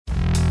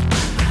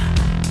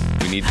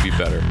need to be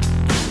better.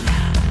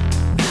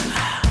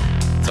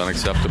 It's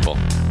unacceptable.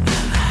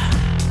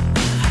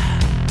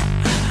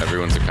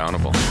 Everyone's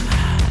accountable.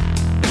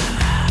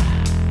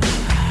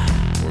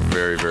 We're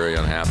very, very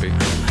unhappy.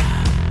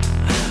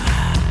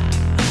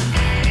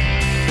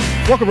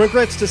 Welcome,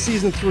 Rinkrats, to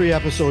Season 3,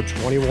 Episode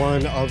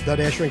 21 of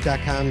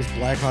the-rink.com's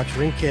Blackhawks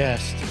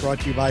Rinkcast, brought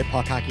to you by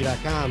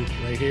puckhockey.com.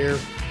 Right here.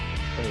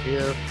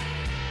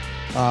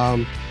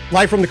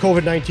 Live from the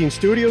COVID-19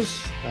 studios.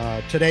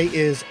 Today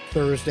is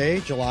Thursday,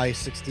 July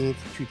 16th,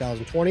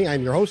 2020.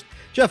 I'm your host,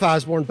 Jeff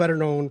Osborne, better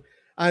known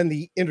on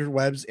the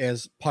interwebs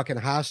as Puck and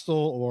Hostile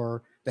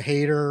or The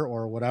Hater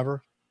or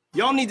whatever.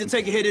 Y'all need to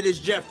take a hit of this,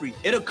 Jeffrey.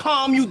 It'll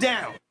calm you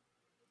down.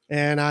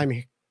 And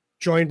I'm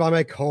joined by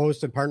my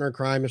co-host and partner in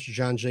crime, Mr.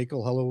 John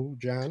Jekyll. Hello,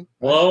 John.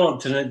 Hello.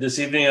 This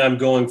evening, I'm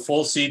going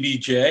full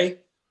CBJ.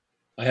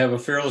 I have a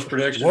fearless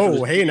prediction.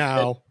 Whoa, hey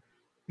now.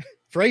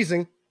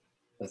 Phrasing.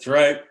 That's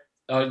right.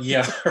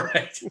 Yeah,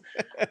 right.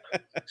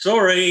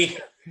 Sorry.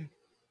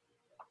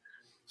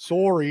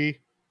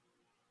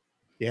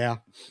 Yeah.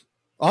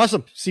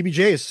 Awesome.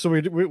 CBJs. So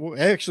we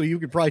actually, you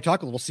could probably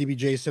talk a little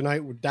CBJs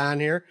tonight with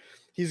Don here.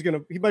 He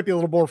might be a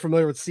little more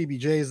familiar with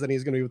CBJs than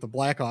he's going to be with the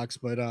Blackhawks,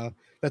 but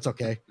that's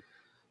okay.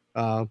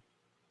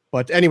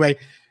 But anyway,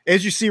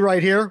 as you see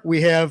right here,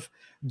 we have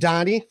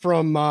Donnie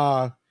from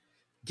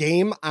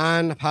Game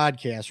On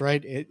Podcast,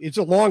 right? It's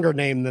a longer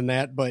name than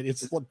that, but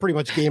it's pretty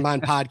much Game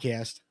On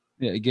Podcast.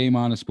 Yeah, Game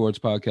On, a sports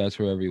podcast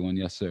for everyone.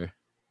 Yes, sir.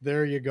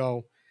 There you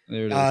go.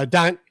 There it is.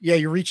 Don, yeah,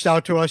 you reached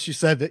out to us. You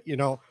said that,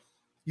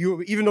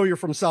 you even though you're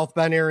from South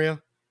Bend area,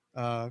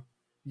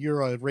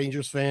 you're a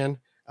Rangers fan,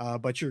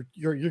 but you're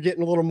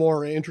getting a little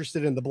more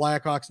interested in the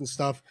Blackhawks and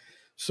stuff.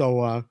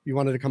 So you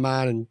wanted to come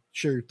on and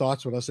share your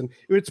thoughts with us, and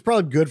it's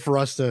probably good for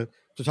us to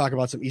talk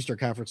about some Eastern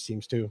Conference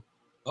teams too.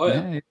 Oh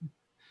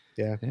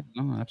yeah.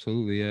 No,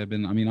 absolutely. Yeah,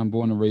 I'm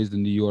born and raised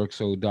in New York,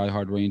 so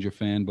diehard Ranger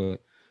fan,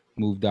 but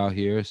moved out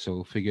here,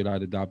 so figured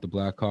I'd adopt the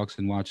Blackhawks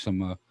and watch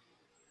some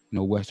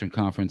Western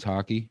Conference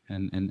hockey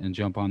and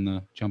jump on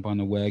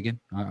the wagon.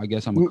 I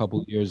guess I'm a couple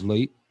of years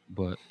late,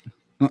 but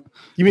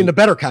you mean the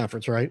better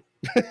conference, right?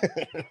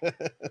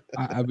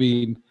 I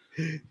mean,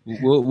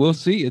 we'll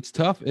see. It's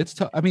tough.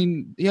 I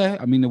mean,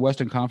 the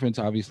Western Conference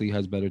obviously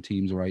has better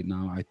teams right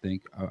now. I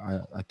think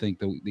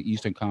the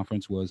Eastern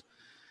Conference was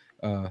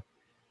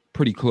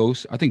pretty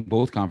close. I think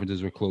both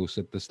conferences were close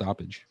at the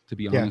stoppage, to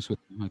be honest with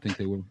you. I think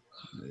they were.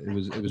 It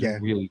was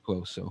really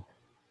close. So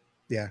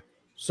yeah.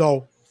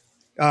 So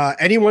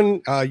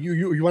anyone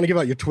you want to give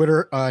out your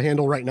Twitter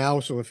handle right now,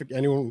 so if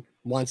anyone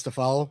wants to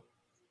follow?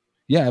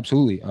 Yeah,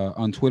 absolutely.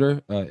 On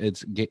Twitter,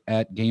 it's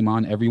at Game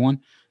On Everyone.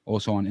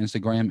 Also on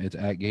Instagram, it's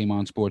at Game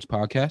On Sports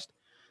Podcast.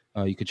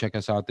 You can check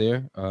us out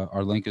there.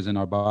 Our link is in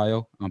our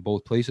bio on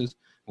both places.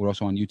 We're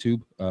also on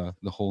YouTube.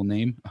 The whole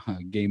name,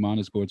 Game On,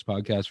 a sports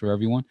podcast for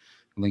everyone.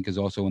 The link is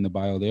also in the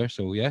bio there.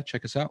 So yeah,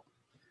 check us out.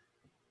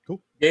 Cool.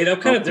 Yeah,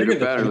 I'm kind of digging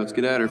better. Let's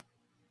get at her.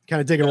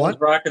 Kind of digging what?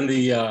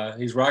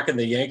 He's rocking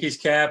the Yankees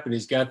cap, and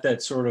he's got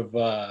that sort of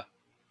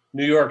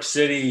New York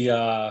City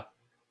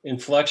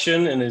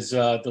inflection in his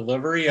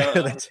delivery.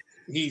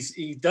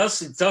 He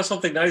does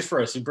something nice for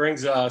us. He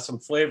brings some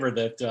flavor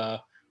that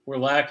we're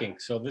lacking.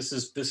 So this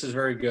is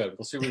very good.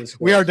 We'll see where this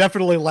goes. We are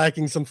definitely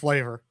lacking some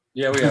flavor.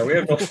 Yeah, we are. We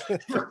have no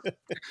flavor.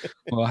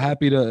 Well,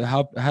 happy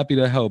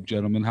to help,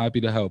 gentlemen. Happy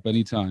to help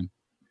anytime.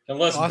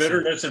 Unless awesome.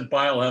 Bitterness and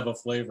bile have a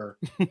flavor.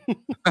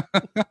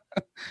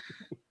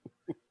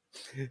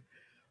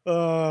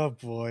 Oh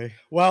boy.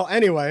 Well,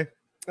 anyway,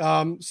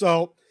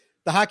 so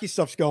the hockey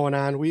stuff's going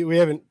on. We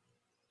haven't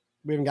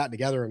gotten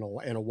together in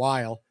a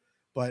while,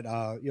 but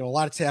a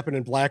lot's happened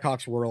in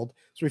Blackhawks world.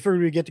 So we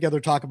figured we'd get together,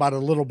 talk about it a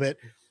little bit.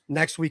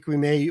 Next week we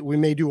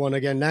may do one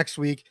again next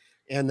week,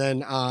 and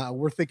then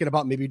we're thinking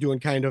about maybe doing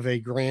kind of a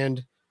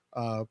grand,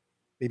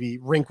 maybe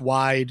rink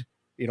wide,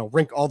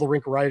 all the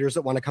rink writers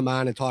that want to come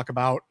on and talk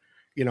about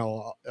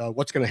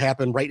what's going to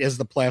happen right as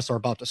the playoffs are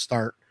about to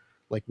start,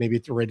 like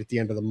maybe right at the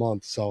end of the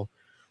month. So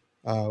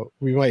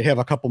we might have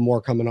a couple more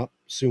coming up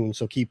soon.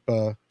 So keep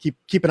an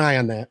eye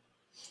on that.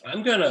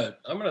 I'm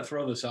gonna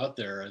throw this out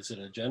there as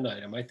an agenda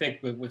item. I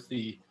think with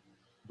the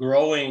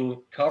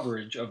growing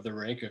coverage of the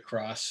rink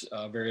across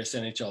various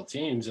NHL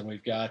teams, and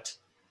we've got,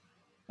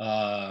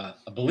 I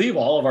believe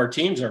all of our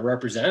teams are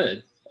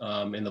represented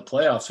in the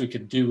playoffs. We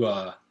could do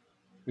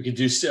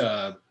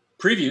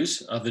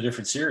previews of the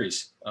different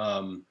series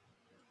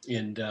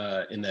in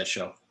that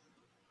show.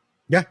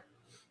 Yeah,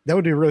 that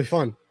would be really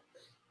fun.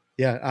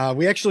 Yeah,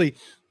 we actually.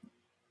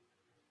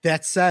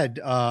 That said,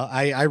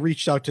 I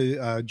reached out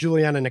to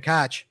Juliana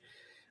Nakac.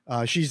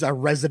 She's a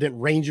resident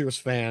Rangers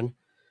fan,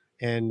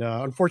 and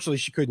unfortunately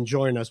she couldn't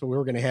join us, but we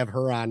were going to have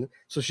her on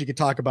so she could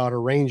talk about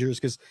her Rangers,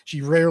 because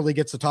she rarely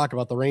gets to talk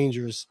about the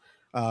Rangers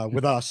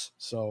with us.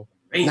 So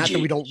Rangers. Not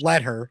that we don't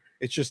let her,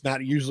 it's just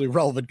not usually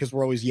relevant because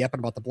we're always yapping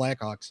about the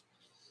Blackhawks.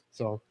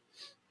 So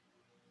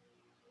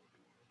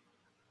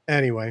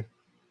anyway,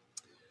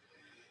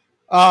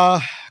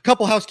 a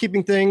couple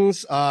housekeeping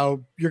things.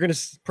 You're going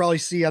to probably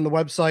see on the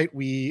website,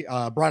 we're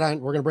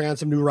going to bring on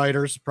some new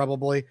writers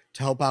probably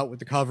to help out with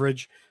the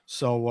coverage.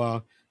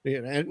 So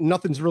And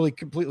nothing's really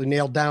completely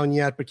nailed down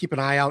yet, but keep an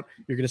eye out.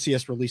 You're going to see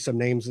us release some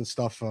names and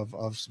stuff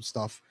of some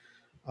stuff.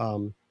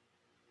 So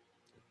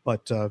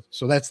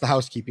that's the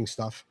housekeeping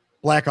stuff.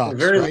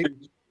 Blackhawks, right?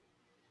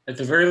 At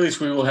the very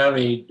least, we will have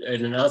an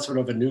announcement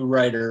of a new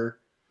writer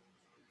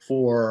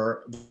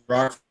for the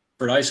Rockford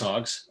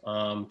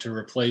IceHogs to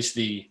replace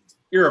the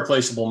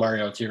irreplaceable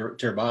Mario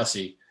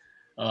Tirabassi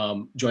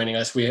joining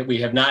us. We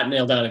have not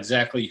nailed down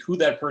exactly who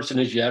that person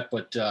is yet,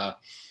 but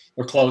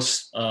we're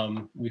close.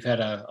 We've had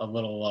a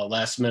little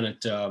last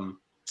minute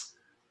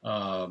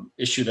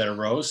issue that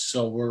arose,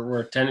 so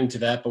we're attending to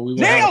that. But we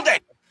will Nailed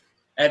it.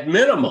 At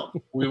minimum,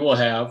 we will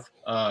have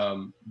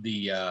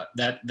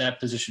that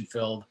position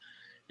filled.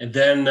 And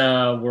then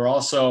we're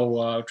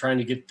also trying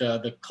to get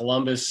the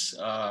Columbus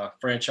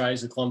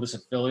franchise, the Columbus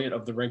affiliate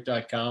of the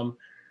Rink.com,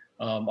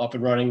 up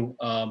and running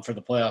for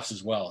the playoffs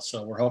as well.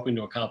 So we're hoping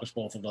to accomplish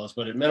both of those.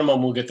 But at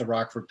minimum, we'll get the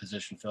Rockford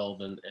position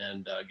filled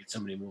and get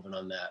somebody moving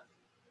on that.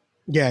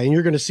 Yeah, and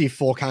you're going to see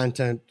full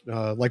content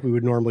like we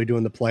would normally do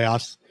in the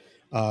playoffs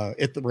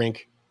at the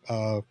rink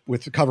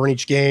with covering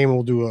each game.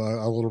 We'll do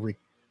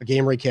a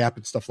game recap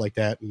and stuff like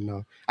that.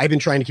 And I've been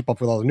trying to keep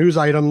up with all the news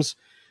items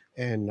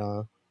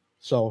and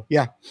so,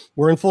 yeah,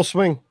 we're in full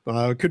swing.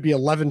 It could be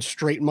 11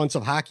 straight months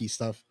of hockey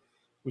stuff,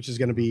 which is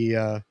going to be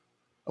a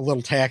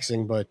little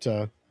taxing, but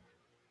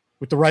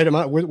with the right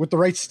amount, with the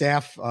right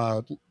staff,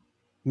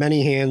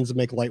 many hands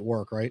make light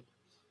work, right?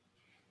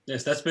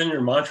 Yes, that's been your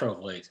mantra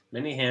of late.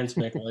 Many hands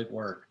make light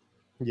work.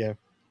 Yeah.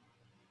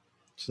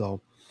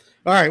 So,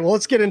 all right, well,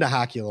 let's get into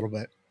hockey a little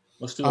bit.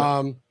 Let's do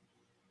it.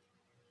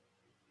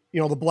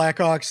 The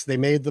Blackhawks, they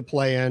made the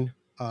play-in.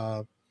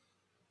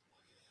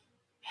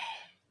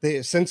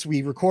 Since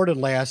we recorded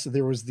last,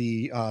 there was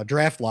the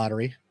draft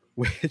lottery,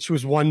 which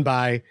was won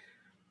by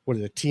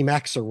Team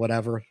X or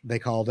whatever they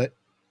called it,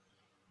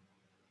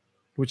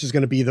 which is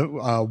going to be the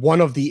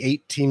one of the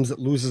 8 teams that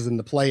loses in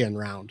the play-in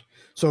round.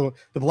 So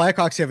the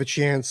Blackhawks have a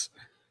chance,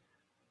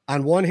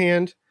 on one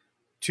hand,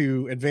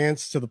 to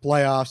advance to the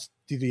playoffs,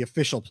 to the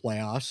official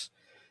playoffs.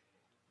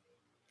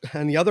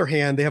 On the other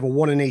hand, they have a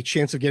 1 in 8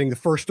 chance of getting the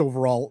first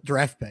overall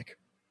draft pick,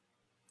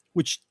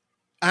 which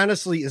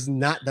honestly is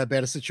not that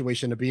bad a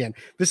situation to be in.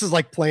 This is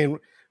like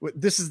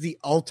this is the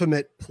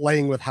ultimate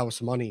playing with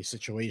house money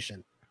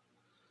situation.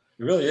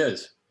 It really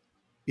is.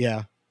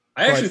 Yeah.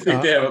 I actually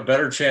think they have a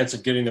better chance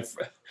of getting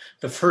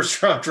the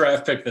first round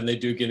draft pick than they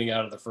do getting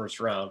out of the first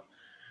round.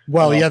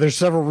 Well, yeah, there's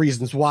several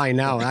reasons why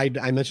now. And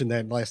I mentioned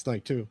that last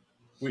night too.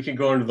 We can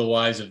go into the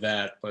whys of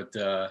that, but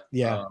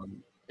yeah.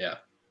 Yeah.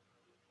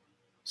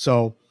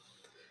 So,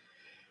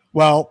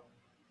 well,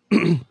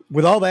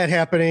 with all that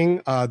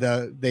happening,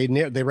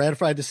 they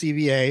ratified the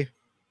CBA,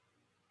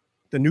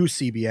 the new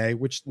CBA,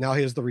 which now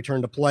has the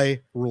return to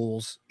play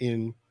rules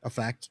in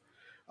effect.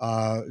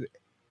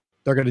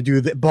 They're going to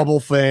do the bubble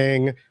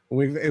thing.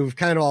 We've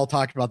kind of all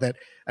talked about that.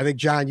 I think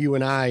John, you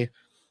and I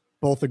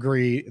both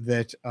agree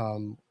that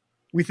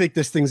we think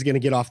this thing's going to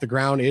get off the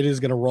ground. It is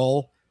going to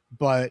roll,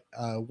 but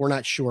we're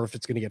not sure if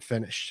it's going to get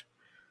finished,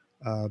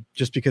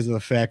 just because of the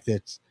fact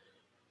that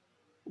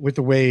with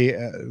the way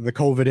the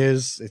COVID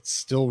is, it's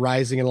still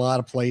rising in a lot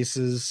of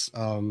places.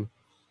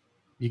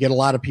 You get a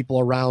lot of people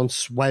around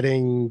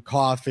sweating,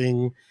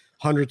 coughing,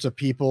 hundreds of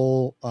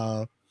people,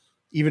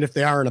 even if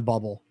they are in a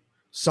bubble,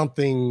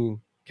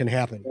 something can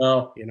happen.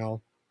 Well,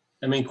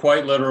 I mean,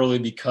 quite literally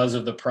because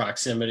of the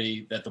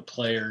proximity that the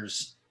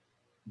players,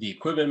 the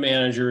equipment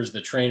managers,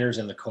 the trainers,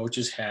 and the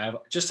coaches have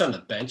just on the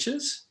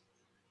benches.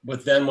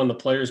 But then when the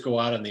players go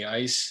out on the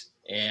ice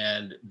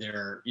and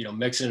they're,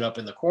 mixing it up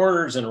in the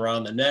corners and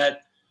around the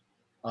net,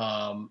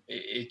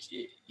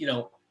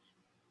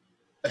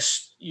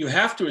 you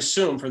have to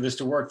assume for this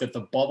to work that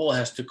the bubble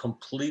has to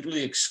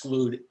completely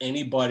exclude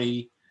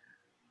anybody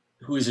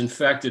who is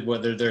infected,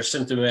 whether they're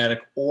symptomatic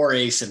or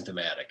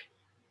asymptomatic.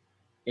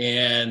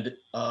 And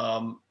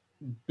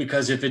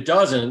because if it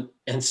doesn't,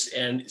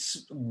 and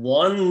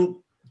one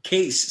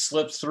case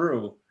slips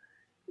through,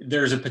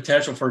 there's a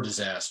potential for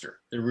disaster.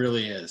 There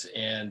really is.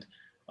 And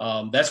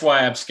that's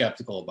why I'm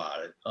skeptical about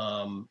it.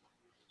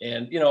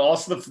 And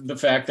also the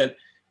fact that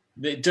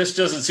it just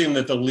doesn't seem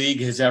that the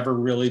league has ever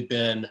really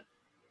been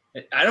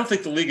 – I don't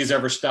think the league has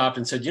ever stopped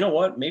and said, you know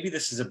what, maybe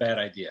this is a bad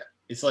idea.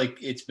 It's like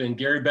it's been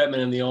Gary Bettman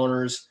and the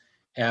owners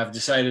have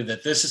decided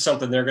that this is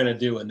something they're going to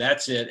do, and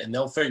that's it, and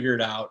they'll figure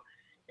it out.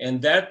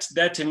 And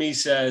that to me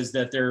says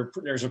that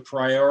there's a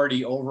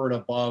priority over and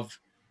above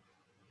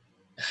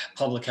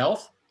public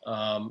health.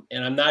 And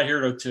I'm not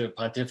here to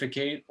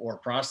pontificate or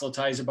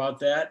proselytize about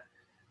that,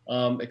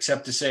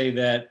 except to say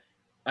that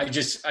I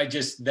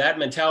just that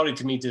mentality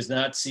to me does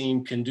not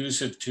seem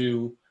conducive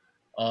to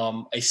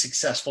a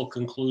successful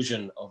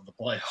conclusion of the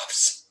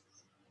playoffs.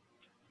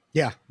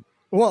 Yeah.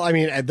 Well, I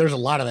mean, there's a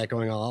lot of that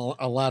going on.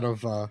 A lot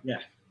of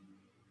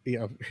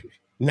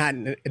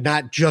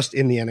not just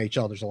in the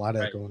NHL. There's a lot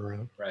of that going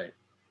around. Right.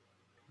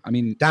 I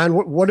mean, Don,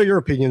 what are your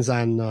opinions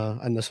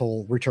on this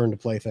whole return to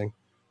play thing?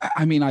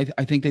 I mean, I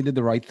think they did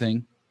the right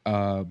thing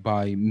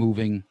by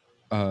moving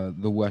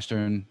the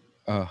Western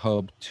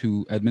hub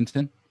to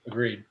Edmonton.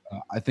 Agreed.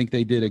 I think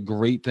they did a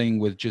great thing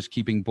with just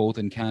keeping both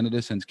in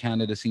Canada, since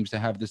Canada seems to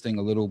have this thing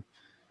a little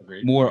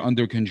more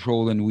under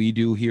control than we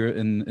do here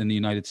in the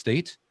United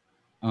States.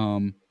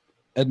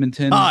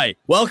 Edmonton. Hi,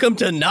 welcome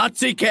to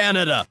Nazi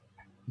Canada.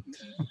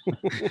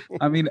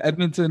 I mean,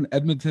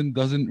 Edmonton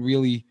doesn't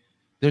really.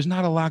 There's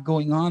not a lot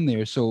going on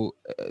there, so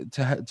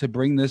to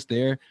bring this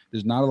there's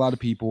not a lot of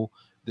people.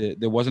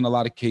 There wasn't a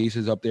lot of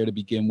cases up there to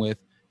begin with.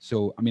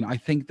 So, I mean, I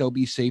think they'll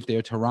be safe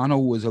there. Toronto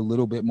was a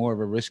little bit more of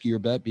a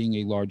riskier bet, being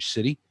a large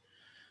city.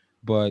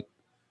 But,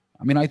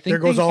 I mean, I think... There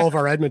goes all of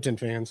our Edmonton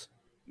fans.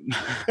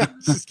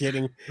 Just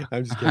kidding.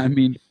 I'm just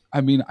kidding. I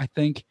mean, I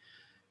think...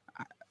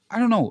 I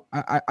don't know.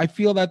 I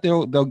feel that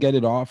they'll get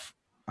it off.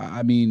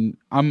 I mean,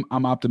 I'm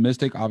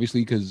optimistic,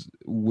 obviously, because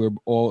we're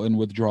all in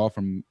withdrawal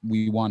from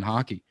We Want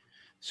Hockey.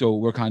 So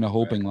we're kind of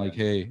hoping, like,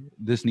 hey,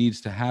 this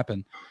needs to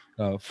happen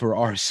for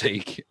our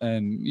sake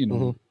and, you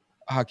know,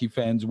 hockey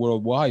fans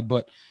worldwide.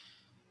 But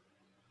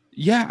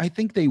yeah, I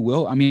think they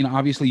will. I mean,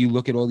 obviously, you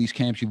look at all these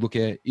camps. You look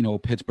at, you know,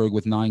 Pittsburgh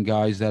with 9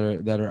 guys that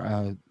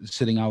are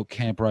sitting out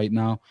camp right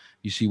now.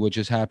 You see what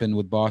just happened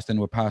with Boston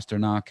with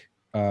Pasternak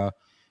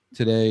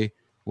today.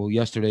 Well,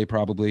 yesterday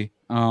probably.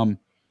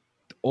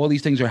 All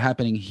these things are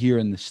happening here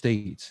in the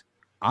States.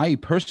 I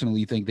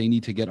personally think they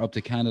need to get up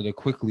to Canada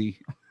quickly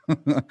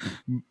and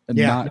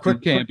not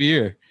quick camp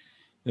here.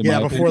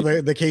 Before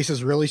the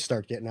cases really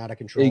start getting out of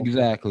control.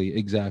 Exactly.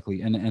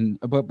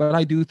 But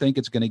I do think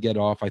it's going to get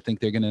off. I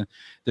think they're going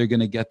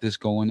to get this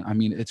going. I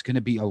mean, it's going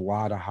to be a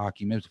lot of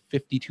hockey. There's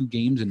 52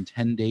 games in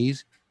 10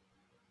 days.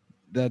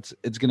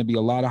 It's going to be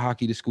a lot of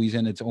hockey to squeeze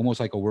in. It's almost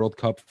like a World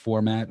Cup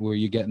format where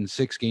you're getting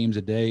 6 games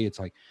a day. It's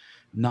like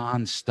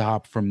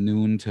nonstop from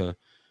noon to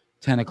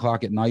 10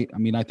 o'clock at night. I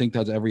mean, I think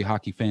that's every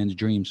hockey fan's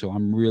dream. So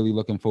I'm really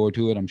looking forward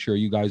to it. I'm sure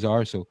you guys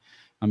are. So,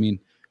 I mean,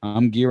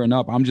 I'm gearing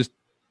up. I'm just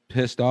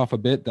pissed off a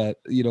bit that,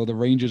 you know, the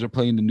Rangers are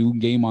playing the noon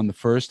game on the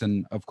 1st.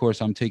 And of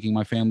course, I'm taking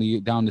my family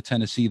down to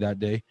Tennessee that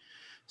day.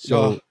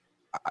 So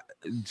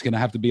it's going to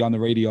have to be on the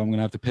radio. I'm going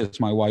to have to piss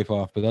my wife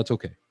off, but that's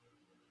okay.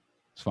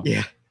 It's fine.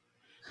 Yeah.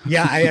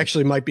 Yeah. I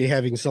actually might be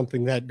having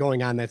something that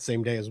going on that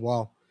same day as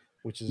well,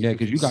 which is,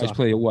 because you guys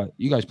play at what?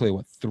 You guys play at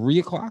what? 3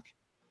 o'clock?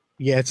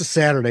 Yeah, it's a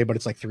Saturday, but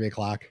it's like 3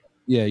 o'clock.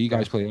 Yeah, you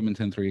guys play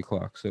Edmonton 3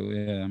 o'clock. So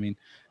yeah, I mean,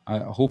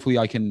 hopefully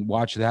I can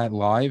watch that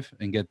live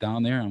and get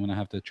down there. I'm gonna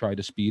have to try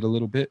to speed a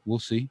little bit. We'll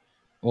see.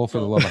 All for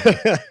the love of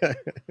it.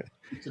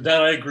 So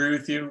Dan, I agree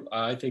with you.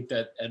 I think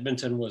that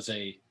Edmonton was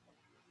a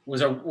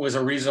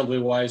reasonably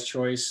wise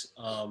choice,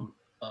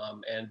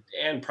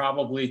 and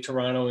probably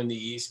Toronto in the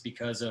East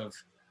because of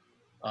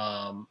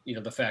you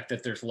know, the fact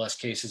that there's less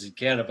cases in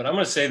Canada. But I'm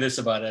going to say this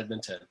about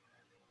Edmonton.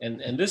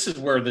 And this is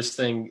where this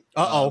thing.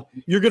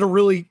 You're gonna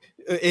really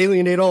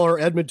alienate all our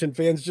Edmonton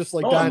fans, just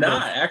like I'm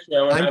not actually.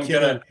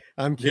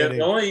 I'm kidding.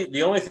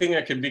 The only thing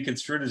that could be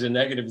construed as a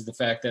negative is the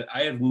fact that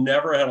I have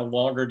never had a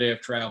longer day of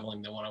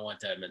traveling than when I went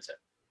to Edmonton.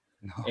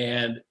 No.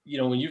 And you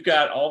know, when you've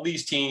got all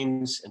these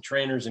teams and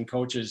trainers and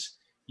coaches,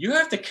 you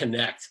have to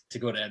connect to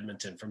go to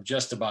Edmonton from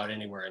just about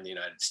anywhere in the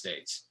United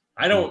States.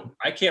 I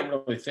can't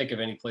really think of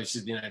any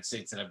places in the United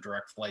States that have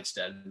direct flights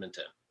to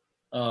Edmonton.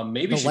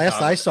 Maybe the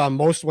last I saw,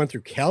 most went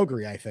through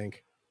Calgary, I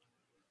think.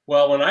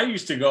 Well, when I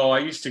used to go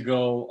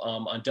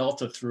on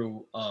Delta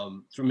through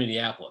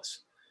Minneapolis.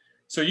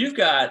 So you've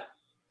got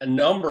a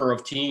number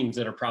of teams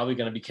that are probably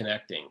going to be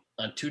connecting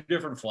on 2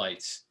 different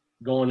flights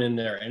going in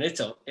there, and it's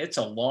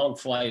a long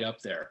flight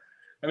up there.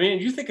 I mean,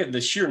 you think of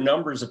the sheer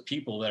numbers of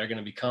people that are going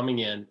to be coming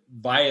in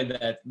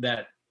via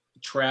that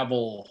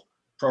travel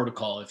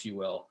protocol, if you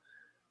will.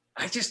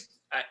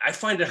 I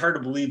find it hard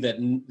to believe that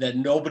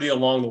nobody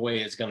along the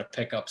way is going to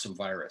pick up some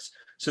virus.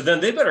 So then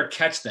they better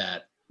catch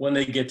that when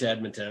they get to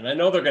Edmonton. And I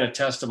know they're going to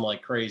test them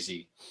like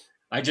crazy.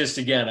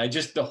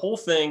 The whole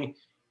thing,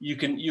 you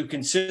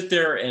can sit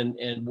there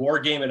and war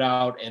game it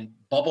out and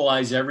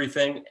bubbleize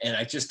everything. And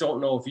I just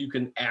don't know if you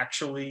can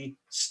actually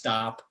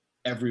stop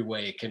every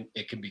way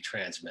it can be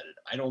transmitted.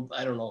 I don't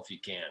know if you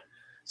can.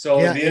 So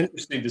it'll be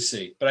interesting to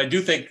see. But I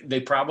do think they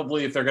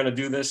probably, if they're going to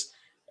do this,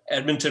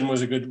 Edmonton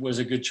was a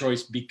good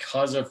choice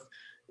because of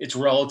its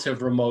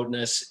relative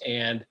remoteness.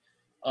 And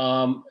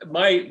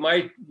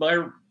my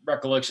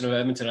recollection of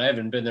Edmonton, I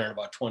haven't been there in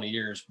about 20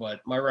 years,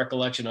 but my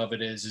recollection of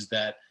it is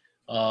that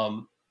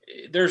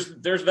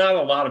there's not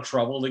a lot of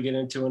trouble to get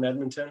into in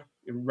Edmonton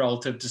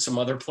relative to some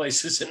other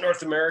places in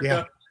North America.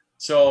 Yeah.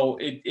 So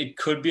it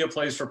could be a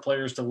place for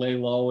players to lay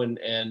low and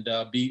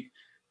be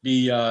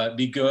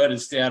good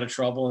and stay out of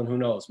trouble. And who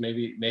knows,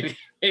 maybe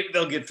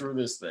they'll get through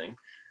this thing.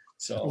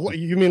 So what,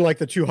 you mean like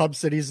the 2 hub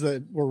cities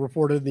that were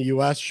reported in the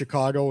U.S.,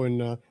 Chicago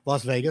and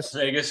Las Vegas?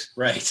 Vegas,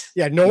 right?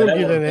 Yeah, no one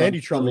get in any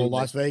trouble in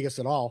Las Vegas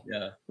at all.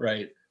 Yeah,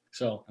 right.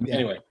 So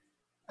anyway,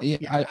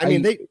 I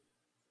mean they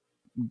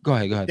go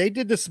ahead. They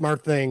did the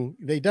smart thing.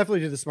 They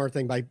definitely did the smart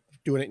thing by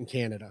doing it in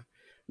Canada.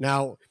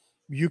 Now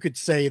you could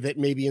say that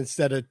maybe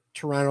instead of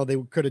Toronto, they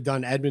could have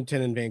done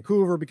Edmonton and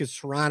Vancouver because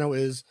Toronto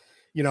is,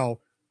 you know,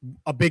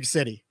 a big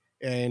city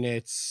and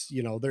it's,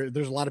 you know,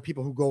 there's a lot of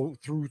people who go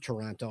through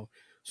Toronto.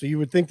 So you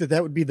would think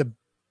that would be the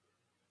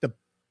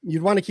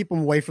you'd want to keep them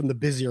away from the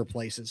busier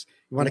places.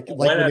 You want to,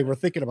 Why like when not? they were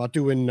thinking about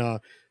doing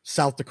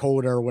South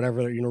Dakota or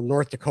whatever,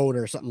 North Dakota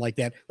or something like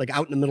that, like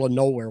out in the middle of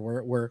nowhere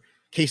where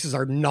cases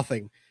are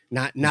nothing,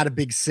 not a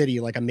big city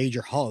like a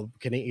major hub.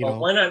 Well,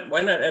 why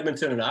not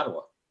Edmonton and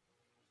Ottawa?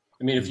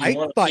 I mean, if you I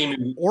want thought, a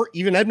team, or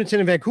even Edmonton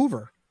and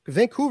Vancouver, because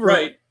Vancouver,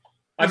 right?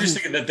 I'm just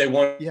thinking that they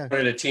wanted Yeah.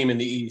 a team in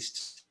the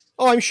East.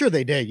 Oh, I'm sure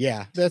they did.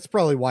 Yeah, that's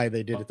probably why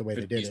they did it the way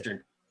they did it.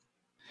 Eastern.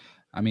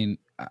 I mean,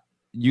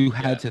 you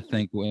had Yeah. to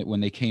think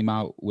when they came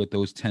out with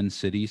those 10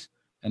 cities,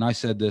 and I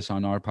said this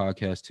on our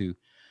podcast too,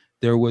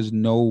 there was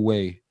no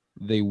way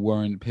they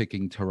weren't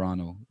picking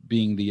Toronto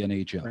being the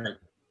NHL. Right.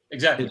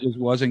 Exactly. It just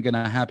wasn't going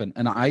to happen.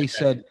 And I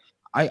said,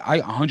 I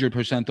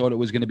 100% thought it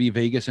was going to be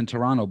Vegas and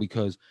Toronto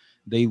because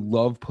they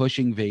love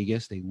pushing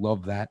Vegas. They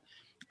love that.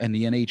 And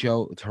the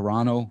NHL,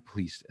 Toronto,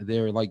 please,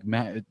 they're like,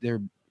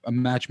 they're a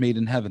match made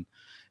in heaven.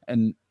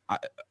 And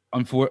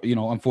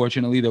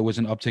unfortunately, there was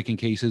an uptick in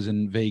cases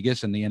in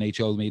Vegas, and the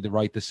NHL made the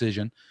right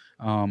decision.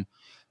 To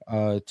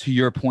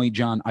your point,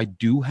 John, I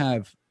do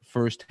have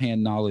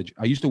firsthand knowledge.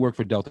 I used to work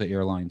for Delta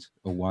Airlines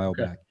a while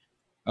back.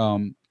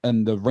 And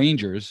the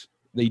Rangers,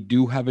 they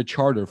do have a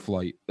charter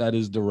flight that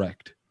is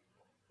direct.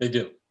 They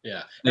do.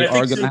 Yeah. They And I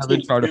are think going to some have a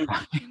teams charter do.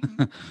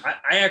 flight.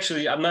 I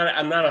actually, I'm not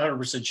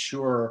 100%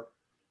 sure,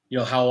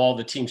 how all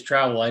the teams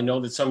travel. I know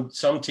that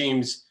some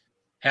teams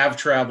have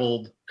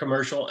traveled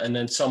commercial, and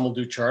then some will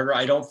do charter.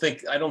 I don't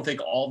think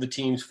all the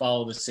teams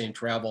follow the same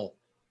travel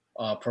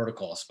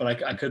protocols,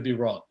 but I could be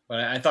wrong. But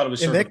I thought it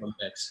was sort of a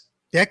mix.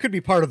 That could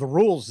be part of the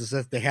rules, is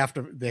that they have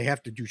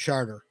to do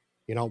charter,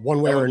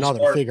 one way That or would be another,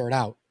 smart. figure it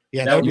out.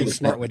 Yeah, That that would would be be the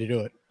smart smart. way to do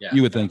it. Yeah.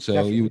 You would think so.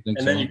 Definitely. You would think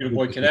And so. then you could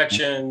avoid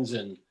connections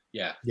and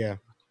yeah. Yeah.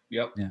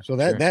 Yep. Yeah, So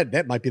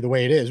that might be the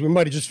way it is. We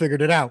might have just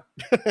figured it out.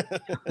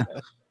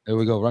 there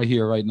we go. Right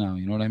here, right now.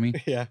 You know what I mean?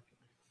 Yeah.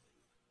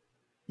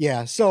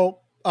 Yeah. So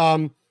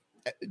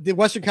the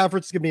Western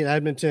Conference is going to be in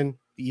Edmonton.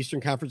 The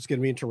Eastern Conference is going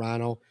to be in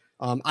Toronto.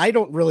 I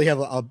don't really have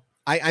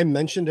I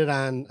mentioned it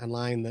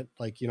online that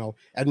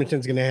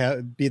Edmonton's going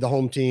to be the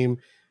home team,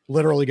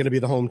 literally going to be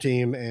the home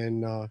team,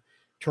 and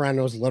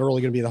Toronto's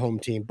literally going to be the home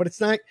team. But it's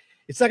not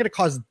going to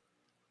cause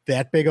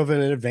that big of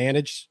an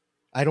advantage,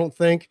 I don't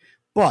think.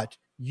 But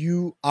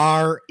you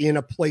are in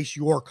a place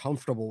you're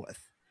comfortable with.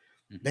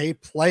 Mm-hmm. They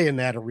play in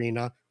that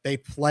arena. They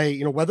play,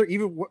 whether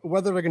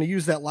they're going to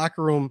use that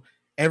locker room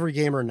every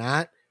game or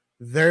not,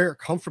 they're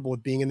comfortable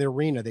with being in the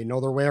arena. They know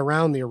their way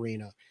around the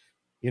arena.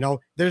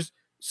 There's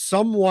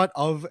somewhat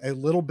of a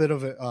little bit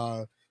of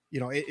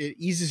it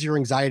eases your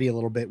anxiety a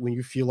little bit when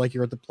you feel like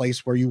you're at the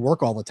place where you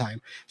work all the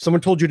time. If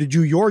someone told you to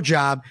do your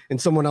job in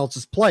someone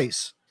else's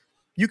place,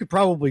 you could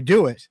probably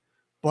do it.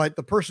 But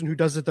the person who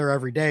does it there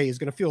every day is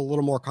going to feel a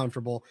little more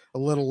comfortable, a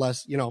little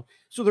less,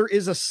 so there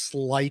is a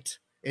slight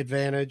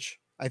advantage,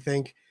 I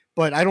think,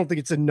 but I don't think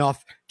it's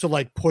enough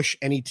to push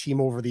any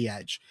team over the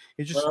edge.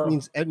 It just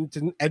means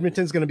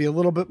Edmonton's going to be a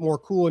little bit more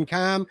cool and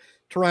calm.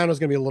 Toronto's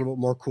going to be a little bit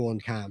more cool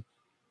and calm.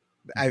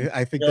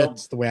 I think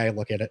that's the way I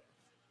look at it.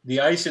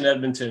 The ice in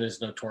Edmonton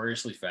is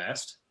notoriously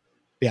fast.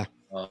 Yeah.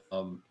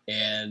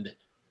 And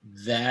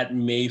that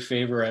may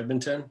favor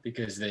Edmonton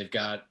because they've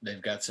got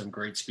some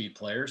great speed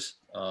players.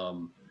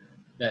 You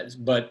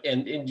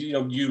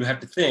have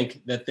to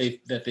think that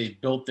they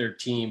built their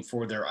team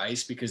for their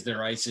ice because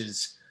their ice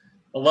is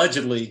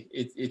allegedly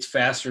it's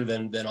faster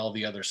than all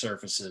the other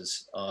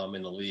surfaces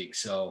in the league.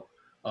 So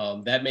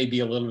that may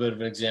be a little bit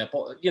of an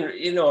example.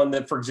 And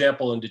then for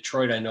example in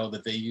Detroit, I know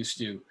that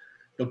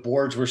the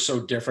boards were so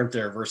different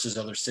there versus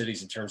other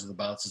cities in terms of the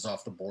bounces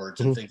off the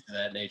boards and things of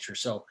that nature.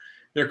 So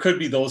there could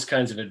be those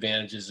kinds of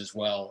advantages as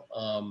well.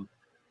 I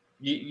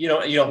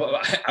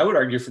would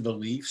argue for the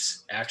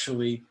Leafs,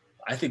 actually,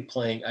 I think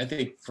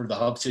for the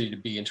hub city to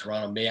be in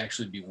Toronto may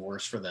actually be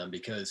worse for them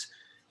because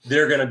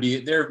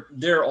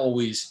they're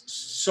always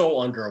so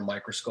under a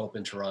microscope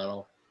in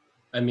Toronto.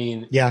 I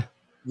mean, yeah,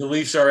 the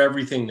Leafs are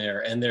everything there,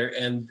 and they're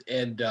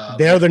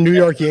the New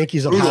York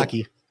Yankees of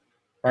hockey.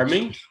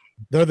 Pardon me?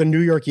 They're the New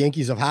York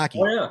Yankees of hockey.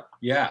 Oh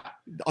yeah.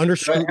 Under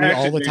scrutiny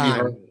all the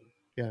time.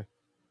 Yeah.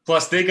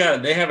 Plus they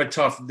have a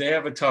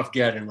tough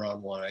get in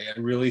round one. I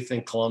really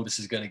think Columbus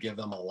is going to give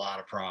them a lot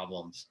of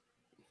problems.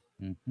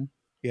 Mm-hmm.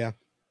 Yeah.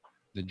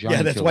 The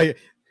Giant that's killer. why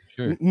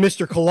Sure.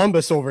 Mr.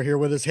 Columbus over here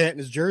with his hat and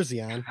his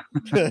jersey on.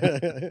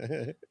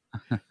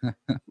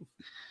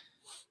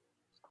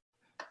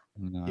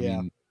 No,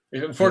 Yeah.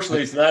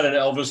 Unfortunately, it's not an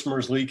Elvis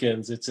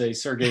Merzlikins. It's a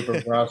Sergei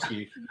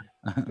Bobrovsky.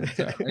 That's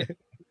all right.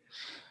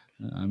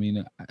 I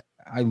mean,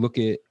 I look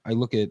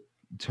at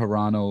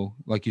Toronto,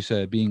 like you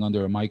said, being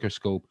under a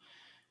microscope.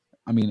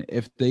 I mean,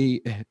 if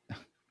they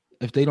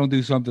don't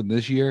do something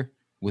this year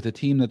with the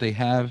team that they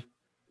have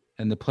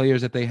and the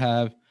players that they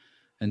have,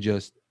 and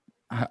just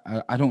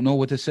I don't know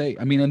what to say.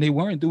 I mean, and they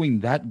weren't doing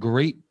that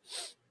great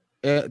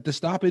at the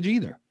stoppage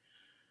either.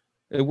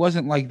 It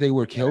wasn't like they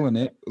were killing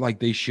it like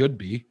they should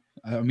be.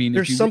 I mean,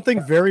 there's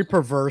something very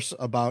perverse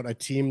about a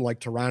team like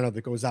Toronto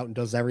that goes out and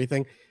does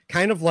everything,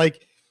 kind of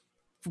like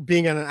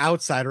being an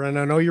outsider. And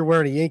I know you're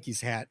wearing a Yankees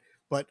hat,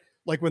 but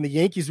like when the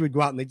Yankees would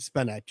go out and they'd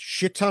spend a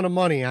shit ton of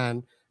money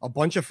on a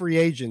bunch of free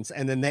agents,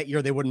 and then that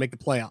year they wouldn't make the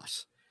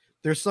playoffs.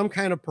 There's some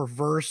kind of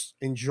perverse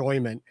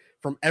enjoyment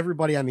from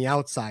everybody on the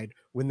outside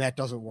when that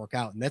doesn't work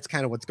out. And that's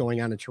kind of what's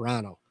going on in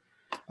Toronto.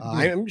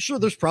 I'm sure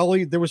there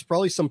was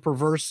probably some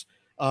perverse,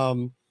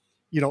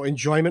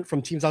 enjoyment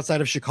from teams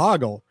outside of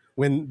Chicago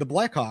when the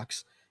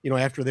Blackhawks,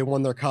 after they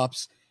won their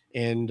cups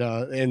and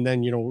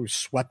then,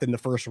 swept in the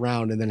first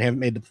round and then haven't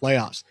made the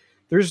playoffs.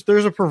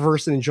 There's a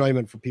perverse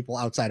enjoyment for people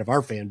outside of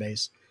our fan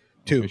base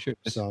too. Sure.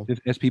 So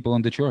it's people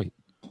in Detroit.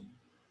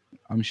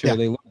 I'm sure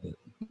they love it.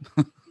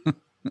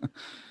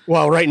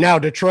 Well, right now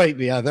Detroit,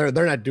 they're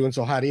not doing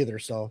so hot either.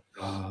 So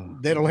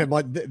they don't have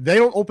much. They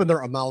don't open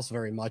their mouths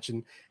very much,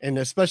 and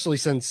especially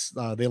since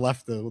they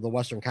left the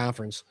Western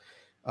Conference,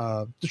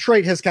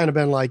 Detroit has kind of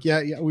been like,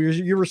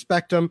 you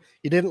respect them.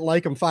 You didn't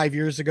like them 5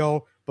 years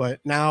ago, but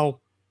now,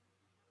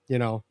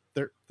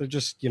 they're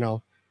just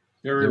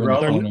they're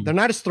irrelevant. They're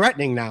not as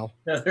threatening now.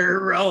 They're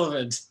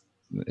irrelevant.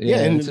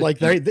 Yeah, and like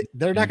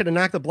they're not going to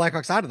knock the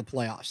Blackhawks out of the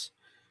playoffs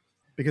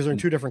because they're in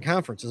two different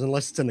conferences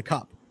unless it's in the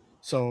cup.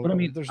 So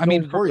there's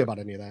no worry about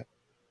any of that.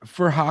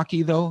 For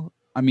hockey, though,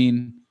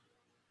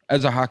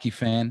 as a hockey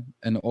fan,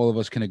 and all of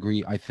us can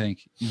agree, I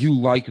think you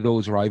like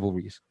those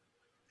rivalries.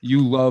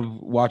 You love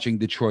watching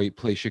Detroit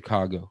play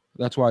Chicago.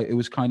 That's why it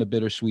was kind of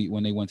bittersweet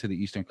when they went to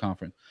the Eastern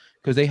Conference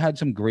because they had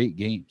some great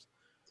games.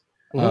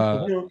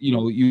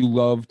 You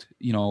loved,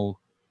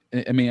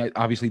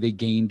 obviously they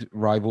gained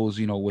rivals,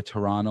 with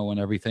Toronto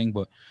and everything,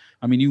 but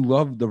you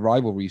love the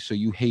rivalry. So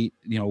you hate,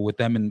 with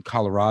them in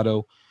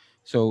Colorado.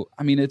 So,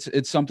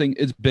 it's something,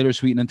 it's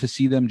bittersweet. And to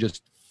see them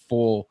just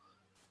fall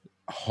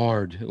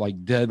hard,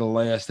 like dead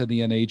last in the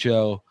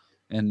NHL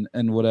and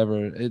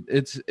whatever,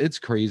 it's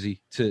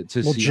crazy to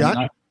see.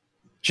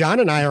 John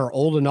and I are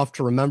old enough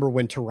to remember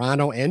when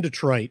Toronto and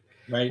Detroit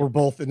were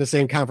both in the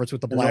same conference with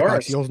the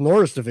Blackhawks, the old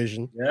Norris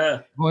division. Yeah.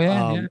 Oh,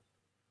 yeah.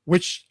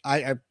 Which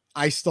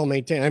I still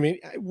maintain.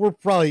 We're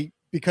probably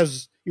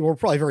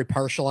very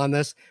partial on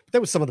this, but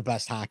that was some of the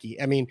best hockey.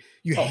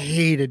 You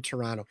hated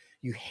Toronto.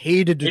 You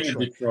hated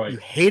Detroit. You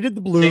hated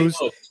the Blues.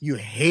 You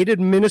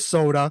hated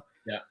Minnesota.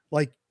 Yeah.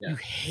 You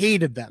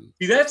hated them.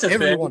 See, that's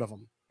every one of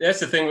them. That's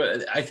the thing.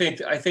 I think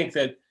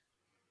that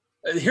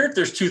here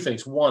there's two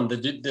things. One,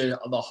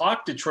 the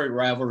Hawk Detroit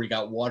rivalry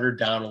got watered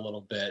down a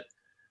little bit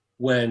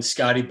when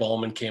Scotty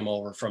Bowman came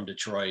over from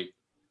Detroit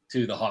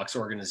to the Hawks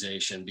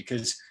organization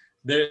because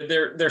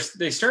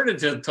they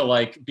started to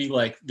like be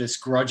like this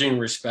grudging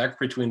respect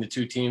between the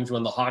two teams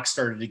when the Hawks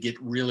started to get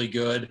really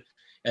good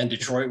and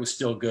Detroit was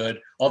still good.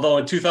 Although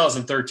in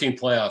 2013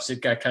 playoffs,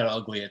 it got kind of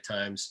ugly at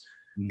times.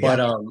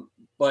 Yeah.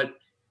 But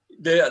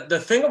the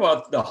thing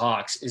about the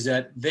Hawks is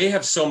that they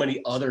have so many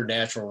other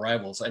natural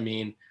rivals.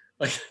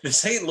 Like the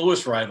St.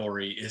 Louis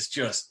rivalry is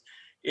just,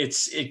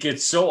 it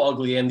gets so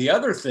ugly. And the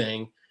other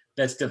thing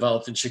that's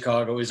developed in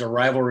Chicago is a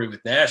rivalry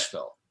with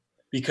Nashville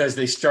because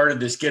they started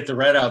this get the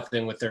red out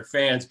thing with their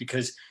fans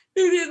because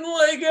they didn't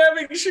like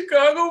having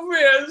Chicago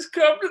fans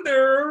come to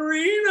their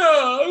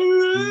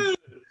arena.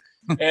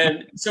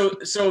 And so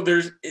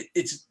there's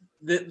it's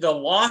the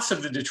loss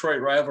of the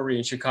Detroit rivalry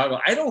in Chicago.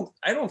 I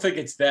don't think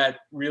it's that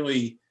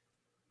really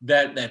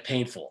that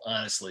painful,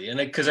 honestly. And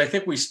because I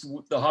think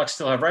the Hawks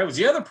still have rivals.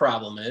 The other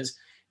problem is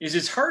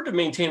it's hard to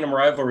maintain a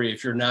rivalry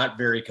if you're not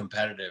very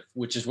competitive,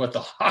 which is what the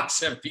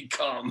Hawks have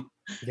become.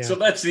 Yeah. So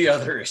that's the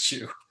other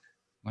issue.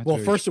 Well,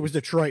 first it was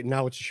Detroit, and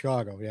now it's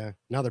Chicago. Yeah,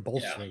 now they're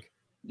both stink.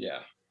 Yeah.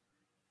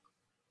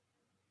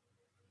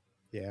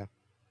 Yeah.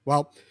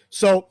 Well,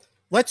 so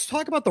let's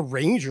talk about the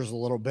Rangers a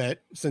little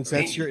bit, since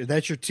that's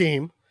your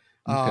team,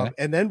 okay.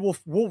 And then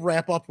we'll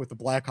wrap up with the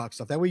Blackhawks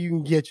stuff. That way you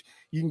can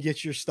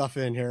get your stuff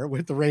in here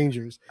with the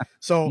Rangers.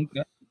 So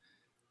okay.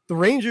 the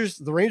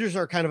Rangers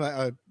are kind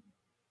of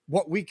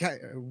what we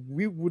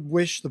would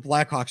wish the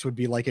Blackhawks would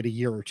be like in a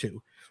year or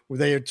two, where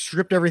they had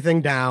stripped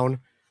everything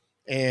down,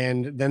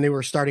 and then they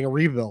were starting a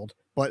rebuild.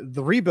 But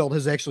the rebuild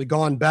has actually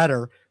gone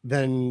better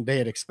than they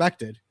had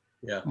expected.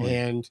 Yeah,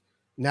 and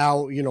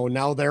now,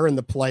 now they're in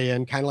the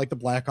play-in, kind of like the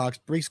Blackhawks,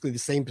 basically the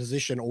same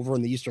position over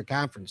in the Eastern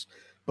Conference.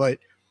 But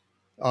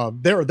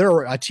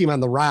they're a team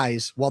on the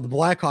rise, while the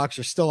Blackhawks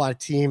are still a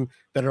team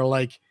that are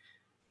like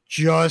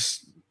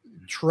just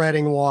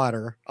treading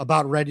water,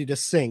 about ready to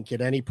sink at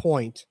any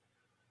point,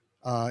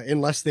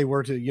 unless they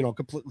were to,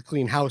 completely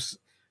clean house.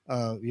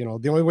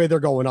 The only way they're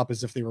going up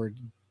is if they were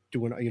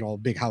doing, a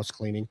big house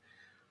cleaning.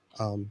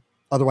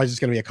 Otherwise, it's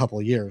going to be a couple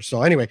of years.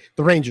 So anyway,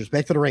 the Rangers.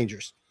 Back to the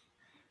Rangers.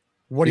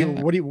 What do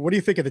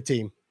you think of the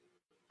team?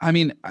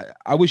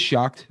 I was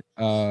shocked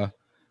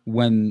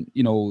when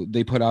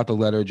they put out the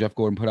letter. Jeff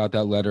Gordon put out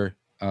that letter.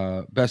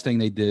 Best thing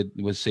they did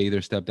was say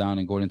their step down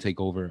and Gordon take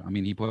over.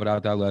 He put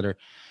out that letter.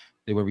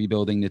 They were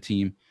rebuilding the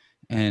team,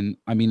 and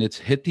it's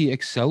hit the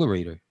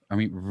accelerator.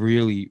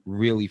 Really,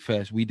 really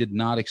fast. We did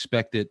not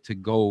expect it to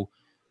go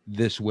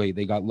this way.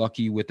 They got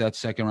lucky with that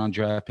second round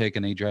draft pick,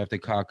 and they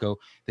drafted Kakko.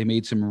 They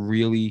made some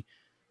really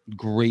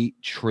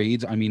great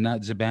trades. That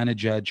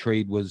Zibanejad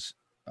trade was.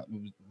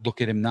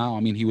 Look at him now.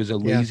 He was a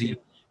lazy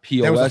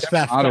POS in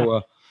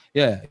Ottawa.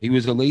 Yeah, he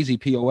was a lazy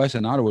POS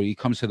in Ottawa. He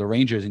comes to the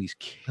Rangers and he's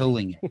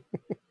killing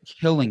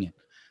it.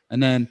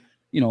 And then,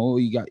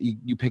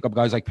 you pick up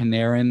guys like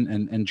Panarin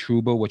and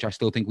Trouba, which I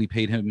still think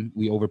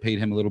we overpaid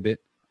him a little bit.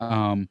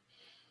 And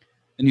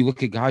you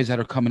look at guys that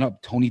are coming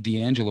up. Tony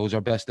DeAngelo is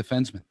our best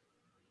defenseman.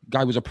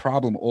 Guy was a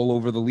problem all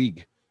over the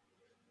league.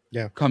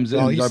 Yeah. Comes in.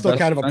 Well, he's still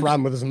kind of a defenseman.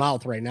 problem with his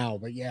mouth right now,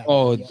 but yeah.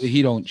 Oh, yeah.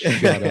 he don't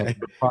shut up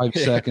for 5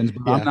 seconds.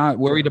 But I'm not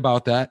worried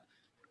about that.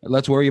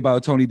 Let's worry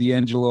about Tony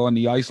DeAngelo on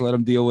the ice. Let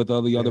him deal with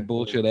all the other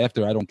bullshit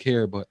after. I don't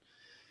care. But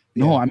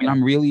no, I mean,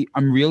 I'm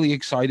really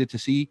excited to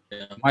see.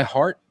 My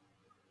heart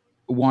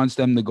wants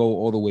them to go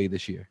all the way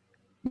this year.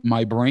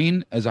 My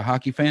brain, as a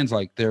hockey fan's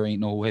like, there ain't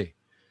no way.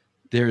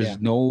 There's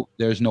no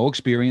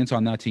experience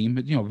on that team.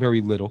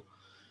 Very little.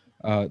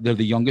 They're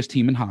the youngest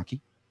team in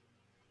hockey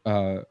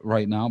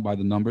right now by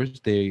the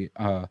numbers. They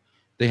have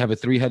a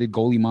 3-headed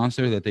goalie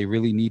monster that they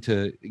really need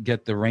to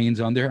get the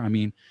reins under. I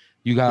mean,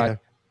 you got,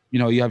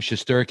 you have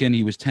Shesterkin.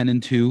 He was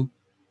 10-2.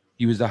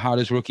 He was the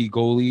hottest rookie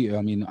goalie.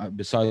 I mean,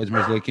 besides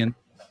Merzlikhin.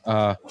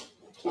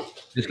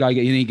 This guy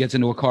he gets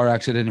into a car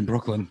accident in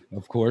Brooklyn.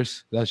 Of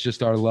course, that's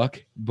just our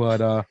luck.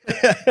 But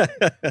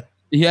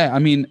yeah, I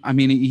mean,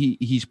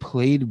 he's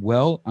played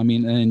well. I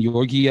mean, and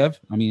Georgiev,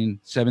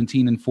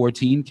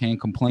 17-14,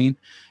 can't complain.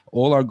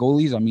 All our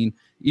goalies, I mean,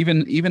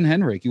 even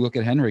Henrik. You look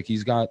at Henrik,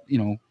 he's got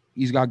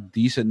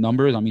decent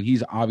numbers. I mean,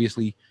 he's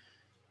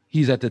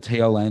at the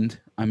tail end.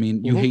 I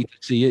mean, you hate to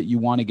see it. You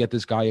want to get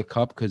this guy a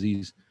cup because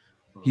he's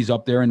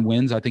up there in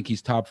wins. I think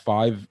he's top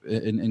 5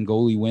 in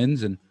goalie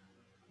wins, and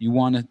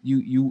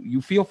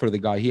you feel for the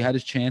guy. He had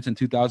his chance in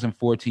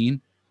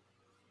 2014.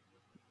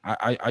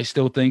 I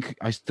still think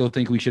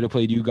we should have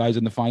played you guys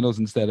in the finals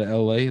instead of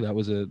LA. That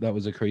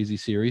was a crazy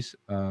series.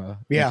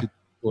 Yeah,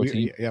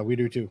 we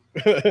do too.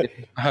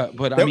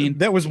 But I mean,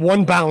 that was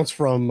one bounce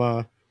from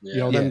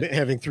them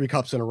having 3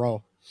 cups in a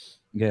row.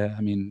 Yeah,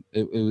 I mean,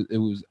 it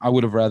was. I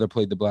would have rather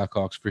played the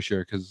Blackhawks for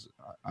sure because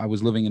I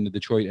was living in the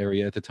Detroit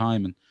area at the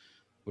time and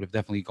would have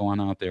definitely gone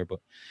out there. But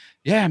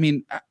yeah, I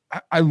mean,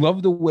 I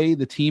love the way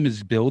the team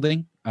is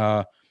building.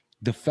 The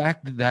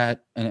fact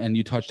that, and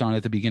you touched on it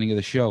at the beginning of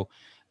the show,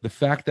 the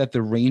fact that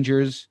the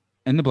Rangers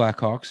and the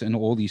Blackhawks and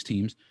all these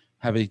teams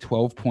have a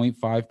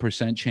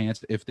 12.5%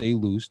 chance if they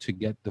lose to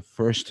get the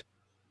first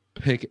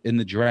pick in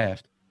the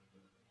draft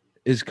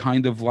is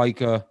kind of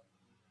like a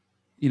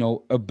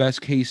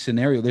best case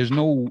scenario.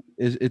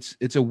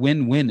 It's a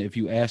win-win if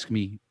you ask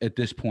me at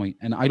this point.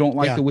 And I don't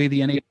like the way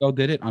the NHL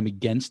did it. I'm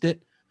against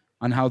it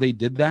on how they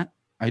did that.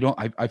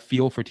 I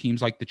feel for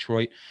teams like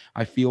Detroit.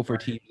 I feel for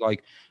teams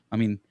like,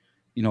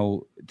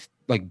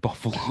 like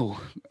Buffalo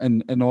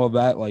and all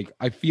that. Like,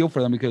 I feel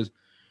for them because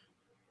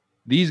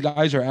these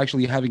guys are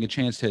actually having a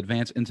chance to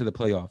advance into the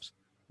playoffs,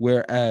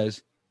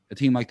 whereas a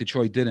team like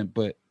Detroit didn't.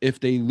 But if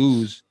they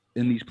lose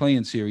in these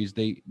play-in series,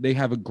 they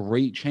have a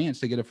great chance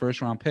to get a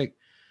first-round pick.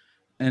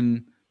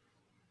 And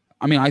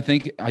I mean, I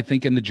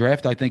think in the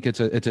draft, I think it's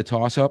a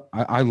toss-up.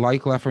 I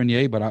like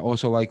Lafreniere, but I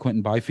also like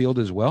Quentin Byfield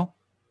as well.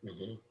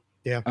 Mm-hmm.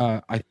 Yeah.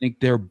 I think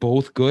they're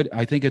both good.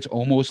 I think it's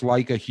almost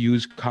like a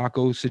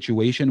Hughes-Kakko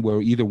situation where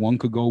either one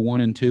could go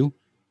 1 and 2.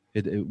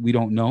 We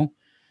don't know.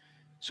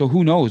 So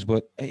who knows?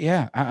 But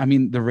yeah, I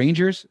mean, the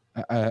Rangers,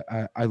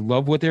 I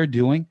love what they're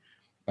doing.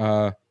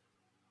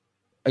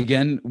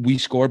 Again, we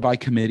score by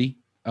committee.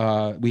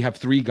 We have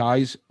 3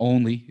 guys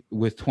only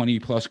with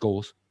 20-plus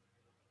goals.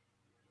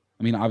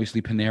 I mean,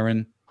 obviously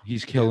Panarin,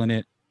 he's killing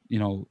it.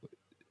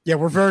 Yeah,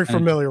 we're very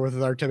familiar with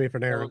Artemi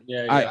Panarin.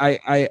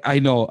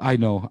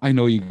 I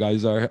know you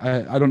guys are.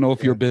 I don't know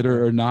if you're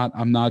bitter or not.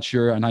 I'm not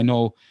sure. And I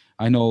know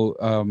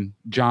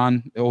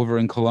John over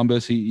in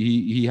Columbus,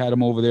 he had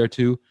him over there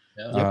too.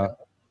 Yeah.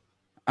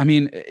 I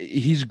mean,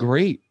 he's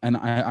great, and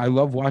I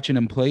love watching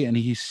him play, and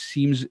he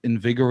seems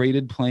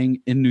invigorated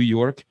playing in New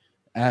York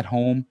at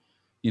home.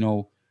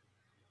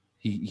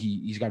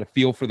 He's got a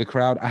feel for the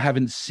crowd. I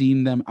haven't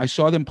seen them. I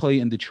saw them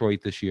play in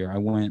Detroit this year.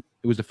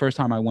 It was the first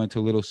time I went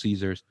to Little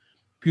Caesars.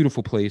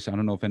 Beautiful place. I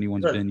don't know if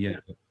anyone's been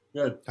yet.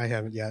 Good. I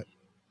haven't yet.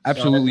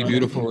 Absolutely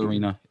beautiful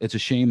arena. It's a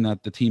shame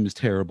that the team is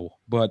terrible,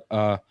 but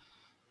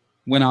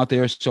went out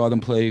there, saw them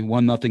play,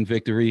 1-0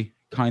 victory.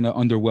 Kind of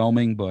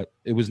underwhelming, but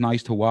it was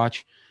nice to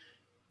watch.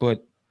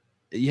 But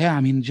yeah,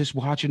 I mean, just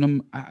watching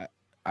them,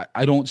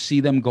 I don't see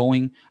them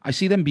going. I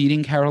see them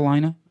beating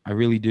Carolina. I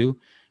really do.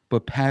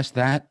 But past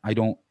that, I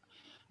don't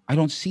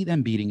see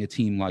them beating a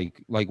team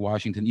like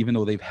Washington, even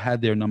though they've had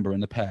their number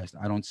in the past.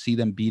 I don't see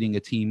them beating a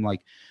team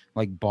like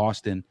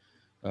Boston.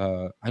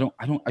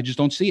 I just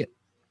don't see it.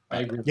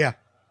 I agree. Yeah.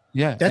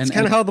 Yeah. That's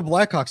kind of how the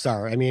Blackhawks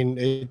are. I mean,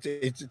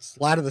 it's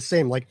a lot of the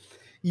same. Like,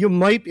 you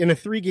might, in a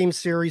 3-game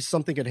series,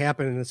 something could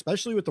happen. And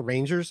especially with the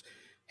Rangers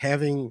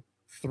having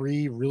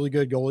 3 really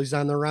good goalies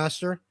on their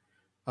roster,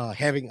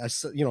 having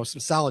some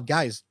solid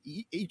guys,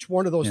 each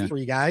one of those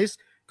 3 guys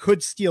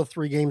could steal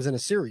 3 games in a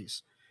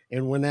series.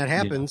 And when that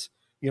happens,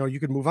 you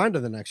could move on to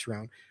the next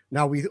round.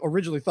 Now, we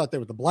originally thought that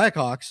with the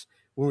Blackhawks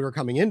when we were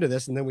coming into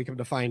this, and then we come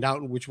to find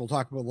out, which we'll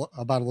talk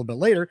about a little bit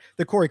later,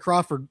 that Corey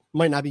Crawford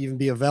might not even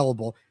be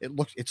available.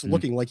 It's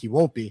looking like he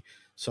won't be.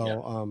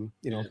 So,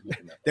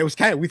 that was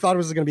we thought it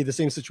was going to be the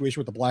same situation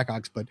with the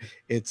Blackhawks, but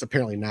it's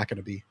apparently not going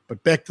to be.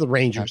 But back to the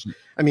Rangers.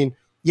 I mean,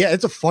 Yeah,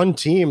 it's a fun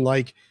team.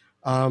 Like,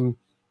 a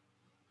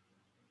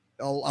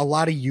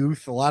lot of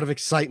youth, a lot of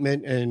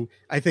excitement, and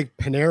I think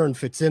Panarin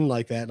fits in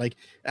like that. Like,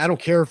 I don't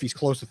care if he's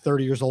close to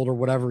 30 years old or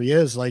whatever he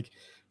is. Like,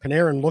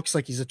 Panarin looks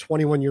like he's a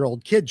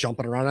 21-year-old kid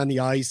jumping around on the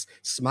ice,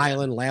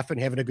 smiling, laughing,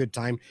 having a good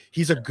time.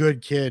 He's a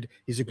good kid.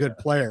 He's a good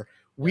player.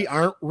 We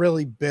aren't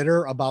really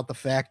bitter about the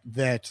fact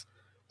that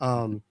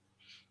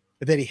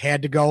that he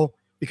had to go,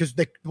 because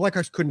the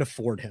Blackhawks couldn't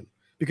afford him,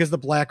 because the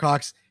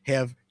Blackhawks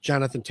have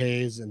Jonathan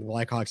Toews and the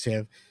Blackhawks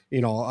have,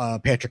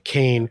 Patrick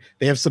Kane.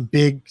 They have some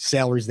big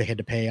salaries they had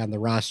to pay on the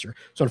roster.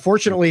 So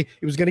unfortunately,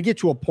 it was going to get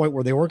to a point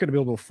where they weren't going to be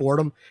able to afford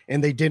him,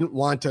 and they didn't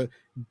want to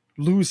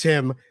lose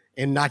him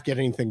and not get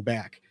anything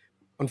back.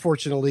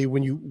 Unfortunately,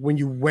 when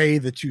you weigh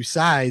the two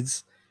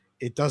sides,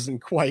 it's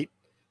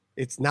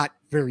not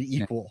very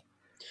equal,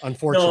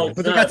 unfortunately. No,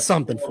 but they got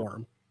something for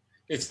him.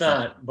 It's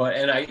not,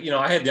 but I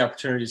had the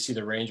opportunity to see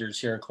the Rangers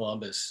here in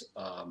Columbus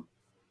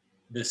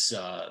this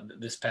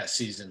past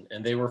season,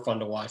 and they were fun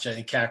to watch. I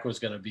think Kakko is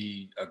going to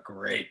be a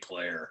great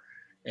player,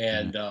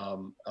 and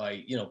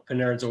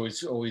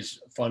Panarin's always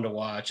fun to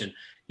watch. And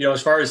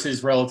as far as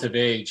his relative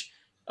age,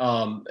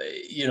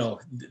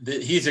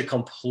 he's a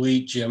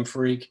complete gym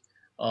freak,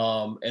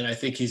 and I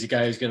think he's a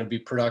guy who's going to be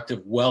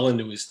productive well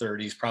into his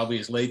 30s, probably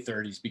his late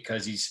 30s,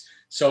 because he's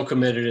so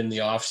committed in the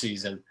off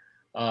season,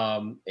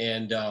 and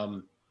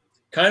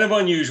kind of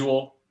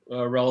unusual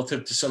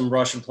relative to some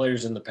Russian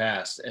players in the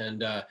past.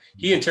 And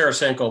he and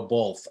Tarasenko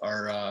both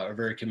are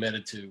very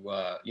committed to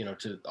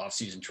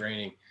off-season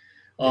training.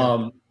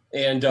 Yeah.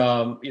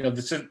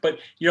 But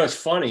it's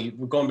funny,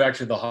 going back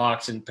to the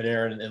Hawks and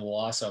Panarin and the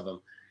loss of him.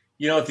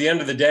 At the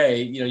end of the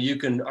day, you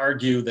can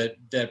argue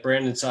that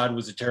Brandon Saad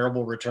was a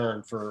terrible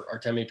return for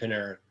Artemi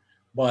Panarin.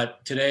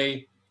 But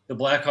today, the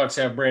Blackhawks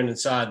have Brandon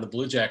Saad and the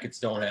Blue Jackets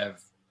don't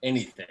have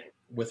anything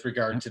with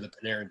regard to the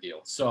Panarin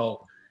deal.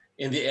 So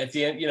at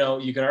the end,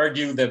 you can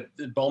argue that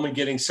Bowman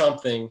getting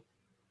something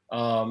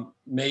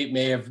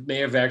may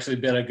have actually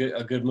been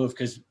a good move,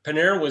 because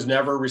Panarin was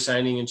never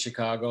resigning in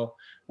Chicago.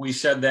 We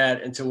said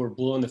that until we're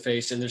blue in the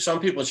face, and there's some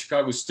people in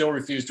Chicago who still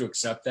refuse to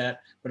accept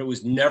that, but it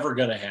was never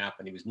going to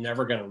happen. He was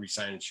never going to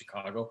resign in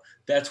Chicago.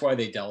 That's why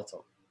they dealt him.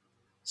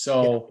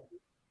 So,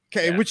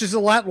 okay, yeah. Which is a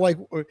lot like,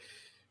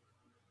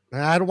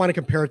 I don't want to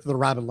compare it to the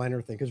Robin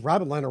Lehner thing, because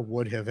Robin Lehner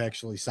would have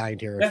actually signed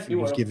here if he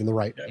was given the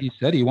right. He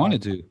said he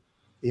wanted to.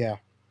 Yeah.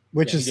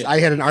 I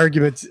had an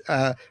argument.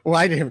 I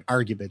didn't have an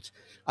argument.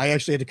 I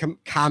actually had to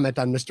comment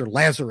on Mr.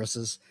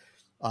 Lazarus's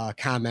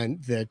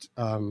comment that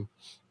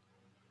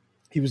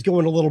he was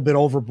going a little bit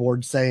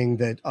overboard, saying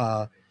that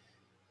a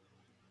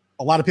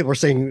lot of people are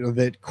saying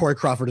that Corey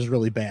Crawford is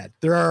really bad.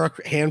 There are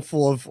a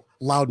handful of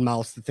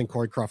loudmouths that think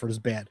Corey Crawford is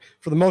bad.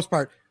 For the most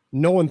part,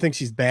 no one thinks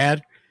he's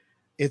bad.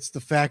 It's the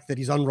fact that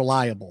he's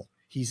unreliable.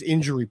 He's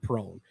injury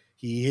prone.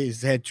 He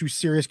has had 2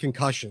 serious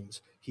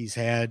concussions. He's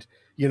had,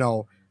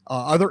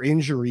 other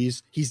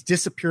injuries. He's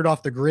disappeared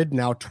off the grid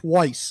now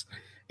twice,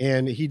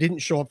 and he didn't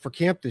show up for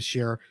camp this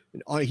year.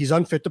 He's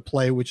unfit to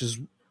play, which is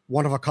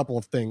one of a couple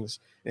of things.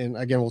 And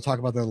again, we'll talk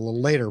about that a little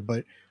later,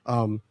 but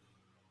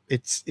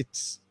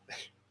it's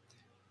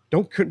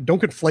don't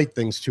conflate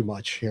things too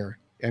much here.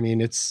 I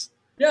mean, and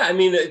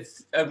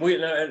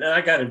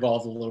I got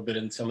involved a little bit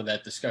in some of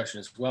that discussion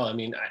as well. I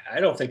mean, I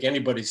don't think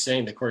anybody's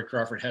saying that Corey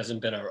Crawford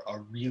hasn't been a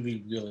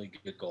really, really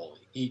good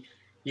goalie.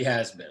 He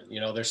has been.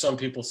 There's some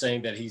people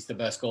saying that he's the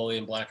best goalie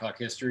in Blackhawk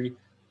history.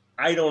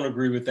 I don't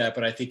agree with that,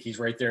 but I think he's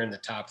right there in the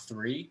top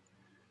 3.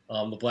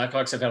 The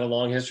Blackhawks have had a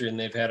long history, and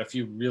they've had a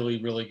few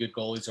really, really good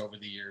goalies over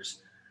the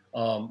years.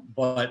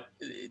 But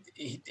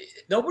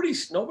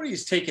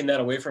nobody's taken that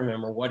away from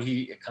him or what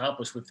he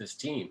accomplished with this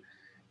team.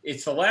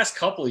 It's the last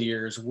couple of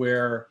years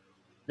where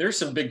there's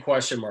some big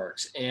question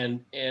marks,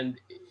 and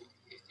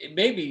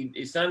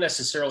it's not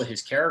necessarily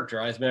his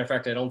character. As a matter of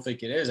fact, I don't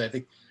think it is. I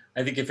think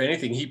if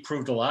anything, he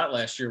proved a lot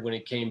last year when he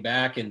came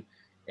back and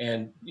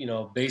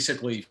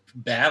basically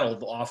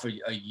battled off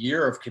a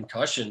year of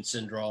concussion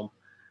syndrome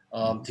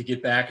to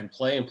get back and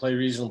play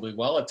reasonably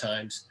well at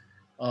times.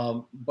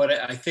 But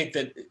I think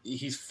that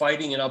he's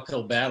fighting an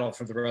uphill battle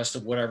for the rest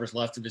of whatever's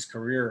left of his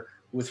career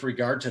with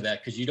regard to that,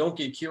 because you don't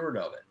get cured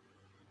of it.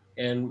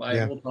 And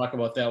we'll talk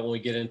about that when we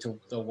get into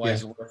the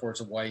whys and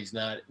wherefores of why he's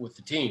not with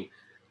the team.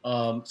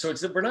 So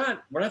we're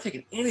not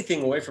taking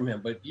anything away from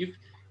him, but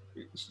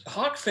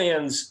Hawk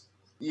fans,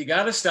 you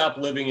got to stop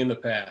living in the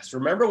past.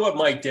 Remember what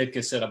Mike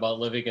Ditka said about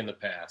living in the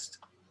past.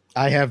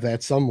 I have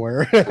that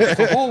somewhere.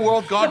 The whole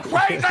world gone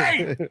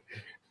crazy.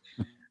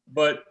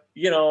 But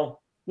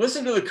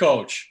listen to the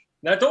coach.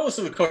 Now, don't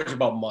listen to the coach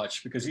about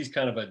much, because he's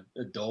kind of a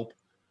dope.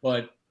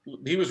 But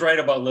he was right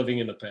about living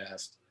in the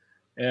past.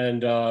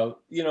 And the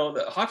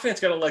Hawk fans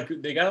got to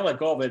let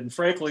go of it. And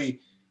frankly,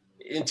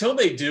 until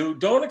they do,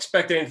 don't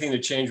expect anything to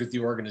change with the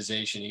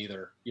organization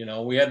either.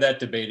 We had that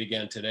debate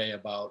again today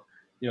about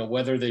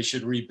whether they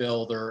should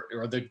rebuild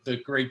or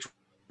the great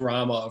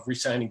drama of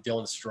re-signing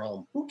Dylan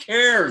Strome. Who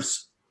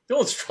cares?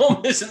 Dylan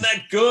Strome isn't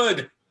that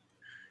good.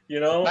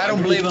 I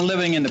don't believe in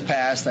living in the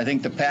past. I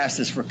think the past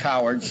is for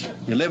cowards.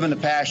 You live in the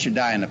past, you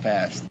die in the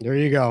past. There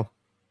you go.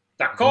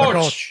 The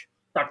coach.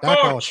 The That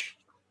coach.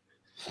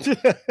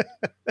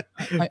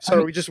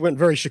 Sorry, we just went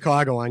very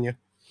Chicago on you.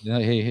 Yeah,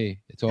 hey,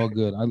 it's all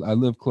good. I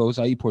live close.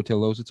 I eat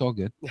Portillo's. It's all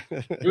good.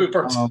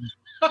 Don't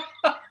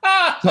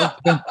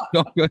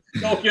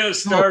get us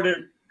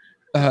started.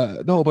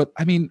 No, but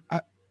I mean,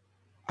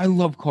 I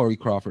love Corey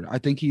Crawford. I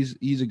think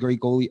he's a great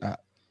goalie.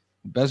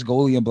 Best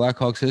goalie in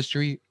Blackhawks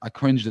history. I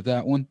cringed at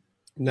that one.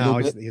 No,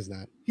 he's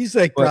not. He's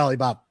like probably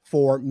about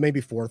 4,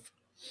 maybe 4th.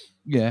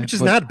 Yeah, which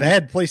is not a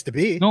bad place to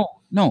be.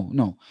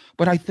 No.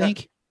 But I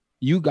think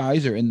you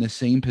guys are in the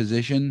same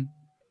position,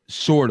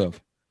 sort of,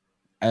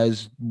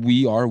 as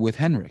we are with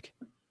Henrik,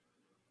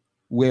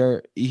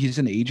 where he's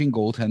an aging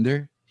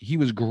goaltender. He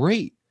was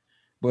great,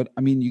 but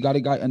I mean, you got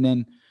a guy, and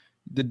then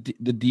the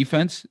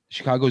defense,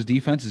 Chicago's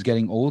defense is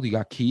getting old. You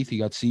got Keith, you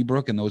got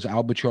Seabrook, and those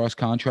albatross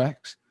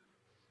contracts.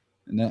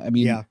 And I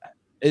mean,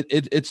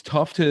 it's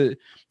tough to.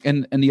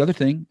 And the other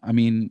thing, I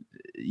mean,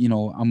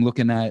 I'm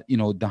looking at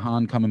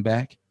DeHaan coming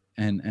back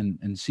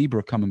and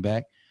Seabrook coming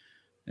back.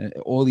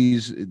 All the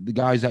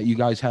guys that you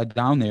guys had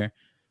down there,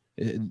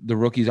 the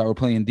rookies that were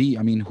playing D.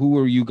 I mean, who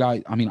are you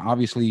guys? I mean,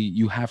 obviously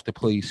you have to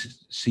play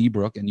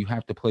Seabrook and you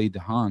have to play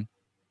DeHaan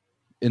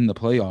in the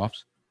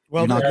playoffs.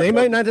 Well, they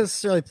might not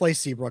necessarily play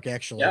Seabrook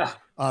actually,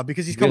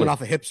 because he's coming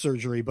off a hip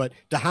surgery. But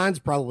DeHaan's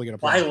probably going to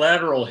play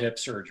bilateral hip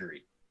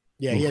surgery.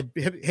 Yeah, he had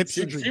hip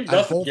surgery on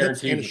both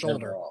hips and his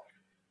shoulder,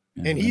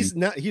 and he's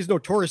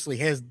notoriously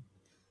has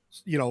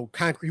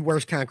concrete. He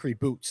wears concrete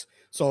boots.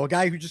 So a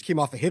guy who just came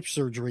off a hip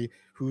surgery,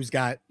 who's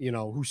got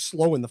who's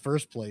slow in the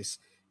first place,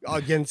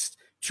 against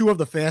three of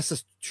the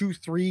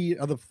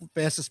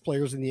fastest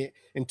players in the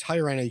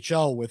entire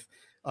NHL with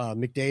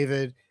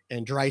McDavid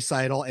and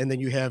Draisaitl, and then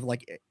you have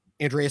like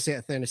Andreas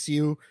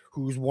Athanasiou,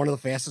 who's one of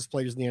the fastest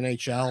players in the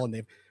NHL, and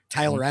they've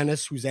Tyler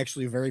Ennis, who's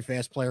actually a very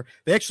fast player.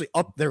 They actually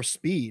up their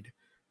speed,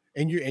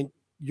 and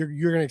you're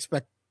going to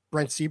expect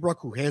Brent Seabrook,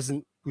 who's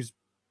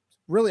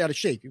really out of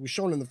shape. It was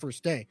shown in the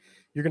first day.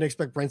 You're going to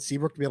expect Brent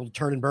Seabrook to be able to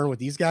turn and burn with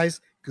these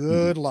guys.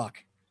 Good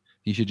luck.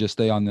 He should just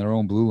stay on their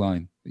own blue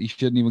line. He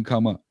shouldn't even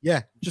come up.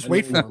 Yeah, just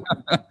wait for him.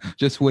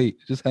 Just wait.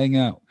 Just hang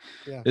out.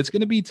 Yeah. It's going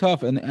to be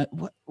tough. And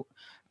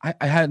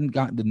I hadn't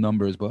gotten the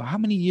numbers, but how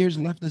many years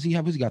left does he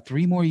have? Has he got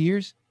 3 more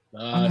years?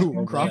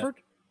 Crawford?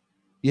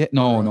 Yeah,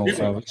 no,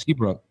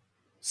 Seabrook.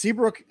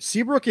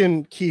 Seabrook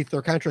and Keith,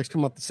 their contracts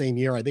come up the same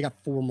year. They got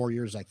 4 more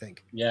years, I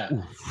think. Yeah,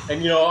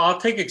 and I'll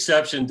take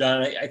exception,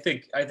 Don. I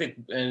think,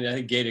 and I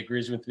think Gate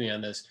agrees with me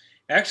on this.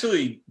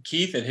 Actually,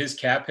 Keith at his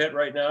cap hit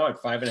right now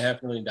at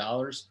 $5.5 million,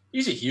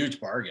 he's a huge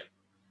bargain,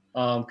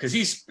 because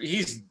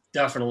he's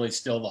definitely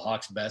still the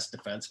Hawks' best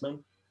defenseman.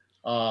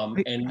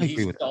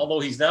 And although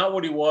he's not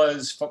what he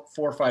was 4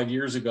 or 5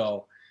 years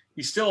ago,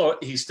 he's still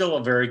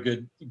a very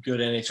good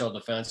NHL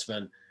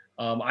defenseman.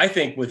 I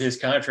think with his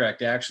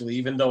contract, actually,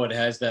 even though it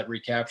has that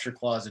recapture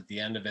clause at the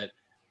end of it,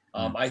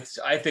 I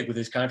think with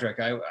his contract,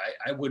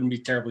 I wouldn't be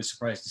terribly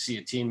surprised to see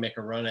a team make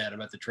a run at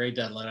him at the trade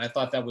deadline. I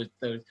thought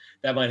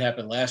that might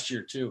happen last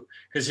year too,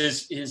 because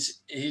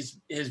his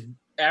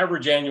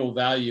average annual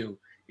value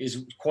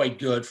is quite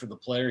good for the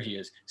player he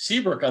is.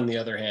 Seabrook, on the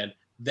other hand,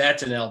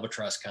 that's an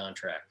albatross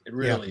contract. It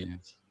really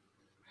is.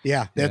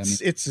 Yeah,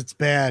 it's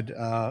bad.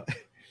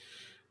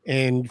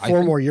 And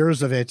 4 more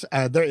years of it,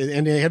 and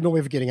they have no way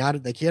of getting out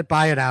of it. They can't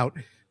buy it out.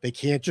 They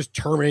can't just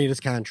terminate his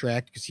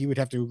contract because he would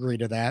have to agree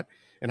to that.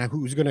 And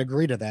who's going to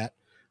agree to that?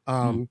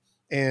 And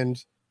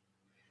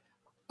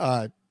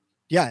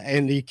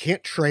he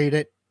can't trade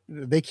it.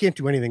 They can't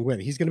do anything with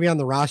it. He's going to be on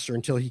the roster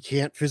until he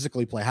can't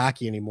physically play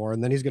hockey anymore,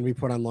 and then he's going to be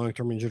put on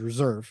long-term injured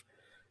reserve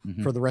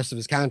for the rest of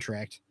his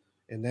contract.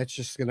 And that's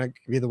just going to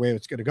be the way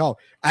it's going to go.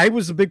 I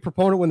was a big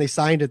proponent when they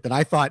signed it that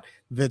I thought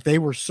that they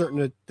were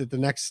certain that the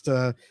next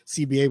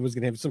CBA was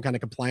going to have some kind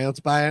of compliance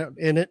buyout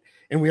in it.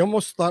 And we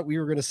almost thought we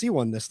were going to see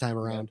one this time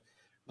around,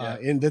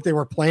 and that they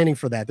were planning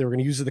for that. They were going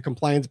to use the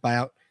compliance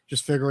buyout,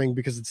 just figuring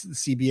because it's the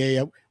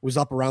CBA was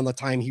up around the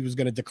time he was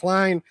going to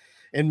decline.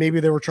 And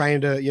maybe they were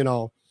trying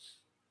to,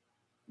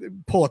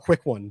 pull a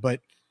quick one, but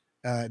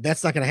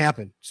that's not going to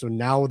happen. So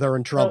now they're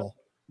in trouble. Well,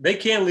 they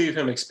can't leave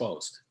him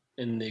exposed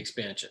in the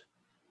expansion.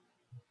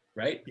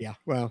 Right? Yeah.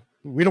 Well,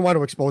 we don't want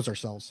to expose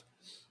ourselves.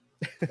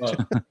 Well,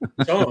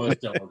 some of us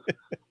don't.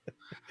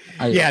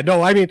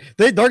 I mean,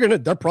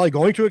 they're probably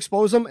going to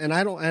expose him, and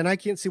I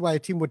can't see why a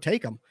team would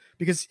take him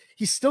because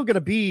he's still going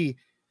to be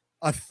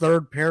a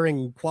third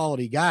pairing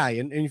quality guy.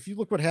 And if you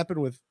look what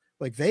happened with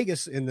like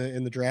Vegas in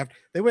the draft,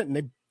 they went and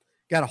they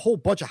got a whole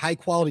bunch of high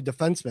quality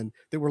defensemen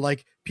that were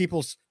like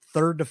people's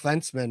third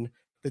defensemen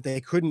that they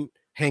couldn't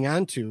hang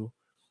on to,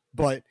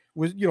 but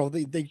was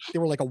they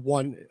were like a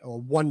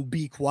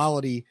 1B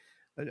quality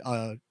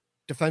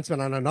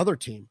defenseman on another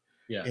team.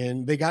 Yeah.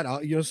 And they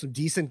got some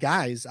decent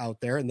guys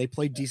out there, and they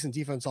played decent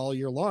defense all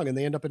year long, and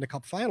they end up in the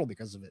cup final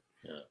because of it.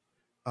 Yeah.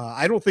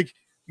 I don't think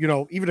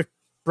even if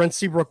Brent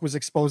Seabrook was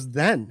exposed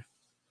then,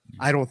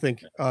 I don't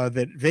think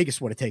that Vegas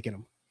would have taken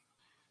him.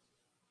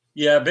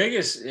 Yeah,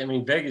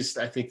 Vegas.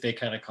 I think they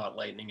kind of caught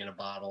lightning in a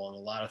bottle, and a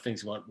lot of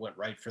things went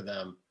right for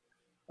them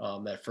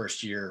that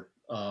first year.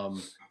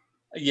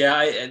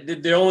 Yeah,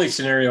 the only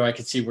scenario I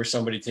could see where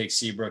somebody takes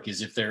Seabrook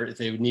is if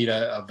they need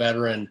a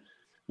veteran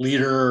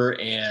leader,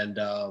 and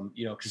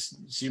because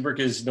Seabrook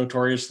is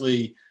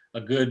notoriously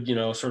a good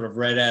sort of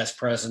red ass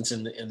presence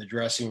in the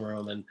dressing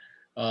room, and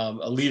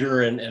a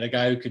leader and a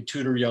guy who could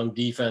tutor young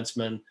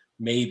defensemen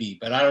maybe,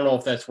 but I don't know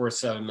if that's worth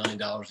 $7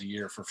 million a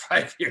year for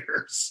 5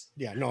 years.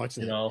 Yeah, no, it's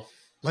not.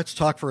 Let's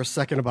talk for a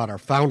second about our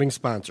founding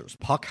sponsors,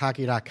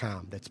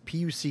 puckhockey.com. That's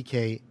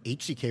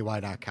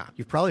PUCKHCKY.com.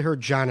 You've probably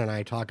heard John and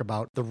I talk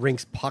about the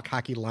Rink's Puck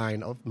Hockey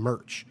line of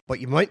merch, but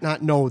you might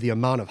not know the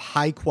amount of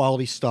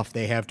high-quality stuff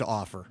they have to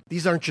offer.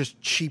 These aren't just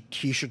cheap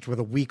t-shirts with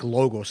a weak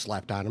logo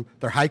slapped on them.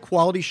 They're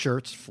high-quality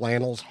shirts,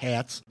 flannels,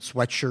 hats,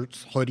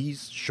 sweatshirts,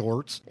 hoodies,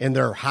 shorts, and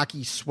their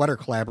hockey sweater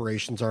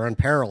collaborations are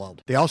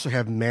unparalleled. They also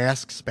have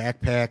masks,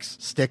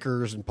 backpacks,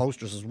 stickers, and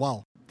posters as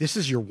well. This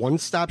is your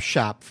one-stop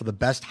shop for the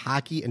best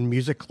hockey and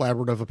music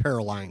collaborative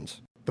apparel lines.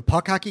 The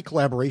Puck Hockey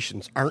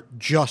collaborations aren't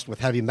just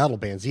with heavy metal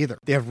bands either.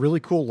 They have really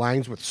cool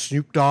lines with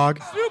Snoop Dogg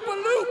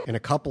and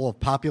a couple of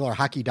popular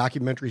hockey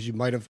documentaries you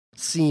might have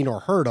seen or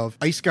heard of,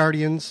 Ice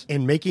Guardians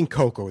and Making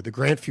Coco, the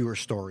Grant Fuhr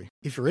story.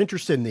 If you're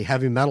interested in the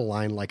heavy metal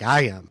line like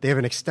I am, they have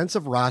an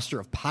extensive roster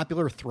of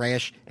popular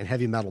thrash and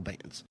heavy metal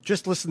bands.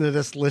 Just listen to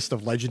this list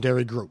of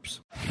legendary groups.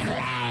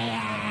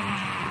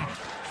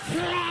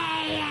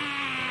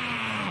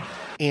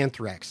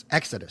 Anthrax,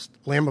 Exodus,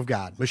 Lamb of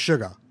God,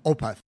 Meshuggah,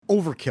 Opeth,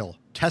 Overkill,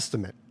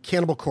 Testament,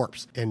 Cannibal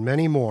Corpse, and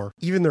many more.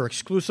 Even their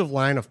exclusive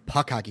line of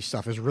puck hockey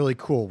stuff is really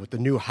cool with the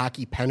new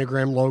hockey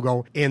pentagram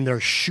logo and their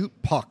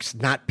Shoot Pucks,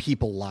 Not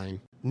People line.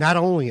 Not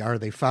only are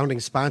they founding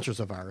sponsors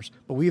of ours,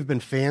 but we have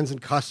been fans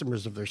and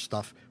customers of their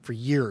stuff for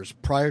years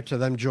prior to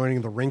them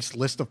joining the Rink's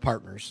list of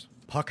partners.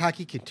 Puck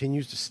Hockey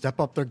continues to step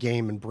up their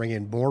game and bring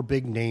in more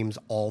big names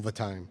all the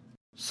time.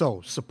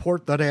 So,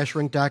 support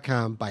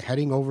the-rink.com by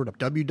heading over to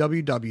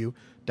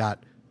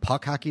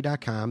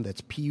www.puckhockey.com.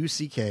 That's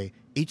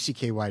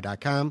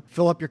PUCKHCKY.com.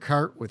 Fill up your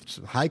cart with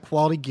some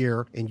high-quality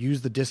gear and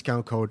use the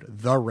discount code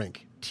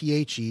THERINK,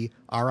 THERINK,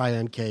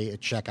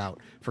 at checkout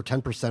for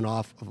 10%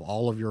 off of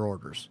all of your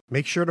orders.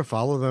 Make sure to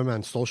follow them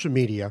on social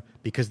media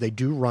because they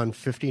do run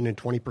 15 and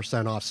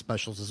 20% off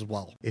specials as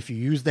well. If you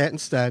use that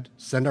instead,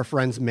 send our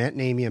friends Matt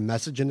and Amy a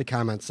message in the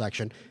comments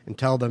section and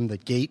tell them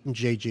that Gate and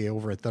JJ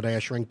over at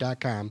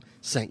the-rink.com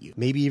sent you.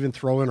 Maybe even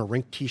throw in a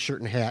Rink t-shirt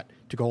and hat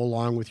to go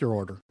along with your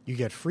order. You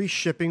get free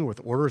shipping with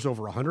orders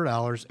over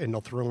 $100, and they'll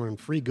throw in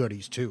free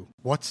goodies too.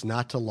 What's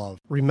not to love?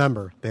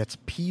 Remember, that's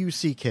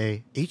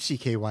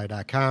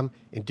PUCKHCKY.com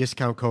and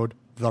discount code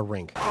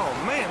THERINK.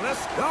 Oh man,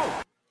 let's go.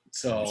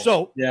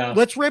 So yeah,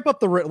 let's wrap up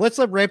the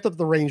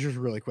Rangers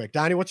really quick.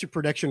 Donnie, what's your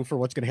prediction for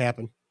what's going to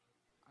happen?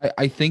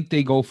 I think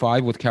they go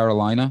 5 with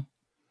Carolina,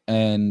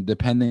 and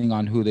depending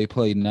on who they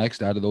play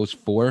next out of those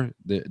 4,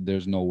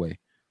 there's no way.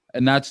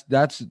 And that's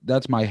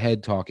my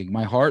head talking.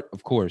 My heart,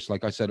 of course,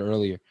 like I said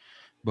earlier,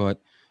 but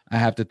I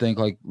have to think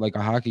like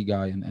a hockey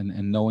guy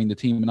and knowing the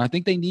team. And I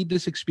think they need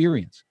this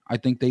experience. I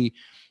think they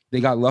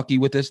got lucky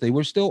with this. They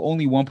were still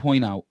only 1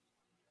 point out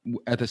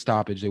at the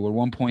stoppage. They were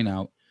 1 point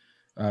out.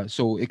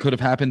 So it could have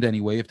happened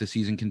anyway if the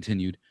season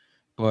continued.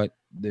 But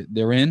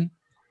they're in.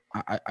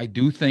 I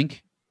do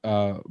think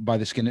by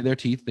the skin of their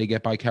teeth, they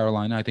get by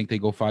Carolina. I think they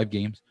go 5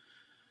 games.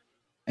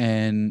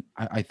 And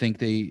I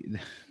think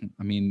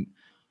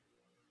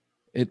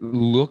it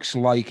looks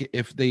like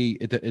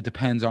it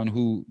depends on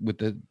who with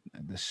the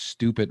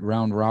stupid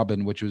round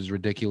robin, which was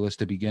ridiculous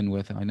to begin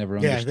with. I never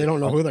understood. Yeah, they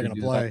don't know who they're going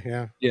to play.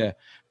 That. Yeah.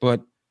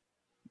 But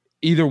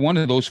either one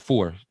of those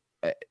 4,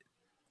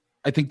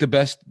 I think the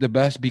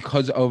best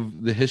because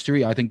of the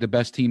history, I think the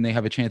best team they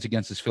have a chance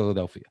against is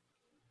Philadelphia.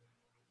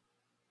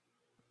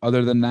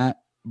 Other than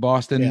that,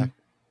 Boston,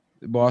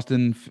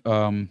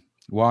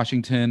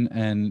 Washington,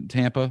 and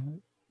Tampa,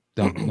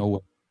 done.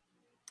 No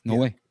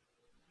way.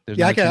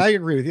 I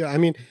agree with you. I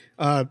mean,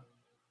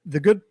 the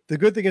good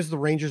thing is the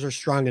Rangers are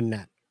strong in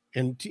net,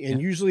 and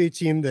usually a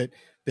team that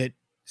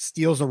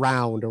steals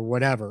around or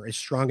whatever is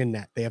strong in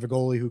net. They have a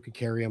goalie who can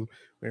carry them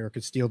or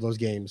could steal those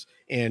games.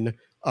 And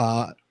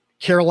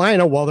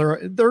Carolina, while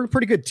they're a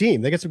pretty good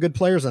team, they got some good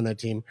players on that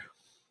team.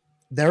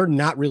 They're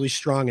not really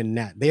strong in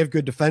net. They have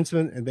good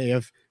defensemen and they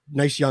have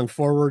nice young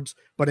forwards,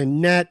 but in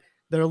net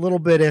they're a little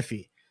bit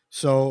iffy.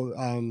 So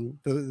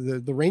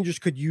the Rangers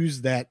could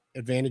use that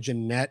advantage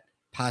in net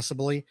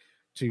possibly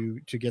to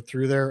get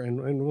through there,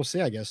 and we'll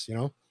see. I guess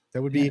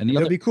that would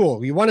be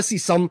cool. You want to see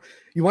some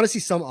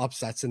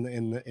upsets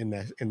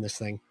in this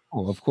thing.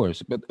 Oh, of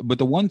course, but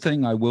the one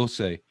thing I will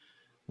say,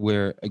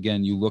 where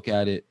again you look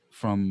at it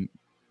from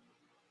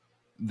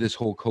this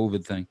whole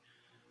COVID thing,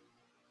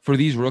 for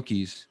these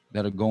rookies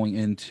that are going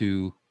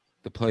into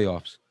the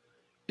playoffs,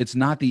 it's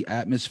not the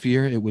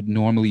atmosphere it would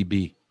normally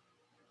be.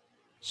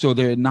 So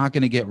they're not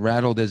going to get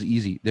rattled as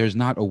easy. There's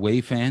not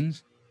away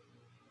fans.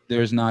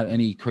 There's not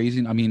any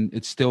crazy. I mean,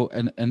 it's still,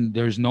 and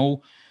there's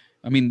no,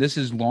 I mean, this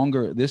is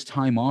longer. This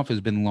time off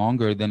has been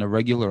longer than a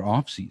regular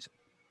off season.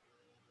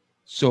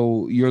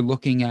 So you're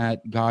looking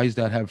at guys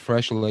that have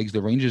fresh legs.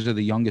 The Rangers are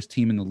the youngest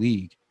team in the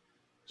league.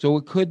 So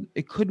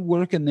it could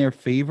work in their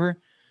favor.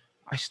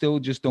 I still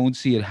just don't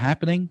see it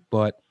happening,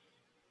 but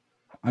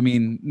I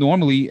mean,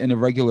 normally in a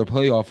regular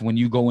playoff, when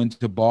you go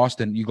into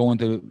Boston, you go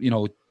into,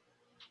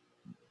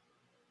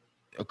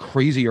 a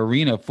crazy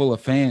arena full of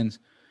fans,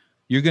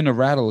 you're going to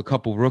rattle a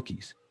couple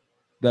rookies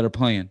that are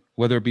playing,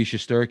 whether it be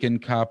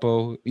Shesterkin,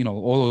 Capo,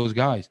 all those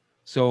guys.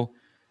 So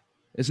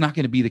it's not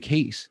going to be the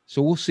case.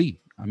 So we'll see.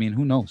 I mean,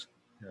 who knows?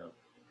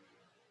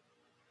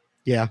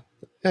 Yeah.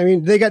 I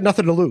mean, they got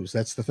nothing to lose.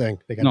 That's the thing.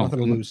 They got nothing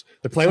to lose.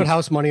 They're playing with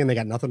house money and they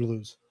got nothing to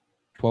lose.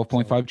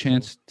 12.5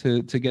 chance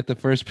to get the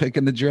first pick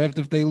in the draft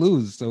if they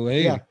lose. So,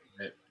 hey. Yeah.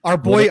 Our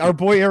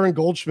boy Aaron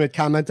Goldschmidt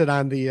commented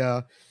on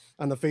the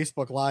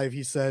Facebook Live.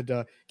 He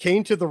said,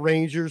 came to the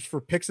Rangers for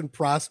picks and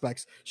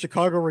prospects.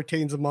 Chicago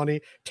retains the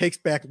money, takes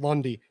back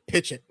Lundy.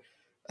 Pitch it.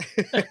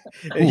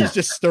 And he's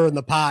just stirring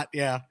the pot.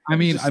 Yeah. I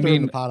mean,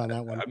 the pot on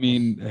that one. I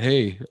mean,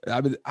 hey,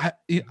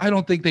 I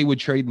don't think they would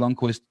trade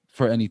Lundqvist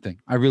for anything.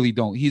 I really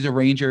don't. He's a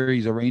Ranger.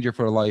 He's a Ranger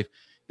for life.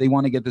 They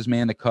want to get this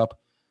man a cup.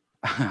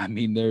 I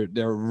mean,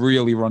 they're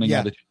really running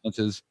out of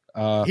chances.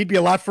 He'd be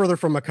a lot further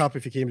from a cup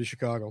if he came to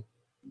Chicago.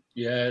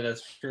 Yeah,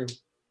 that's true.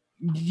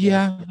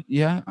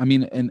 Yeah. I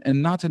mean,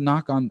 and not to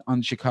knock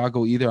on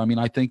Chicago either. I mean,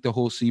 I think the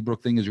whole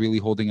Seabrook thing is really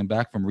holding him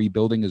back from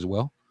rebuilding as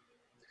well.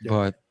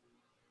 Yeah.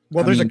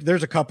 But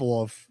there's a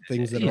couple of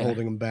things that are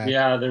holding him back.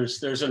 Yeah,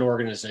 there's an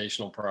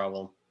organizational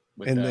problem.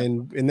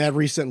 And that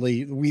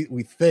recently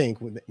we think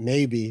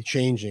maybe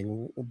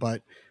changing,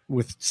 but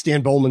with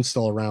Stan Bowman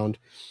still around,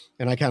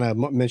 and I kind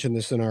of mentioned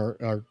this in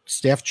our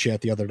staff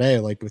chat the other day,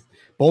 like with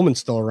Bowman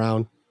still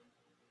around,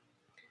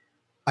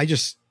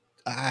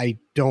 I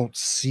don't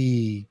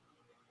see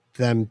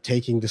them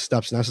taking the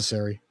steps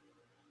necessary,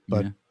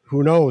 but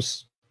who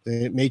knows?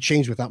 It may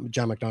change without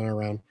John McDonough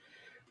around.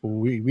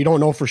 We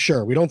don't know for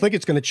sure. We don't think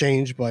it's going to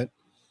change, but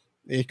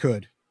it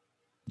could.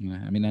 Yeah,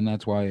 I mean, and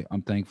that's why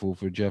I'm thankful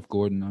for Jeff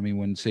Gordon. I mean,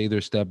 when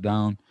Sather stepped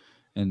down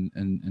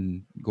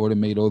and Gordon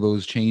made all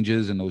those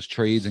changes and those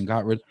trades and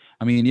got rid.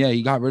 I mean, yeah,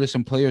 he got rid of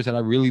some players that I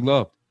really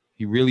loved.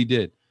 He really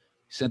did.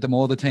 He sent them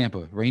all to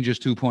Tampa, Rangers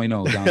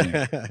 2.0 down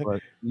there.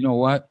 But you know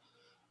what?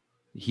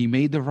 He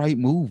made the right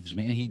moves,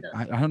 man.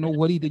 I don't know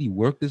what he did. He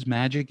worked his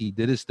magic. He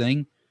did his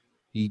thing.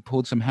 He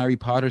pulled some Harry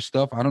Potter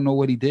stuff. I don't know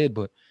what he did,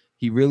 but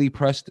he really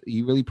pressed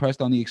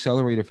on the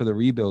accelerator for the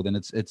rebuild, and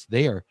it's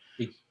there.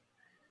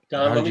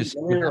 Don, let me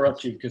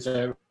interrupt you because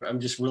I'm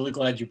just really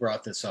glad you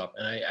brought this up.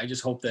 And I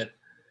just hope that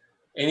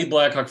any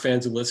Blackhawk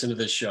fans who listen to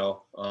this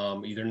show,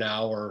 either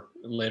now or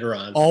later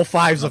on. All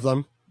five of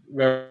them.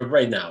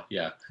 Right now,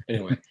 yeah.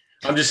 Anyway,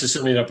 I'm just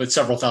assuming that, but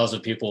several thousand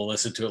people will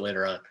listen to it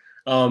later on.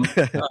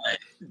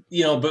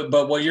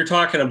 But what you're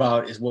talking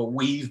about is what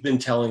we've been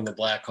telling the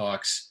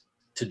Blackhawks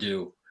to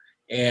do.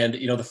 And,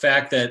 the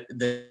fact that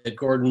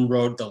Gordon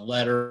wrote the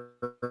letter,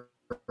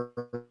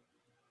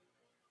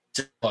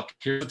 look,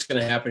 here's what's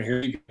going to happen.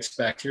 Here you can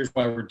expect. Here's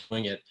why we're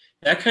doing it.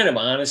 That kind of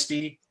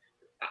honesty,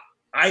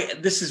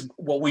 this is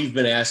what we've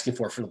been asking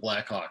for the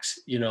Blackhawks,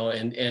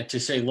 and to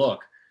say,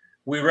 look,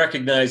 we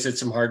recognize that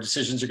some hard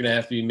decisions are going to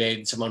have to be made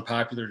and some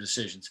unpopular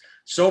decisions.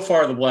 So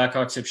far, the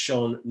Blackhawks have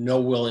shown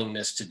no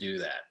willingness to do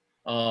that.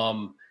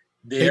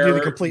 They're do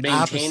the complete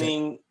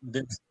maintaining opposite.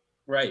 This,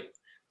 right.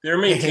 They're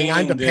maintaining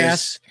hang on to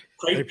this.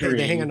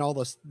 They hang on all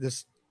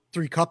this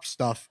 3 cup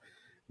stuff,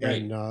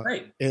 and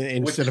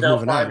instead of now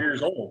moving 5 on.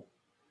 years old.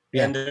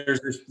 Yeah. And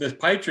there's this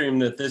pipe dream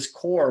that this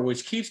core,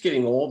 which keeps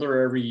getting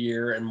older every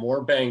year and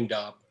more banged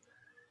up,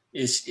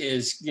 is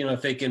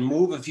if they can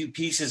move a few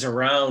pieces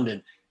around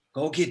and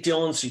go get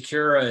Dylan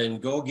Secura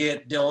and go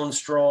get Dylan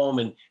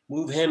Strome and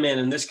move him in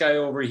and this guy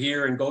over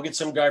here and go get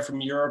some guy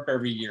from Europe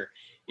every year.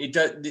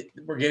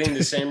 We're getting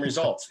the same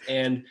results.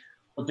 And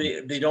what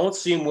they don't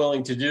seem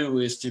willing to do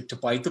is to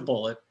bite the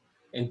bullet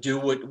and do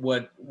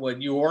what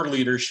your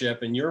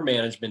leadership and your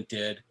management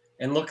did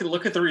and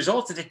look at the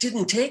results. And it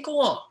didn't take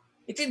long.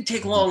 It didn't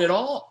take long at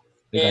all.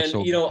 And,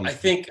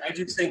 I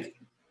just think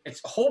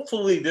it's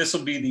hopefully this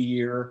will be the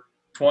year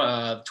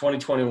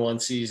 2021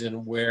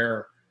 season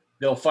where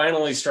they'll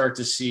finally start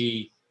to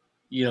see,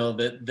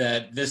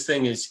 that this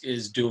thing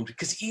is doomed.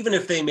 Because even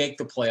if they make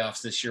the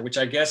playoffs this year, which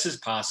I guess is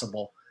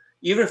possible,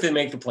 even if they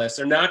make the playoffs,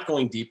 they're not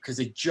going deep because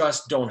they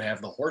just don't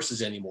have the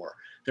horses anymore.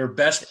 Their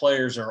best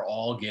players are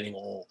all getting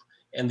old.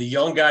 And the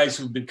young guys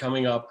who've been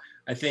coming up,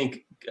 I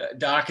think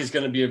Doc is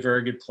going to be a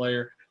very good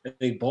player. I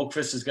think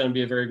Boqvist is going to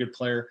be a very good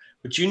player.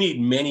 But you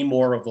need many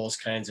more of those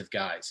kinds of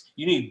guys.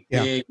 You need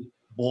big,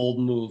 bold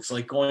moves,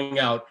 like going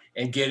out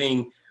and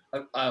getting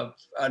an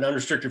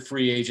unrestricted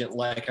free agent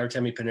like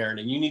Artemi Panarin.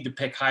 And you need to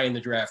pick high in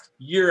the draft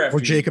year after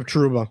year. Jacob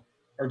Trouba.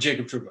 Or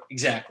Jacob Trouba,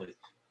 exactly.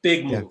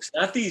 Big moves.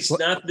 Not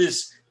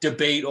this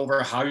debate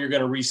over how you're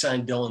going to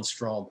re-sign Dylan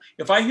Strome.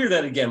 If I hear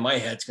that again, my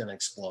head's going to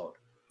explode.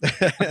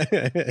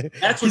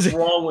 That's what's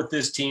wrong with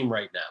this team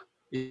right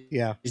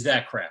now. Is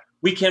that crap.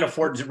 We can't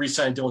afford to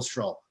re-sign Dylan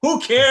Strome. Who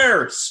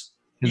cares?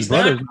 He's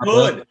not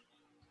good.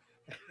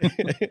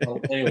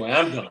 Anyway,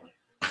 I'm done.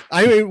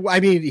 I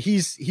mean,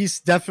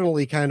 he's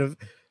definitely kind of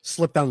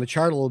slipped down the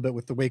chart a little bit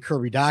with the way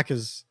Kirby Dach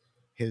is.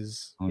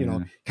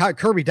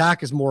 Kirby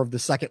Dach is more of the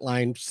second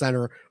line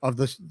center of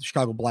the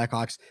Chicago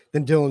Blackhawks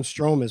than Dylan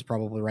Strome is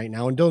probably right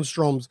now. And Dylan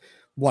Strome's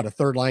what, a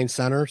third line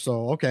center.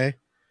 So, okay.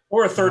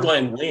 Or a third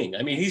line wing.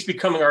 I mean, he's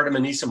becoming Artem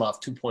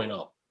Anisimov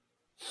 2.0.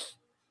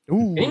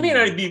 Ooh. He may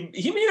not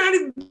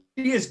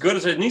be as good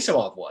as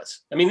Anisimov was.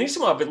 I mean,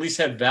 Anisimov at least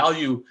had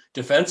value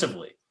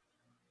defensively.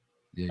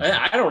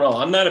 Yeah. I don't know.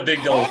 I'm not a big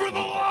Dylan.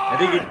 I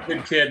think he's a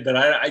good kid, but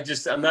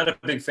I'm not a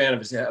big fan of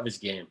his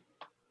game.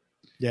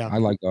 Yeah, I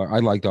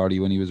liked Artie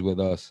when he was with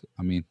us.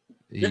 I mean,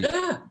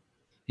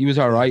 he was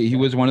all right. He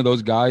was one of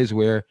those guys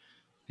where,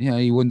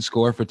 he wouldn't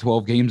score for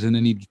 12 games and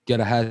then he'd get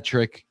a hat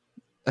trick.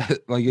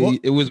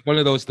 It was one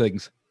of those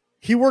things.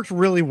 He worked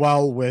really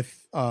well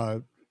with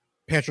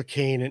Patrick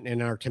Kane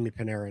and Artemi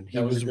Panarin. He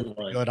was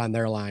really good on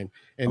their line,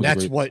 and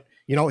that's what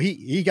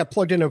he got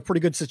plugged into a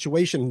pretty good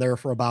situation there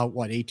for about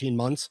 18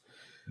 months,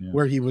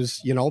 where he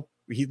was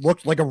he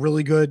looked like a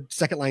really good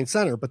second line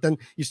center, but then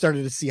you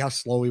started to see how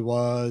slow he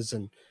was,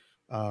 and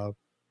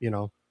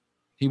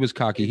he was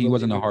cocky. He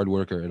wasn't a hard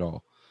worker at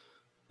all.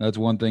 That's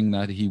one thing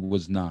that he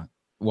was not.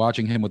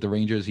 Watching him with the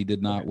Rangers, he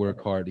did not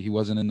work hard. He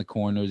wasn't in the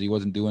corners. He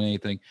wasn't doing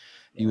anything.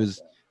 He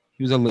was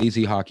a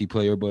lazy hockey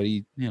player, but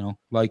he,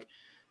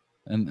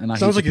 and I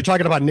sounds like you're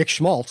talking about Nick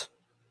Schmaltz.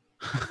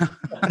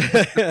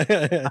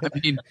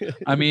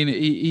 I mean,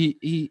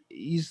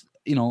 he's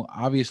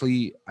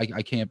obviously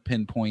I can't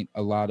pinpoint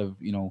a lot of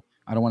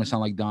I don't want to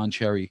sound like Don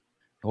Cherry,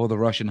 all the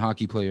Russian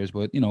hockey players,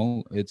 but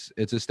it's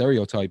a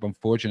stereotype,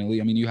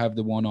 unfortunately. I mean, you have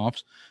the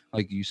one-offs,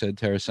 like you said,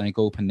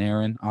 Tarasenko,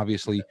 Panarin,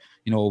 obviously,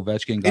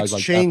 Ovechkin, guys like that.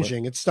 It's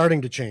changing. It's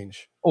starting to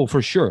change. Oh,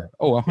 for sure.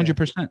 Oh,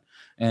 100%.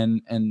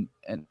 And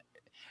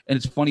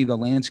it's funny, the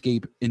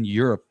landscape in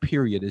Europe,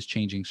 period, is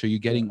changing. So you're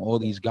getting all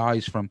these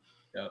guys from,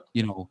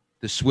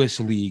 the Swiss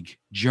League,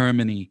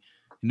 Germany,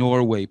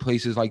 Norway,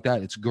 places like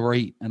that. It's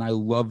great. And I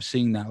love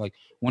seeing that. Like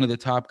one of the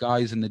top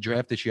guys in the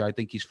draft this year, I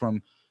think he's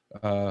from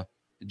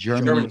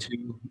Germany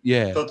too.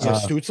 Yeah.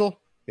 Stützle.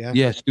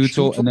 Yeah,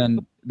 Stützle. And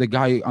then the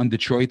guy on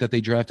Detroit that they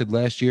drafted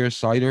last year,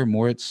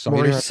 Moritz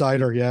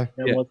Seider. Yeah.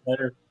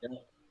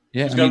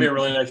 Yeah. He's going to be a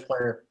really nice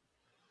player.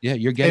 Yeah,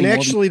 you're getting. And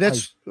actually,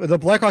 that's the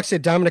Blackhawks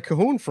had Dominic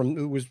Cahoon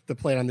who was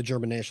played on the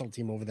German national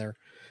team over there.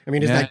 I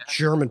mean, he's not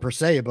German per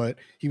se, but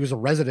he was a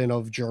resident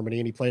of Germany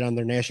and he played on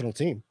their national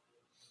team.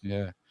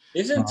 Yeah.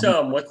 Isn't the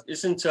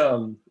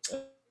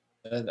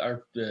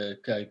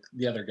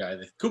other guy,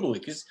 the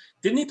Kubalik,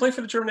 didn't he play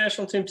for the German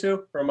national team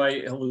too? Or am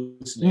I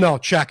hallucinating? No,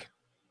 Czech.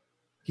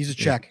 He's a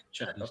Czech.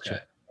 Okay.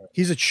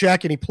 He's a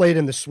Czech and he played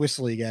in the Swiss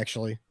League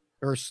actually.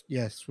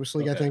 Swiss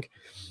League, okay. I think.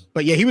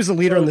 But yeah, he was the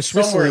leader in the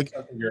Swiss League.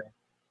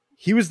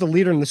 He was the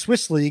leader in the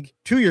Swiss League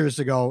 2 years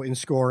ago in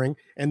scoring,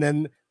 and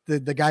then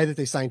the guy that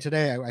they signed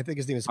today, I think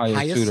his name is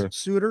Pius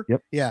Suter.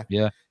 Yep.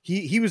 Yeah.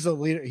 He was the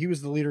leader. He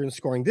was the leader in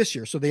scoring this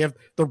year. So they're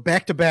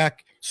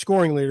back-to-back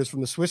scoring leaders from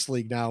the Swiss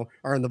League now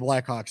are in the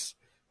Blackhawks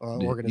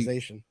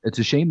organization. It's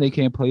a shame they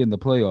can't play in the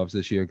playoffs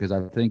this year because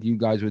I think you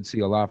guys would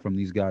see a lot from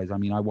these guys. I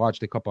mean, I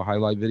watched a couple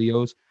highlight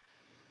videos.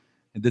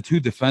 The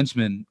two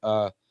defensemen,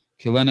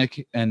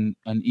 Kalenic and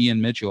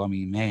Ian Mitchell. I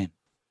mean, man,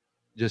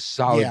 just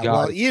solid guys.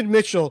 Well, Ian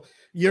Mitchell.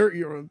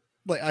 You're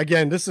like,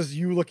 again, this is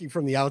you looking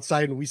from the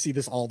outside, and we see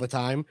this all the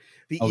time.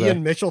 The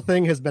Ian Mitchell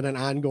thing has been an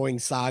ongoing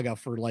saga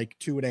for like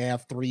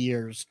 2.5, 3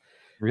 years.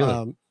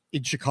 Really?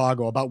 In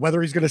Chicago about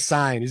whether he's going to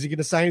sign. Is he going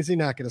to sign? Is he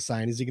not going to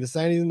sign? Is he going to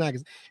sign? Is he not?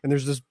 And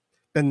there's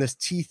been this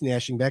teeth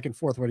gnashing back and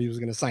forth whether he was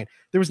going to sign.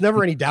 There was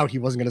never any doubt he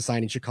wasn't going to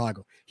sign in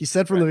Chicago. He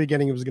said from the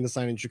beginning he was going to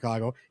sign in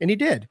Chicago, and he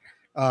did.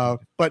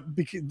 But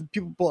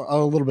people are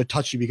a little bit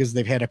touchy because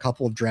they've had a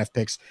couple of draft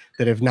picks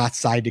that have not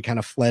signed to kind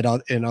of fled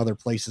out in other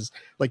places.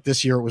 Like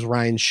this year it was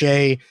Ryan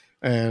Shea,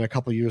 and a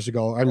couple of years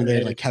ago, I mean, they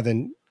had like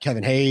Kevin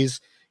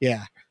Hayes.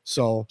 Yeah.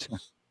 So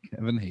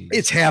Kevin Hayes.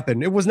 It's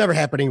happened. It was never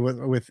happening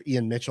with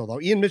Ian Mitchell though.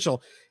 Ian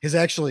Mitchell has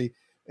actually,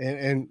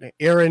 and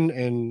Aaron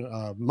and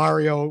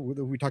Mario,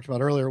 we talked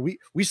about earlier, we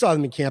saw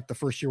them in camp the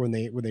first year when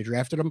they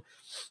drafted him,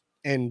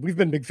 and we've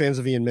been big fans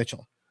of Ian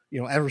Mitchell,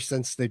 ever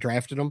since they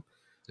drafted him.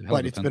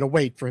 But it's been a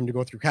wait for him to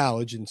go through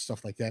college and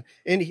stuff like that.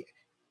 And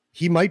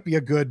he might be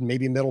a good,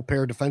 maybe middle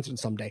pair defenseman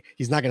someday.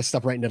 He's not going to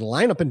step right into the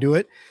lineup and do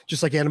it,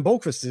 just like Adam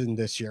Boqvist did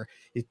this year.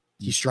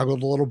 He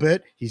struggled a little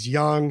bit. He's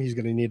young. He's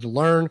going to need to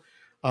learn.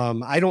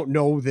 I don't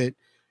know that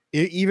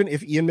even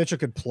if Ian Mitchell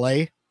could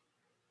play,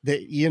 that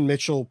Ian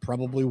Mitchell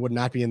probably would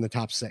not be in the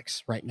top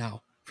 6 right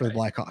now for the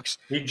Blackhawks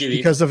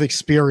because of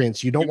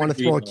experience. You don't want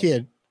to throw a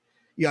kid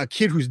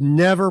who's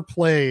never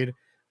played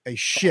a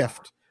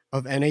shift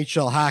of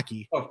NHL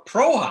hockey, of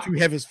pro hockey, to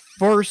have his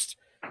first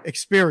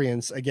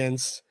experience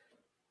against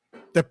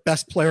the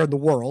best player in the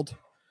world.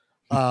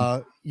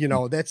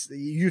 That's,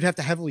 you'd have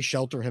to heavily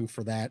shelter him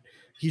for that.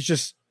 He's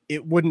just,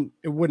 it wouldn't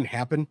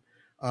happen.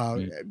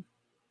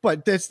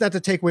 But that's not to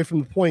take away from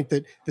the point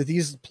that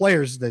these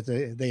players that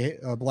they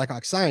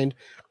Blackhawks signed,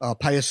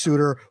 Pius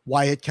Suter,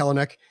 Wyatt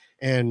Kalenic,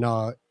 and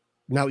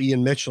now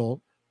Ian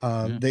Mitchell,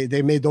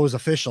 they made those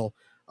official,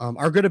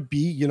 are going to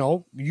be,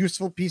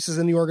 useful pieces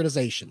in the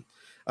organization.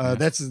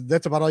 That's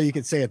about all you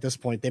can say at this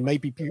point. They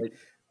might be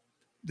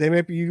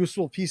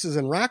useful pieces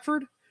in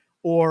Rockford,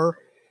 or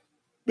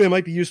they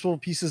might be useful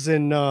pieces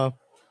in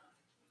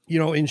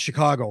in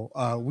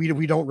Chicago,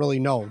 we don't really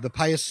know. The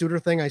Pius Suter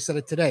thing, I said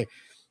it today.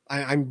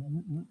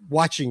 I'm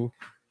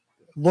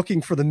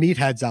looking for the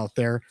meatheads out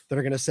there that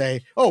are going to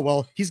say, oh,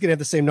 well, he's going to have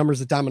the same numbers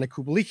that Dominic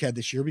Kubalik had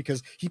this year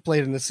because he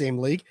played in the same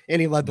league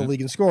and he led the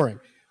league in scoring.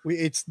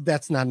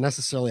 That's not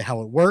necessarily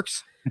how it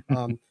works.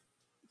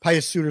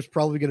 Pius Suter is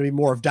probably going to be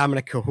more of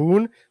Dominic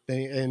Cahoon.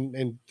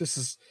 And this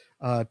is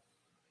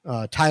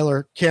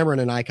Tyler Cameron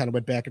and I kind of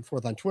went back and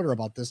forth on Twitter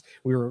about this.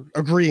 We were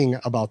agreeing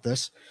about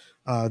this,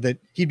 that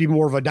he'd be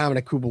more of a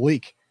Dominic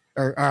Kubalik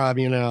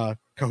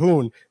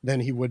Cahoon than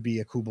he would be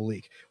a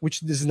Kubalik,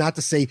 which is not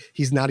to say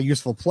he's not a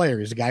useful player.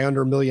 He's a guy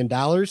under $1 million.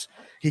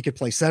 He could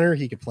play center.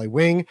 He could play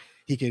wing.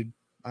 He could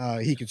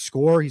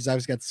score. He's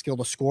always got the skill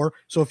to score.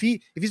 So if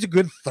he's a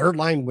good third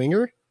line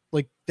winger,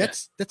 like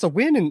that's a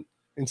win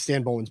in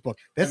Stan Bowen's book.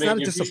 That's not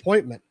a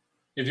disappointment.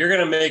 If you're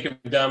going to make a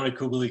Dominic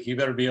Kubalik, you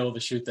better be able to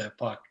shoot that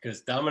puck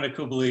because Dominic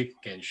Kubalik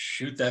can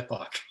shoot that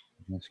puck.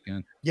 Yes,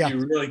 can. Yeah, he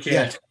really can.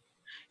 Yeah.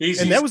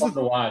 He's that was fun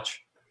to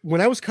watch.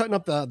 When I was cutting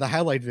up the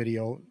highlight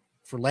video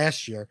for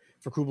last year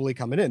for Kubalik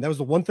coming in, that was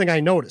the one thing I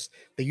noticed.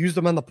 They used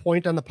him on the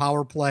point on the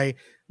power play.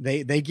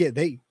 They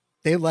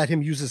let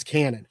him use his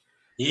cannon.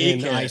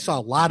 I saw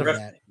a lot of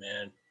that.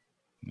 Man.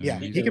 Yeah,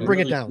 he can bring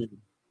it down.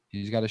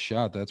 He's got a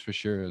shot, that's for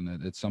sure,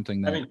 and it's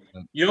something that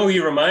he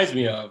reminds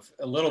me of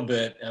a little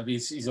bit. I mean,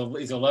 he's a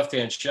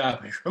left-hand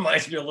shot, but he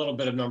reminds me a little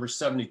bit of number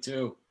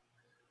 72.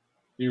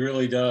 He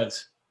really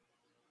does.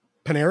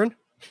 Panarin?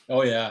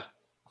 Oh yeah.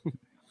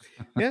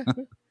 Yeah.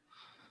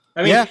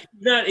 I mean,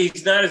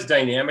 he's not as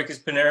dynamic as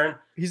Panarin.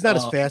 He's not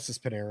as fast as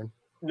Panarin.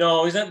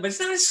 No, he's not, but he's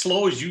not as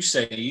slow as you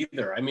say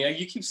either. I mean,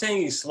 you keep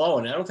saying he's slow,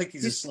 and I don't think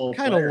he's a slow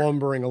kind player. of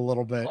lumbering a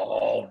little bit.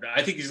 Oh,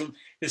 I think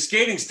his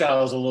skating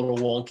style is a little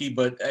wonky,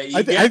 but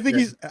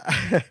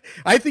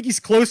I think he's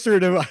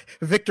closer to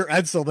Victor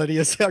Edsel than he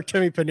is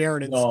Artemi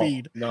Panarin in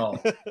speed. No,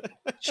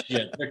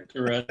 shit,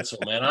 Victor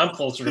Edsel, man, I'm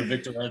closer to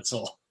Victor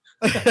Edsel.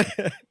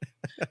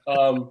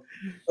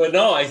 But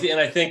no, I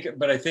think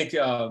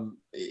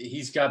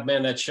he's got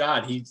that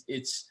shot.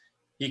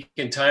 He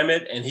can time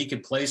it and he can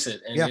place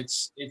it, and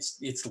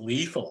it's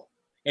lethal.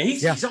 And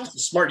he's also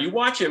smart.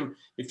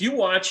 If you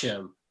watch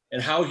him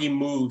and how he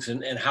moves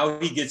and how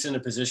he gets into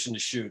position to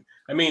shoot.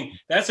 I mean,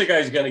 that's a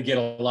guy who's going to get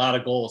a lot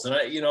of goals. And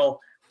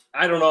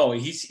I don't know.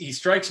 He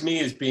strikes me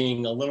as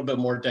being a little bit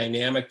more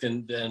dynamic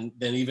than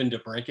even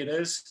DeBrincat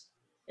is.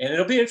 And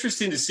it'll be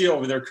interesting to see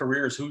over their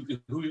careers who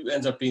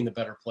ends up being the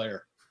better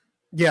player.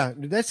 Yeah,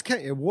 that's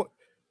kind of what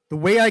the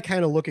way I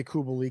kind of look at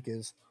Kubalik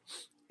is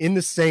in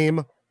the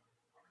same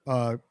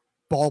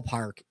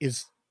ballpark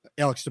is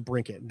Alex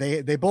DeBrincat.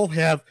 They both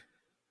have,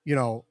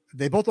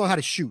 they both know how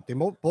to shoot. They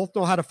both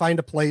know how to find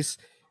a place,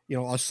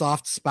 a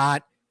soft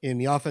spot in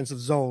the offensive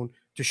zone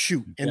to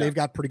shoot, and they've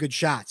got pretty good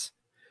shots.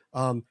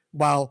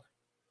 While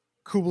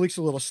Kubalik's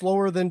a little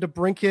slower than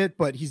DeBrincat,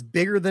 but he's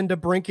bigger than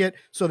DeBrincat,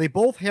 so they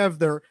both have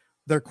their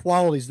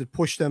qualities that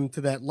push them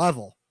to that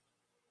level.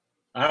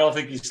 I don't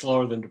think he's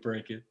slower than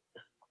DeBrincat.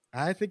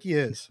 I think he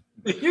is.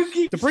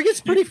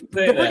 DeBrincat's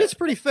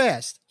pretty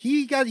fast.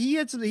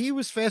 He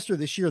was faster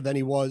this year than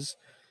he was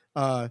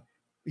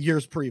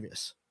years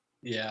previous.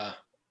 Yeah.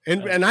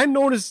 And I'm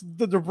known as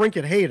the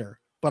DeBrincat hater,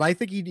 but I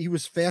think he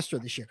was faster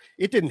this year.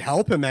 It didn't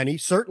help him any,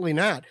 certainly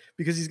not,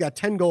 because he's got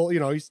 10 goals,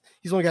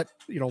 he's only got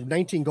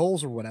 19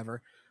 goals or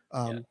whatever.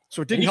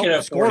 So it didn't help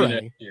him score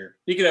any.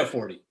 He could have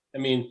 40. I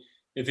mean,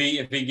 if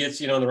he gets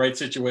in the right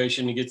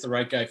situation, he gets the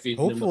right guy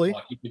feeding him the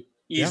puck, he could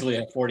easily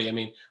have 40. I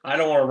mean, I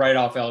don't want to write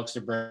off Alex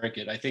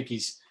DeBrincat. I think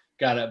he's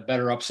got a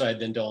better upside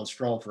than Dylan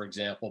Strome, for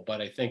example.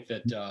 But I think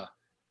that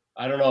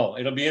I don't know.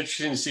 It'll be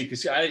interesting to see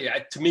because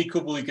to me,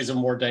 Kubalik is a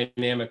more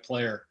dynamic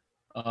player,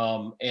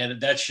 and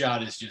that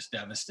shot is just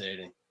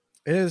devastating.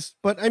 It is,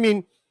 but I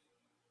mean,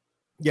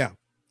 yeah.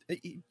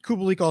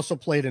 Kubalik also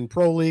played in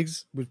pro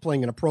leagues. Was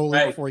playing in a pro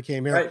league before he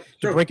came here. Right.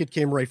 DeBrincat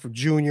came right from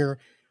junior.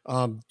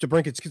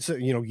 DeBrincat's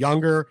considered,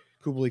 younger.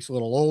 Kubalik's a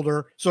little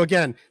older. So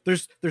again,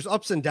 there's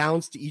ups and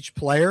downs to each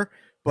player,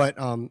 but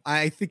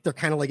I think they're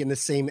kind of like in the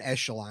same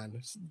echelon.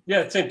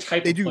 Yeah, same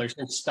type of player,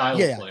 same style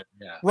of player.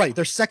 Yeah. Right.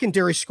 They're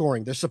secondary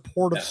scoring. They're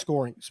supportive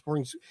scoring,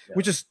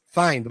 which is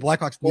fine. The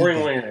Blackhawks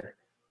scoring winger.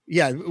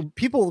 Yeah,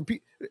 people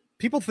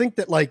think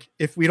that like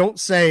if we don't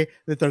say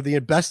that they're the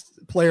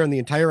best player in the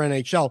entire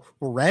NHL,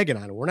 we're ragging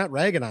on them. We're not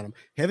ragging on them.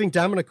 Having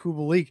Dominic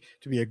Kubalik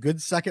to be a good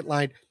second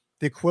line,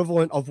 the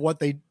equivalent of what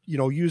they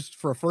used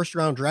for a first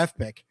round draft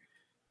pick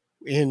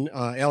in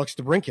Alex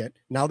DeBrincat.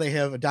 Now they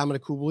have a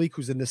Dominic Kubalik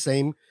who's in the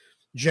same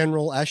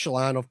general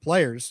echelon of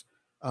players.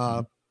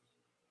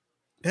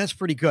 That's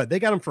pretty good. They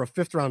got him for a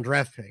 5th round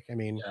draft pick. I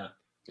mean,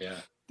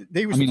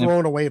 they was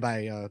thrown away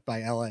by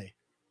LA.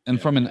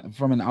 And from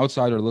an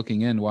outsider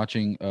looking in,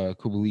 watching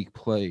Kubalik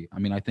play, I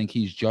mean, I think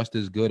he's just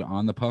as good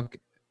on the puck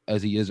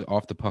as he is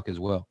off the puck as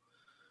well.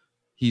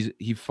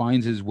 He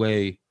finds his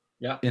way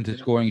into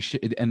scoring,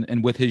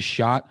 and with his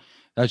shot,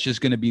 that's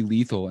just going to be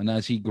lethal. And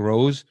as he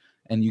grows,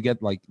 and you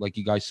get like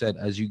you guys said,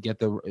 if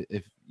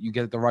you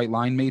get the right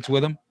line mates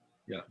with him,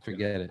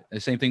 forget it. The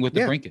same thing with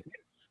DeBrincat.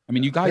 I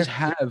mean, you guys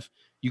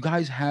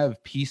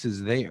have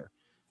pieces there.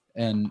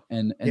 And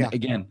Yeah.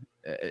 again,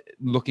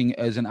 looking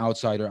as an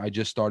outsider, I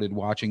just started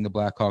watching the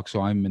Blackhawks,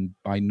 so I'm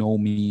by no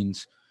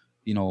means,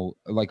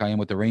 like I am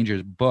with the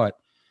Rangers, but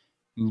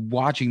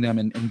watching them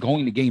and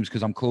going to games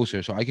because I'm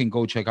closer, so I can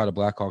go check out a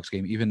Blackhawks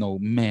game, even though,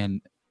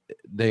 man,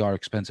 they are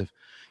expensive.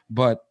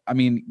 But I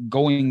mean,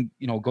 going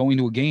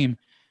to a game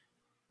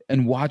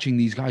and watching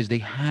these guys, they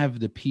have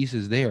the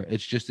pieces there.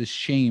 It's just a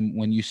shame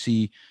when you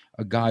see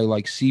a guy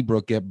like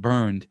Seabrook get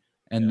burned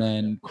and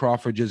then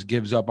Crawford just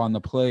gives up on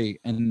the play.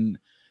 And,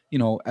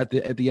 at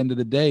the end of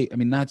the day, I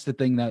mean, that's the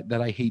thing that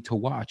I hate to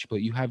watch.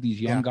 But you have these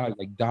young guys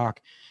like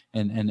Doc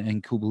and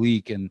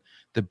Kubalik and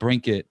the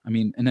Brinket. I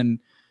mean, and then,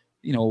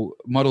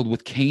 muddled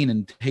with Kane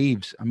and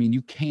Taves. I mean,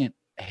 you can't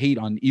hate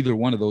on either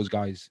one of those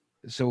guys.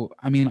 So,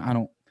 I mean, I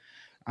don't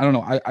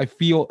know. I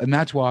feel, and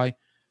that's why,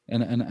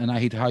 and I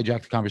hate to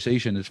hijack the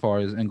conversation as far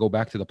as and go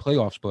back to the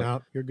playoffs, but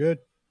no, you're good.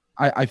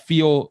 I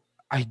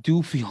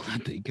do feel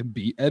that they can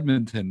beat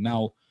Edmonton.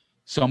 Now,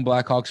 some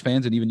Blackhawks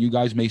fans and even you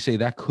guys may say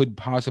that could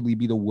possibly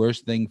be the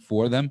worst thing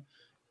for them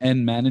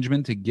and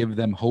management to give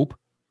them hope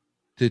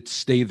to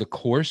stay the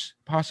course,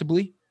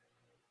 possibly.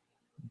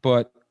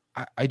 But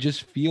I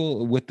just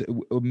feel with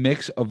a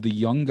mix of the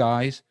young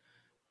guys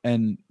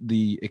and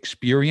the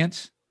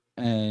experience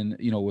and,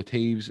 with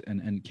Taves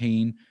and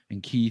Kane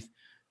and Keith,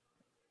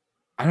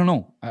 I don't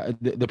know.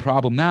 The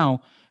problem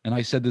now, and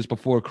I said this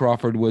before,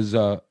 Crawford was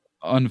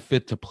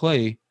unfit to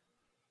play.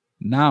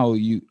 Now,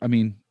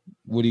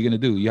 what are you going to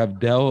do? You have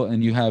Dell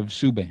and you have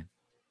Subban.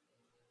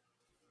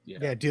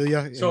 Yeah, Delia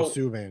and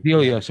Subban.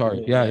 Delia,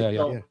 sorry. Yeah.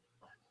 So,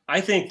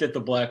 I think that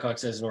the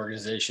Blackhawks as an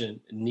organization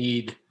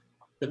need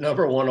the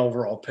number 1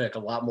 overall pick a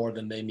lot more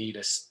than they need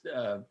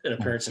an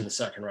appearance in the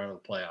second round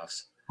of the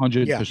playoffs.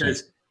 100%.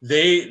 Because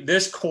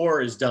this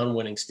core is done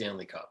winning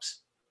Stanley Cups.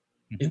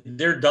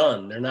 They're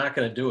done. They're not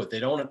going to do it.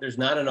 There's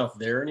not enough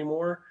there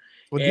anymore.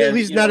 Well, at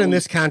least not in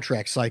this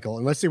contract cycle,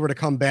 unless they were to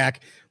come back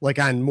like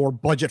on more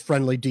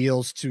budget-friendly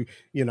deals to,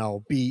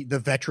 be the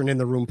veteran in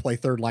the room, play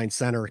third-line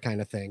center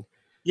kind of thing.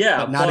 Yeah,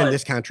 but not in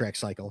this contract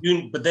cycle.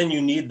 But then you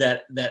need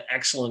that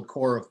excellent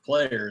core of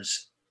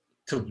players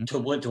to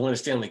win a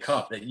Stanley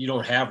Cup that you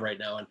don't have right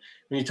now. And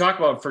when you talk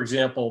about, for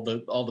example,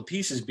 all the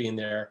pieces being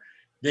there,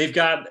 they've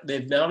got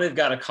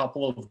a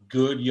couple of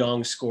good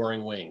young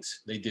scoring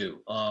wings. They do.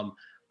 I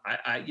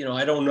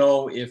don't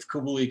know if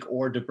Kubalik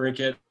or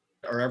DeBrincat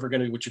are ever going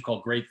to be what you call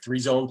great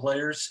 3-zone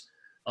players.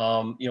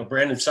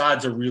 Brandon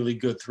Saad's a really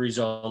good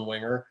 3-zone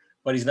winger,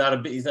 but he's not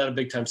a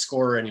big time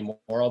scorer anymore.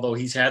 Although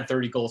he's had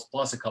 30 goals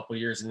plus a couple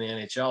of years in the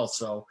NHL,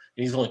 so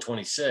he's only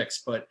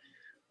 26. But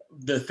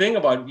the thing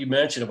you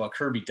mentioned about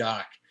Kirby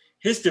Dach,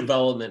 his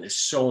development is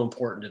so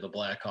important to the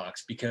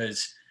Blackhawks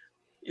because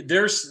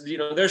there's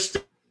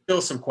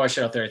still some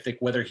question out there. I think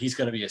whether he's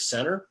going to be a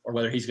center or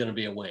whether he's going to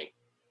be a wing.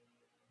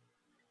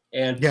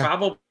 And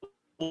probably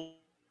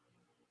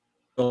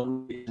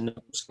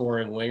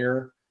scoring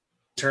winger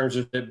in terms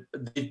of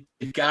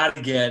they've got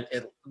to get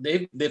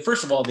they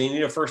first of all, they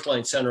need a first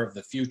line center of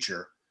the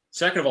future.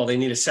 Second of all, they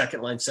need a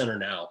second line center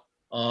now.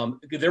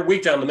 They're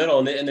weak down the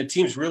middle, and the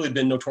team's really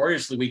been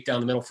notoriously weak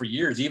down the middle for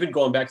years. Even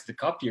going back to the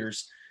Cup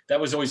years,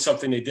 that was always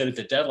something they did at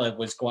the deadline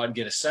was go out and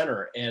get a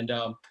center. And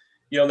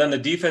then the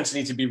defense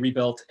needs to be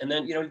rebuilt. And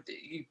then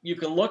you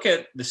can look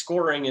at the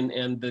scoring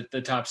and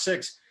the top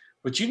 6.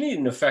 But you need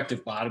an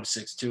effective bottom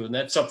 6 too, and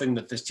that's something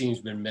that this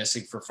team's been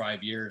missing for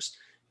 5 years.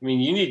 I mean,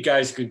 you need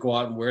guys who can go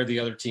out and wear the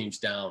other teams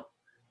down.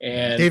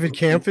 And David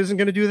Kampf isn't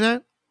going to do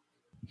that.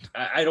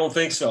 I don't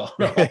think so.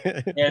 No.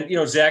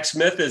 And Zach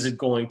Smith isn't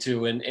going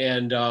to. And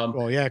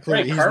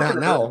clearly he's not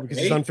now because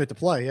he's unfit to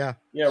play. Yeah.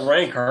 Yeah,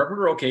 Ryan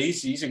Carpenter. Okay,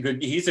 he's a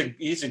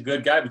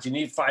good guy, but you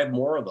need 5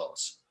 more of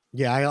those.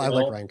 Yeah, I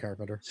like Ryan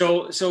Carpenter.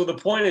 So the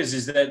point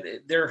is that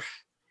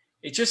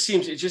it just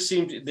seems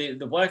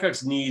the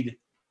Blackhawks need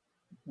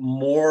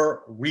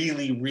more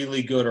really,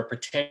 really good or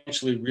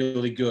potentially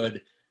really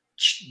good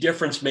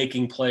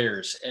difference-making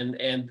players,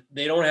 and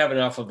they don't have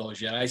enough of those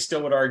yet. I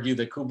still would argue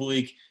that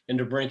Kubalik and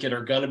DeBrincat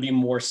are going to be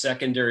more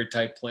secondary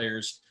type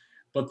players,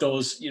 but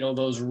those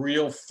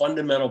real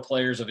fundamental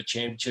players of a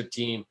championship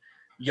team,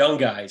 young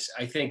guys,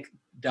 I think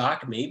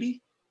Doc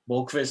maybe,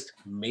 Boqvist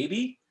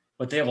maybe,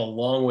 but they have a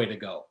long way to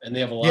go, and they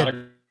have a lot of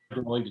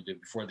going to do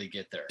before they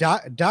get there.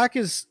 Doc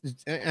is,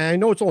 and I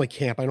know it's only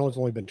camp. I know it's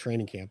only been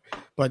training camp,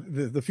 but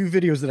the few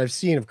videos that I've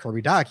seen of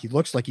Kirby Dach, he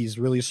looks like he's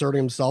really asserting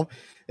himself,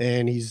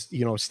 and he's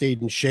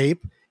stayed in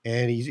shape,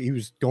 and he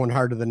was going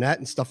hard to the net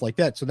and stuff like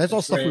that. So that's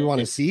all stuff we want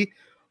to see.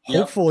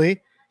 Hopefully,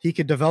 he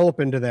could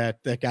develop into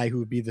that guy who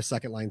would be the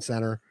second line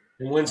center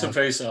and win some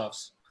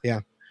faceoffs.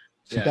 Yeah,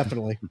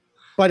 definitely.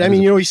 But I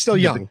mean, he's still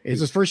young. It's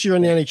his first year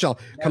in the NHL,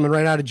 coming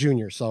right out of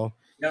junior. So.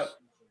 Yep.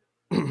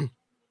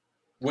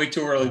 Way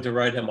too early to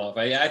write him off.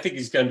 I think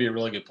he's going to be a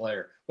really good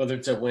player, whether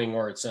it's at wing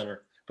or at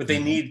center. But they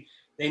need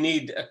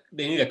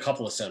a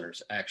couple of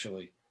centers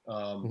actually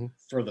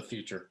for the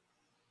future.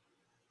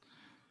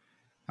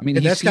 I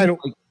mean, that's kind of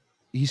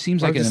he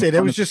seems like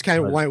that was just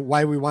kind of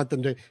why we want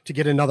them to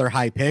get another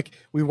high pick.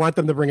 We want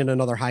them to bring in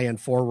another high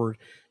end forward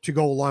to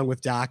go along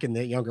with Doc and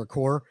the younger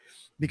core.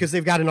 because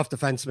they've got enough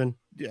defensemen.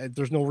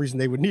 There's no reason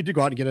they would need to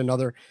go out and get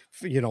another,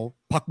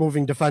 puck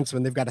moving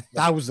defenseman. They've got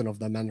 1,000 of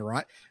them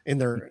in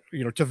their,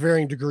 to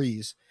varying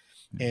degrees.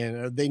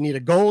 And they need a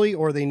goalie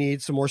or they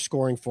need some more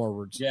scoring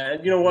forwards. Yeah,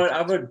 and you know what?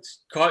 I would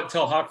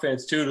tell Hawk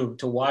fans too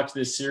to watch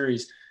this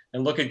series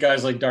and look at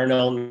guys like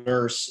Darnell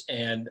Nurse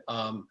and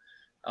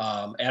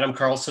Adam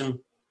Carlson.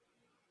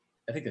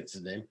 I think that's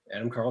his name,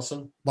 Adam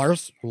Carlson.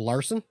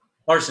 Larson.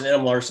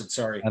 Adam Larson.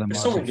 Sorry,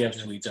 there's so many damn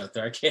tweets out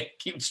there. I can't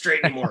keep them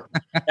straight anymore.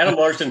 Adam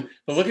Larson.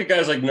 But look at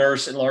guys like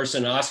Nurse and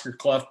Larson, Oscar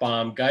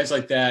Klefbom, guys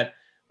like that.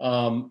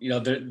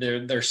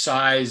 Their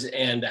size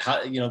and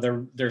how,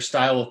 their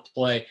style of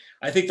play.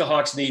 I think the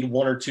Hawks need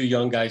one or two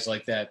young guys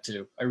like that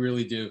too. I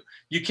really do.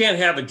 You can't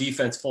have a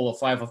defense full of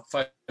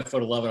 5'11",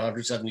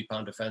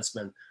 170-pound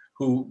defensemen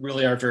who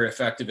really aren't very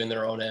effective in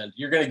their own end.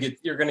 You're gonna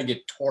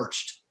get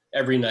torched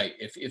every night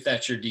if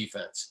that's your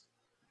defense.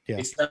 Yeah.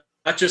 It's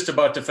not just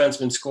about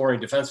defensemen scoring.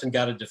 Defensemen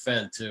got to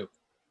defend too.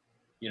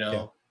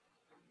 Yeah,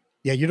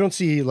 you don't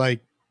see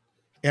like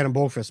Adam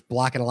Boqvist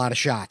blocking a lot of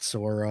shots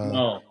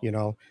or,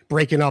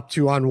 breaking up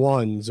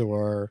 2-on-1s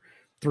or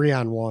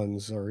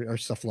 3-on-1s or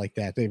stuff like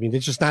that. I mean,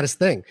 it's just not his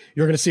thing.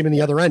 You're going to see him in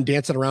the other end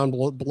dancing around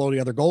below the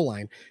other goal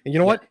line. And you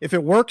know what? If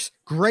it works,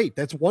 great.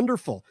 That's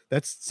wonderful.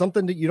 That's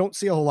something that you don't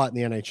see a whole lot in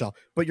the NHL,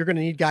 but you're going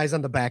to need guys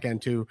on the back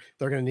end too.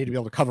 They're going to need to be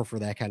able to cover for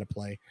that kind of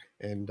play.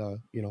 And,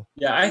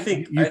 I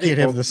think you can't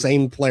have the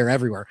same player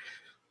everywhere.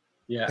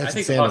 Yeah. That's I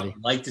think insanity.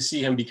 I'd like to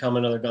see him become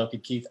another Duncan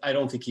Keith. I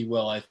don't think he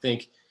will. I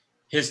think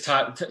his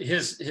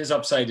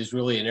upside is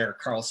really an Erik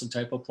Karlsson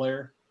type of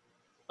player.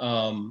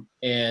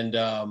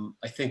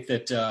 I think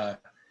that,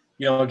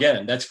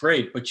 again, that's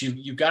great, but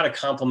you got to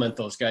compliment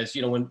those guys.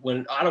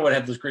 When Ottawa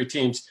had those great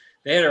teams,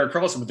 they had Erik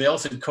Karlsson, but they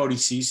also had Cody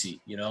Ceci,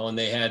 and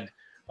they had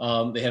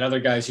other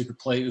guys who could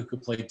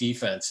play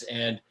defense.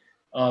 And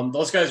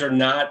those guys are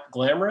not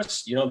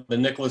glamorous. The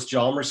Nicholas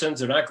Hjalmarssons,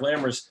 they're not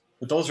glamorous,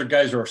 but those are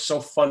guys who are so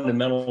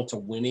fundamental to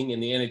winning in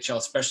the NHL,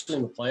 especially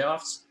in the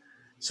playoffs.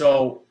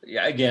 So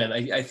again,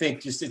 I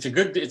think just it's a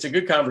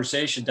good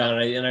conversation, Don,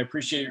 and I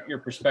appreciate your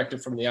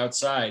perspective from the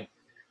outside.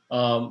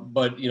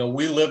 But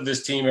we live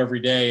this team every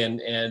day,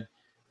 and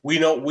we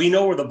know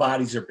where the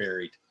bodies are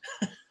buried.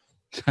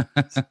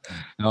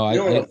 No, I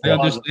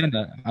understand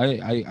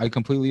that. I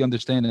completely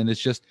understand, and it's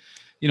just,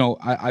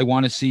 I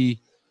want to see,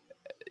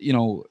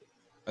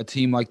 a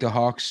team like the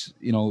Hawks,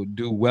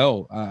 do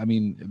well. I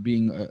mean,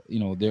 being,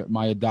 they're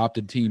my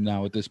adopted team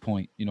now at this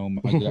point.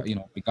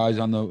 The guys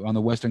on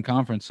the Western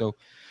Conference. So,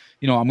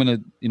 I'm gonna,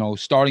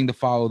 starting to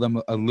follow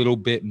them a little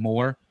bit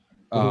more,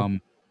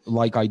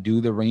 like I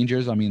do the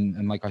Rangers. I mean,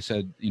 and like I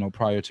said,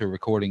 prior to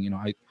recording,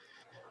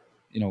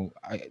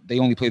 they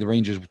only play the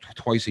Rangers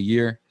twice a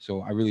year,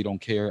 so I really don't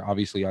care.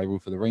 Obviously, I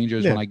root for the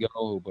Rangers when I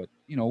go, but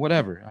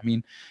whatever. I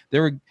mean,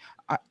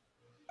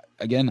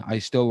 I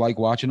still like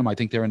watching them. I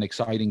think they're an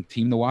exciting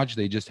team to watch.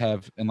 They just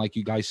have, and like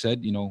you guys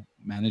said,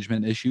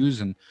 management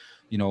issues and,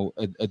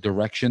 a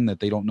direction that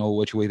they don't know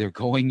which way they're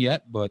going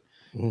yet. But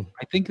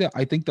I think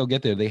they'll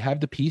get there. They have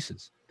the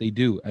pieces. They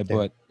do.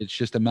 But it's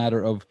just a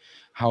matter of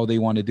how they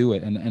want to do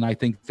it. And I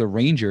think the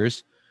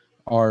Rangers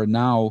are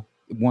now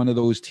one of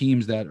those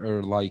teams that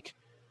are like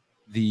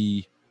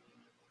the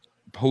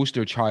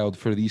poster child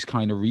for these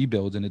kind of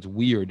rebuilds. And it's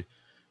weird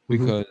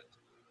because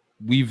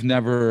we've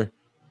never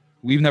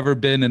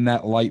been in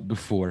that light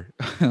before.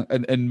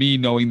 and me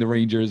knowing the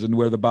Rangers and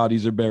where the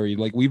bodies are buried,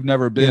 like we've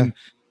never been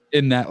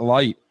in that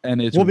light.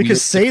 And it's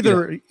because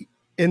Sather,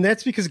 and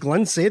that's because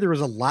Glenn Sather was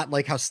a lot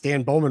like how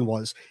Stan Bowman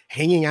was,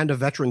 hanging on to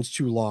veterans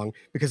too long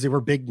because they were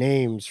big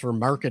names for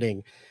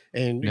marketing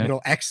and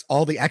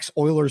all the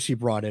ex-Oilers he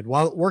brought in.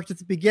 While it worked at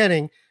the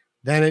beginning,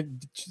 then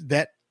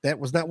that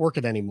was not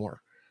working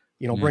anymore.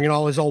 Bringing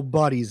all his old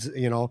buddies,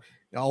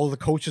 all the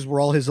coaches were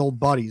all his old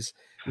buddies.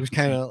 It was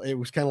kind of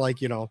like,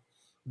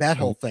 that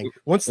whole thing.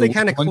 Once they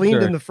kind of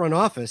cleaned in the front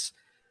office,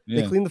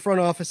 they cleaned the front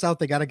office out.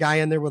 They got a guy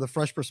in there with a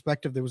fresh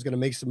perspective that was going to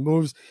make some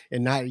moves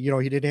and not, he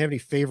didn't have any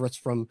favorites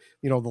from,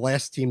 the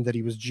last team that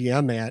he was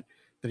GM at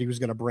that he was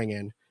going to bring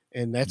in.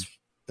 And that's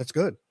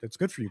good. That's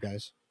good for you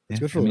guys. It's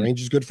good for the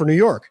Rangers, good for New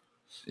York.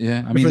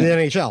 Yeah. For the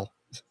NHL.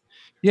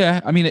 Yeah.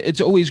 I mean,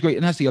 it's always great.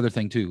 And that's the other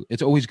thing too.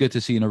 It's always good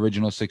to see an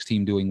original 6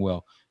 team doing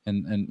well.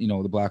 And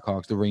the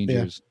Blackhawks, the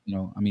Rangers,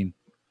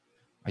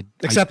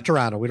 except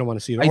Toronto. We don't want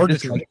to see it. Or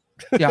Detroit.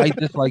 I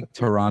dislike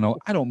Toronto.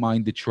 I don't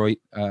mind Detroit,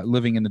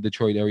 living in the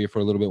Detroit area for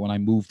a little bit when I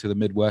moved to the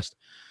Midwest.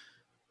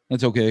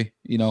 That's okay.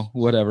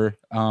 Whatever.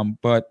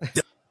 But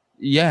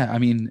I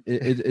mean,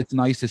 it's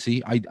nice to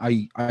see.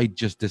 I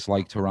just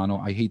dislike Toronto.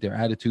 I hate their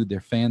attitude. Their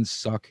fans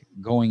suck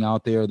going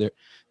out there.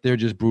 They're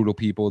just brutal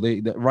people.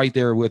 They right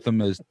there with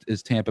them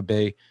is Tampa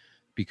Bay,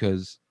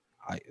 because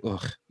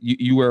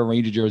you wear a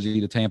Ranger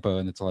jersey to Tampa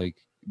and it's like,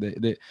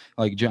 they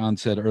like John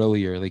said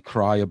earlier, they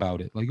cry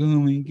about it. Like, oh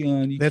my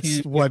God,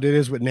 that's what it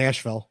is with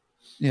Nashville.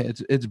 Yeah,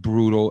 it's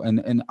brutal,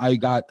 and I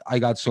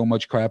got so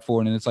much crap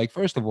for it. And it's like,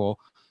 first of all,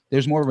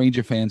 there's more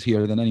Ranger fans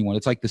here than anyone.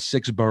 It's like the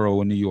 6th borough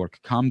in New York.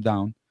 Calm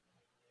down.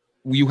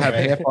 You have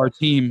half our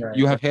team. Right.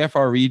 You have half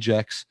our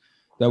rejects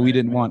that we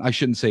didn't want. I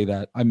shouldn't say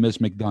that. I miss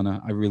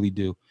McDonough. I really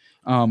do.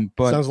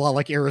 But sounds a lot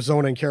like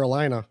Arizona and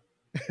Carolina.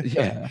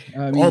 Yeah,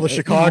 I mean, all the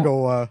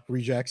Chicago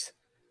rejects.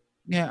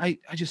 Yeah, I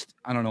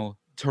don't know.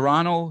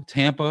 Toronto,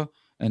 Tampa,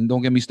 and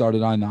don't get me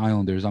started on the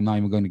Islanders. I'm not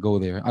even going to go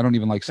there. I don't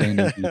even like saying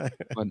that.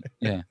 But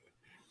yeah.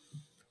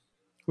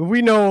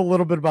 We know a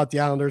little bit about the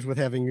Islanders with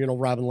having,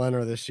 Robin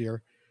Lehner this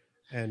year.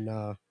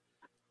 And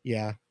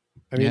yeah.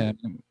 I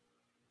mean,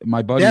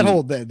 my buddy,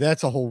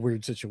 that's a whole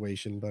weird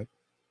situation, but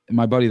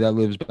my buddy that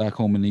lives back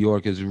home in New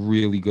York is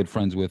really good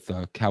friends with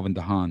Calvin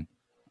DeHaan.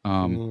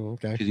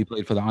 Okay. Because he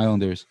played for the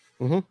Islanders.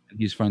 Mm-hmm. And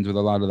he's friends with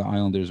a lot of the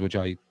Islanders, which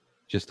I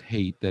just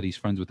hate that he's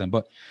friends with them.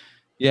 But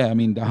yeah, I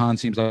mean, DeHaan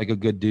seems like a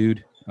good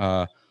dude.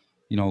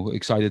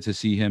 Excited to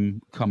see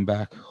him come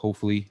back,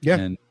 hopefully,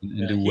 and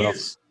do well.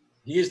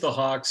 He is the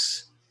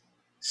Hawks'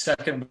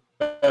 second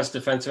best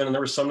defenseman, and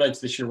there were some nights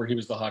this year where he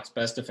was the Hawks'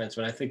 best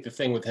defenseman. I think the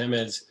thing with him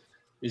is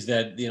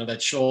that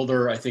that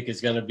shoulder, I think,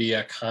 is going to be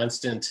a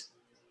constant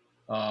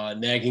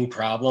nagging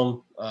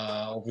problem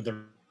over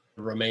the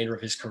remainder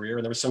of his career.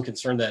 And there was some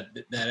concern that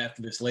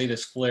after this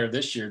latest flare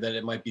this year, that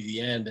it might be the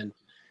end. And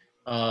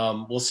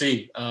we'll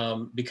see,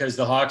 because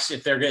the Hawks,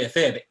 if they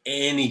have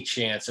any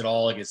chance at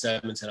all against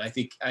Edmonton, I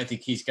think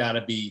he's got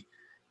to be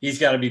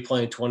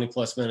playing 20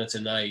 plus minutes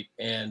a night,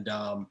 and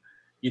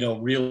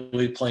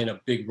really playing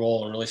a big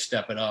role and really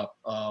stepping up.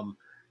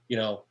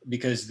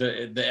 Because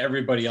the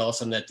everybody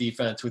else on that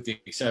defense, with the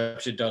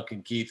exception of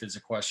Duncan Keith, is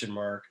a question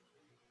mark.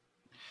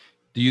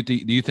 Do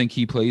you think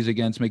he plays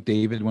against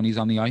McDavid when he's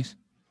on the ice?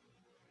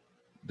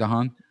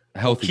 DeHaan,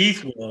 healthy.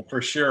 Keith will for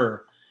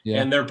sure.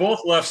 Yeah. And they're both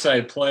left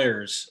side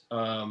players,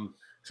 so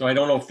I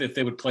don't know if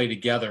they would play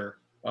together.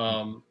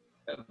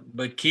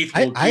 But Keith,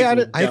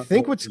 I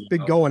think what's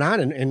been going on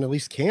in at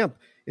least camp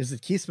is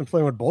that Keith's been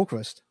playing with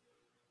Boqvist,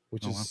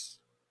 which is.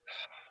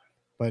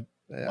 But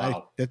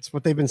wow. That's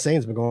what they've been saying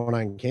has been going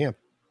on in camp.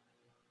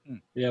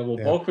 Yeah, well,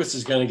 Boqvist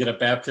is going to get a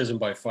baptism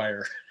by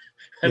fire.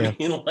 I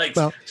mean, like,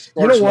 well,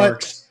 you know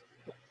what?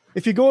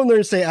 If you go in there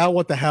and say,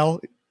 "What the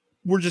hell?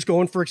 We're just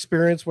going for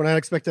experience. We're not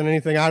expecting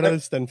anything out of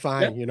this," then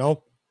fine,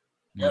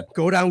 Yeah.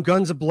 Go down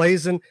guns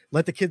a-blazing.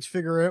 Let the kids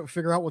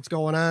figure out what's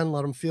going on.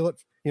 Let them feel it.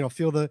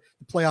 Feel the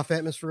playoff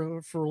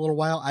atmosphere for a little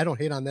while. I don't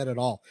hate on that at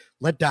all.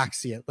 Let Doc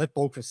see it. Let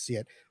Boqvist see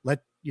it.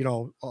 Let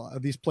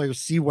these players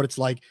see what it's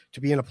like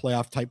to be in a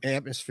playoff type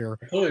atmosphere.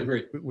 I totally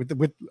agree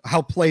with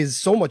how play is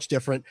so much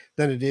different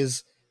than it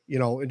is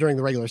during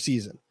the regular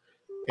season,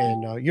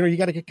 and you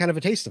got to get kind of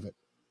a taste of it.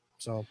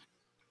 So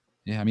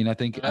yeah, I mean, I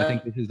think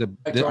this is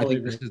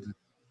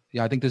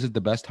I think this is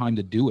the best time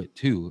to do it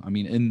too. I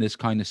mean, in this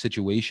kind of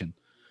situation,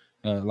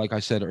 like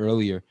I said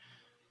earlier,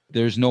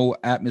 there's no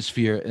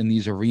atmosphere in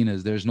these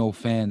arenas. There's no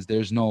fans.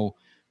 There's no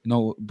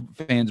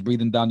fans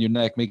breathing down your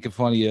neck, making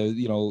fun of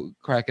you,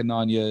 cracking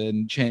on you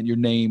and chant your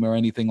name or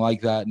anything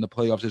like that. In the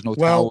playoffs, there's no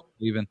towel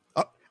even.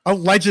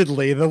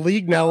 Allegedly, the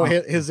league now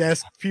has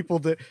asked people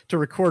to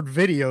record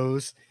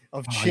videos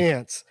of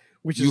chants,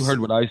 which you heard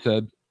what I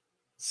said.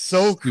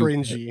 So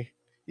cringy.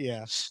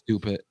 Yeah.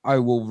 Stupid. I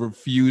will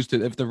refuse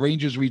to. If the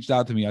Rangers reached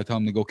out to me, I tell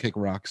them to go kick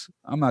rocks.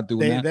 I'm not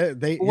doing that.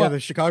 The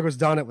Chicago's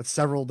done it with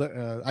several.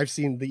 I've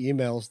seen the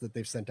emails that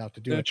they've sent out to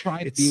do it.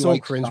 It's so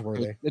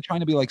cringeworthy. They're trying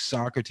to be like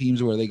soccer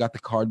teams where they got the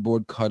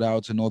cardboard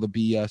cutouts and all the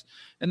BS,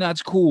 and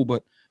that's cool.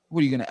 But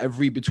what are you going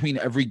to between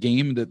every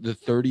game, the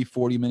 30,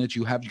 40 minutes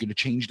you have, you're going to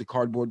change the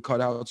cardboard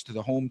cutouts to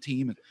the home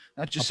team? And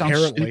that just sounds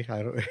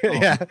stupid.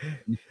 Yeah.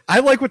 I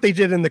like what they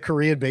did in the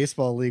Korean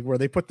Baseball League where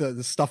they put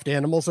the stuffed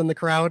animals in the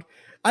crowd.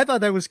 I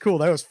thought that was cool.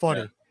 That was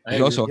funny. Yeah.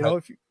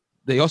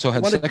 They also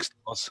had sex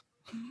dolls.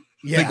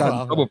 Yeah. They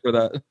got in trouble for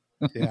that.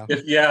 Yeah.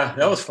 Yeah,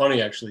 that was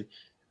funny actually.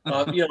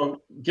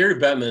 Gary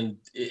Bettman,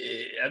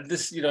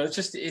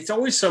 it's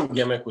always some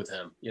gimmick with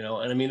him, and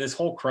I mean, this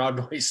whole crowd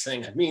noise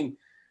thing, I mean,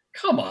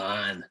 come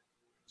on.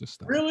 Just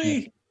stop.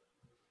 Really?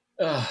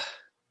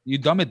 You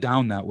dumb it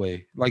down that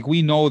way. Like,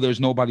 we know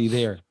there's nobody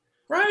there.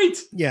 Right.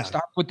 Yeah.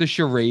 Stop with the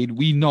charade.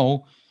 We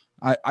know.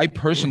 I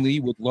personally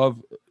would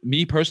love,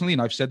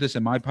 and I've said this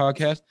in my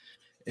podcast,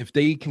 if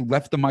they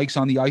left the mics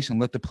on the ice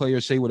and let the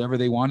players say whatever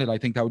they wanted, I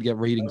think that would get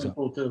ratings up.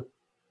 Cool too.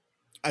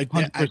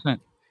 100%.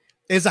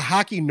 As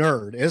hockey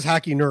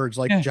nerds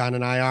like John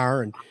and I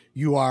are, and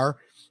you are,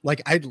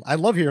 like, I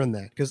love hearing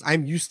that because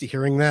I'm used to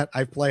hearing that.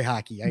 I play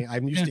hockey.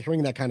 I'm used to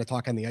hearing that kind of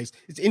talk on the ice.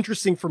 It's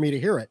interesting for me to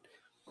hear it.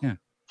 Yeah.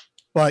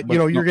 But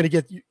you're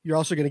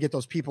also going to get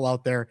those people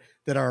out there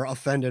that are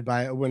offended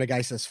by when a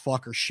guy says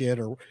fuck or shit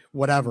or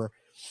whatever,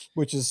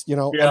 which is,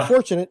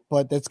 unfortunate,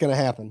 but that's going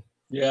to happen.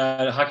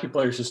 Yeah. Hockey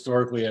players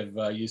historically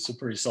have used some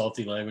pretty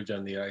salty language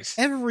on the ice.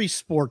 Every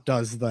sport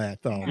does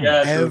that, though.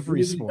 Yeah.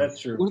 Every sport. That's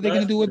true. What are they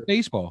going to do with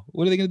baseball?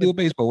 What are they going to do with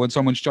baseball when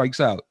someone strikes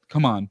out?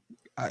 Come on.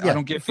 I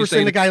don't get first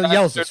thing the guy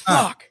yells is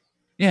fuck.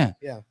 Yeah.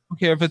 Yeah. I don't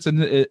care if it's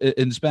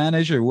in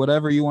Spanish or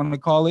whatever you want to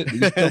call it.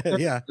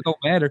 Yeah. It don't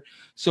matter.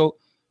 So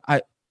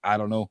I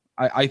don't know.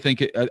 I think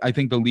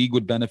the league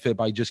would benefit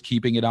by just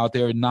keeping it out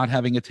there and not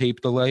having a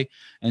tape delay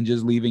and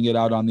just leaving it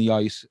out on the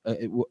ice.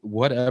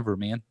 Whatever,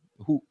 man.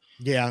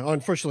 Yeah,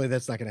 unfortunately,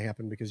 that's not going to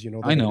happen because they're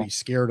I going know. to be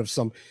scared of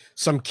some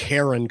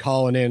Karen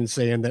calling in and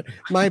saying that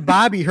my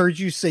Bobby heard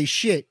you say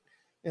shit,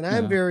 and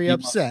I'm Yeah. very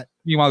upset.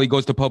 Meanwhile, he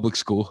goes to public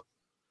school.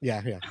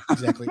 Yeah,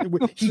 exactly.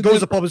 He goes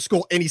to public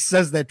school and he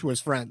says that to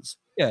his friends.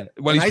 Yeah,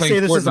 when And he's I playing say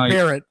this as a Fortnite.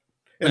 parent,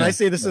 and Yeah, I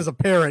say this as a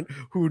parent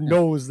who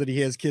knows that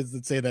he has kids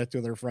that say that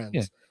to their friends.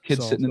 Yeah,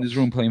 kids So- sitting in his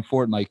room playing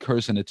Fortnite,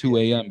 cursing at 2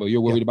 a.m. But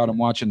you're worried about him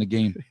watching the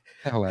game. Get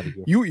the hell out of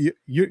here.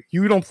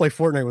 You don't play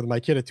Fortnite with my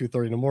kid at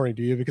 2:30 in the morning,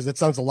 do you? Because it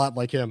sounds a lot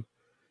like him.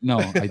 No,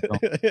 I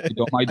don't. I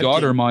don't. My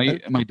daughter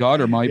might. My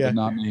daughter might, Yeah, but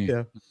not me.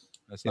 yeah.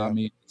 That's not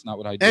me. It's not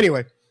what I do.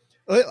 Anyway,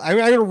 I'm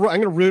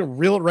gonna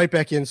reel it right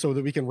back in so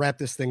that we can wrap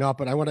this thing up.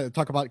 But I want to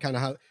talk about kind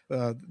of how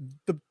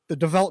the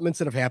developments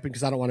that have happened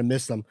because I don't want to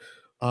miss them.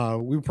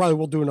 We probably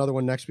will do another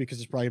one next week because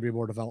there's probably gonna be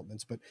more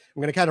developments. But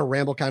I'm gonna kind of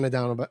ramble kind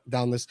of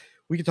down this.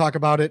 We could talk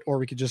about it, or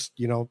we could just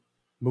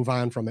move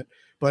on from it.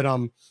 But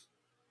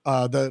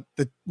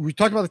we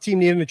talked about the team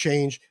needing a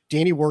change.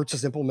 Danny Wirtz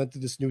has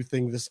implemented this new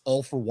thing, this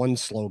all for one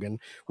slogan,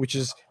 which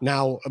is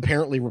now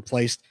apparently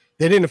replaced.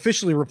 They didn't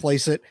officially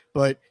replace it,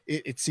 but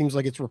it seems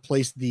like it's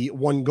replaced the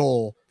old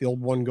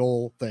one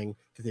goal thing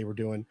that they were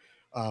doing.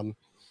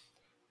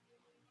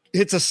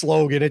 It's a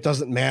slogan. It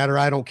doesn't matter.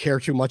 I don't care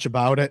too much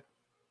about it.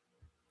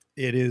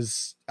 It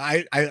is,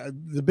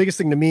 the biggest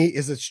thing to me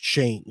is it's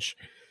change.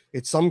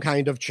 It's some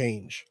kind of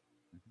change.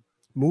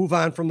 Move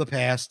on from the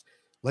past.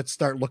 Let's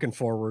start looking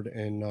forward.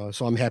 And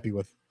so I'm happy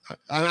with,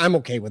 I'm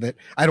okay with it.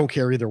 I don't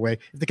care either way.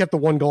 If they kept the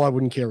one goal, I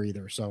wouldn't care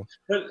either. So,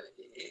 but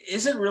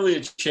is it really a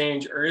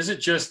change, or is it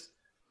just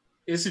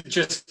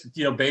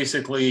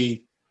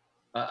basically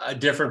a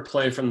different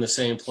play from the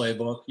same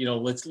playbook?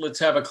 Let's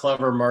have a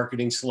clever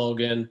marketing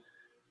slogan.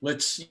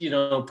 Let's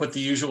put the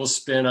usual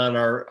spin on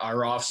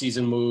our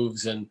off-season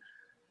moves. And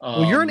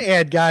well, you're an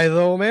ad guy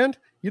though, man.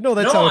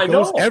 That's how it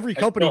goes. Every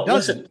company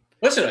does it.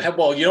 Listen.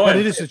 Well, but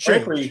it is a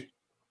change.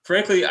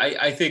 Frankly,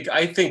 I think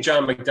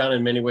John McDonough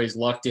in many ways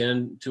lucked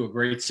into a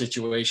great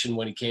situation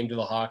when he came to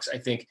the Hawks. I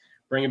think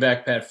bringing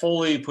back Pat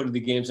Foley, putting the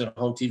games on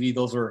home TV,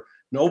 those are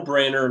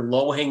no-brainer,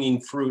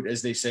 low-hanging fruit,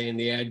 as they say in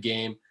the ad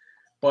game.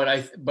 But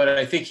I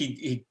think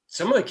he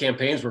some of the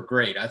campaigns were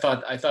great. I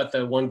thought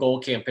the one goal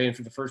campaign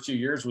for the first 2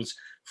 years was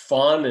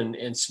fun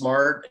and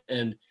smart.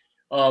 And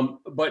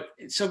but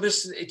so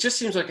it just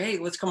seems like, hey,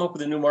 let's come up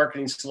with a new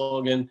marketing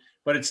slogan.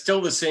 But it's still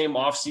the same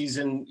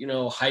off-season,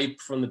 hype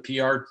from the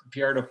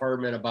PR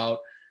department about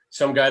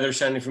some guy they're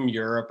sending from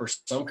Europe or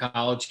some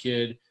college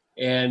kid.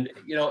 And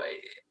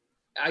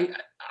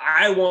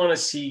I want to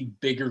see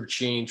bigger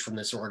change from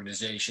this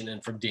organization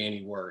and from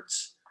Danny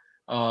Wirtz.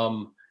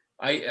 I'm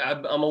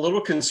a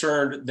little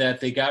concerned that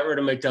they got rid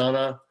of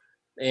McDonough,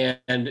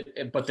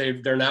 but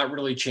they're not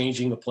really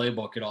changing the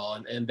playbook at all,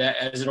 and that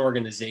as an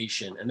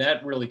organization, and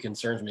that really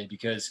concerns me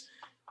because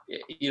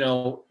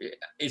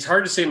it's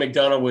hard to say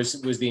McDonough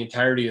was the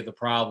entirety of the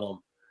problem.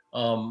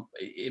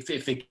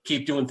 If they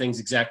keep doing things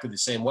exactly the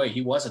same way,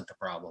 he wasn't the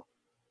problem.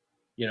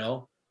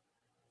 You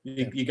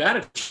got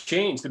to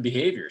change the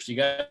behaviors. You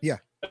got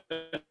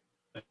the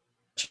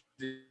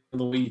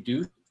way you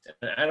do.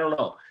 I don't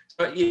know.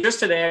 But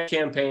just an ad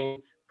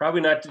campaign,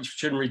 probably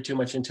shouldn't read too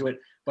much into it,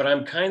 but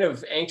I'm kind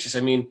of anxious.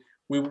 I mean,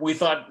 we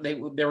thought they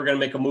were going to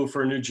make a move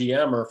for a new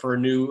GM or for a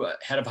new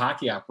head of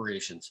hockey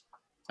operations.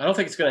 I don't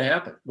think it's going to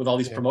happen with all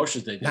these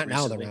promotions they did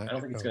recently. I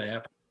don't think it's going to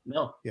happen.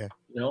 No. Yeah.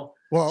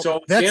 Well,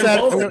 so that's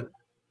that.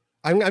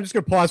 I'm just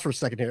going to pause for a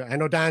second here. I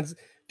know Don's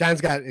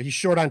he's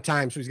short on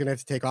time, so he's going to have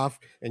to take off.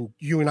 And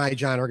you and I,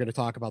 John, are going to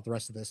talk about the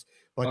rest of this.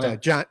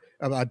 But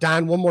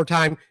Don, one more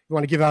time, you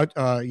want to give out,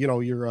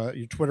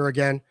 your Twitter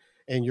again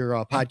and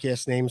your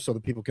podcast name so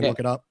that people can look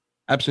it up.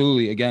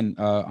 Absolutely. Again,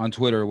 on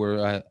Twitter,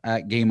 we're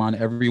at Game On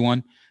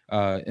Everyone.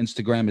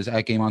 Instagram is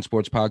at Game On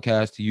Sports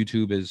Podcast.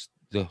 YouTube is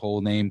the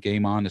whole name,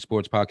 Game On, the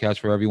Sports Podcast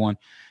for everyone.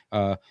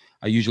 I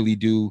usually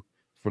do,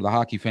 for the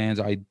hockey fans,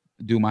 I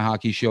do my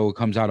hockey show. It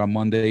comes out on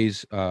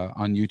Mondays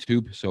on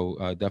YouTube, so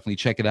definitely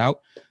check it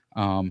out.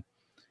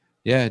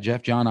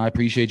 Jeff, John, I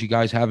appreciate you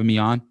guys having me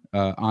on.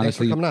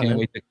 Honestly, can't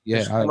wait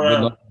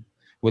to,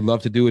 would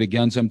love to do it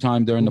again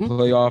sometime during the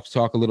playoffs.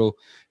 Talk a little,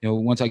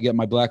 once I get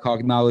my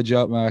Blackhawk knowledge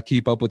up,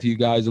 keep up with you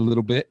guys a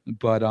little bit.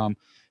 But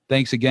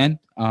thanks again.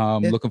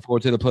 Looking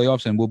forward to the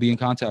playoffs, and we'll be in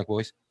contact,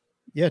 boys.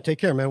 Yeah, take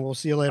care, man. We'll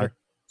see you later. Right.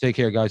 Take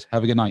care, guys.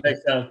 Have a good night.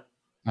 Thanks, Don. All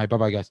right,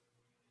 bye-bye, guys.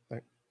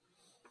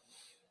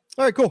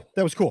 All right, cool.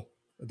 That was cool.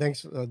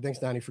 Thanks,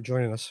 Donnie, for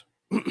joining us.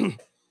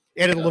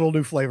 Added a little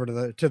new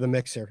flavor to the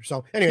mix here.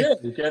 So anyway,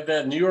 you got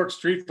that New York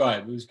street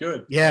vibe. It was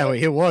good. Yeah,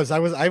 it was. I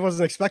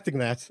wasn't expecting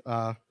that,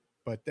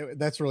 but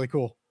that's really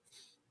cool.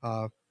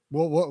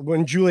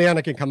 When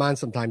Juliana can come on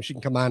sometime, she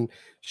can come on.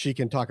 She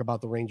can talk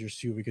about the Rangers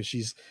too because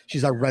she's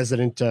our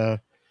resident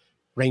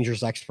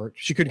Rangers expert.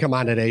 She couldn't come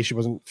on today. She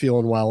wasn't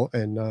feeling well,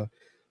 and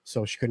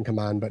so she couldn't come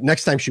on. But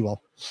next time she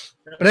will.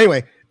 But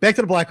anyway, back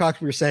to the Blackhawks.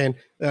 We were saying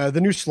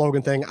the new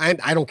slogan thing.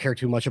 I don't care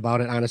too much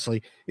about it,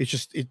 honestly. It's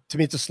just to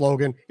me, it's a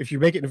slogan. If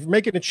you're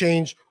making a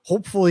change,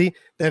 hopefully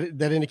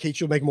that indicates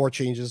you'll make more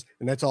changes,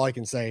 and that's all I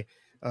can say.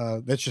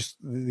 That's just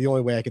the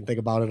only way I can think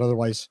about it.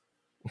 Otherwise,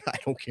 I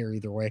don't care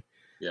either way.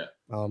 Yeah.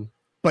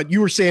 But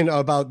you were saying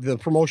about the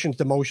promotions,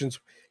 demotions.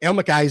 Al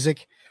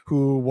McIsaac,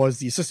 who was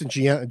the assistant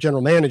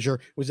general manager,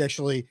 was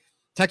actually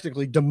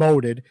technically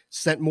demoted,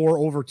 sent more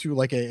over to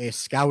like a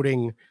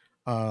scouting.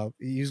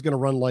 He was going to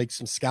run like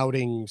some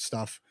scouting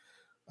stuff.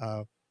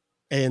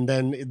 And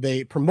then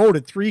they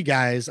promoted 3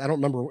 guys. I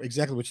don't remember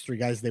exactly which 3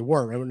 guys they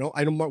were. I don't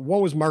know.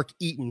 One was Mark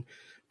Eaton,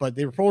 but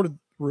they promoted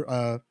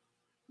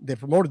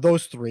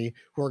those 3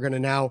 who are going to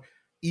now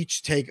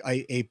each take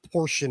a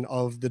portion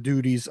of the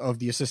duties of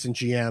the assistant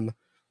GM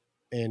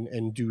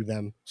and do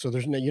them. So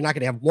you're not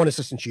going to have one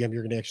assistant GM.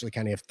 You're going to actually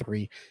kind of have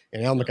 3.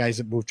 And Al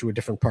McIsaac moved to a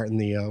different part in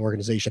the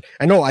organization.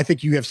 I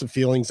think you have some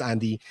feelings on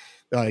the,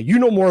 you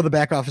know, more of the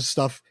back office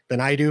stuff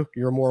than I do.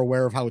 You're more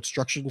aware of how it's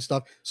structured and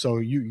stuff. So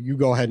you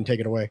go ahead and take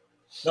it away.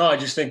 No, I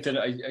just think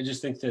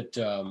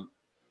that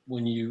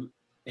when you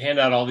hand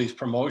out all these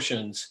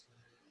promotions,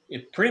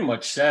 it pretty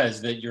much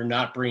says that you're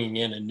not bringing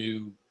in a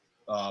new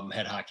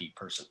head hockey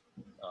person.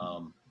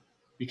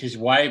 Because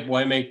why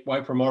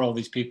promote all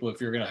these people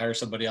if you're going to hire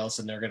somebody else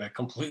and they're going to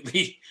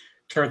completely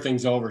turn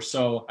things over?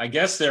 So I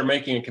guess they're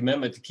making a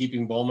commitment to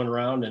keeping Bowman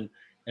around and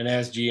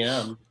as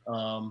GM.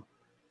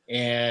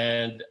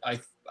 And I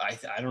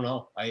don't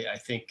know. I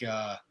think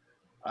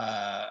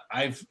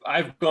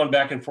I've gone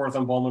back and forth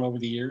on Bowman over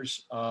the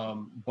years,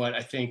 but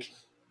I think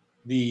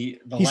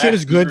he's had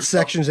his good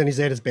sections and he's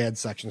had his bad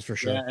sections for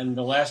sure. Yeah, and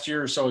the last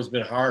year or so has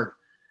been hard.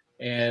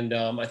 And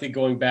I think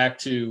going back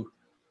to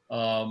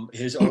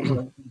his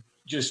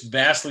just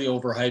vastly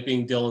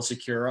overhyping Dylan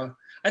Secura.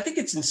 I think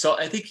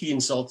I think he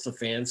insults the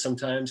fans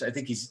sometimes. I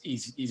think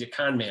he's a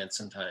con man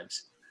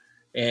sometimes,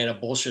 and a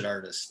bullshit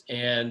artist.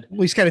 And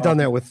he's kind of done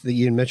that with the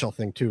Ian Mitchell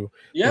thing too.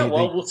 Yeah,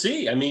 we'll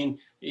see. I mean,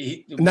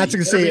 not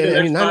to say.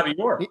 I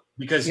mean,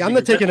 because I'm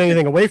not taking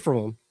anything away from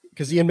him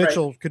because Ian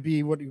Mitchell could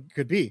be what he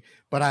could be,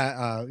 but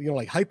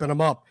like hyping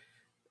him up,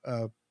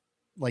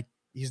 like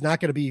he's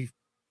not going to be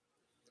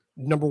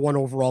number 1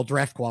 overall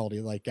draft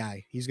quality like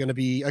guy. He's going to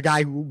be a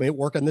guy who may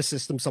work on this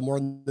system somewhere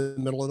in the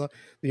middle of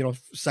the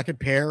second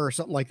pair or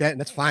something like that, and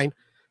that's fine.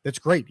 That's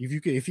great.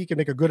 If he can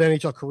make a good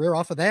NHL career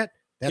off of that,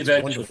 that's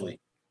wonderful.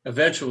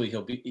 Eventually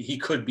he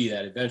could be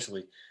that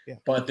eventually. Yeah.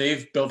 But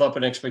they've built up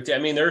an expectation.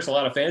 I mean, there's a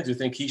lot of fans who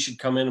think he should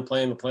come in and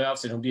play in the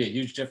playoffs and he'll be a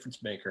huge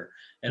difference maker.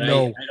 And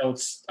no.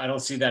 I don't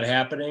see that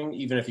happening,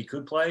 even if he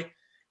could play.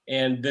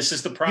 And this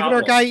is the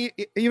problem.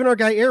 Even our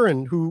guy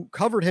Aaron, who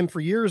covered him for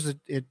years at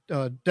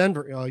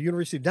Denver,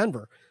 University of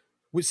Denver,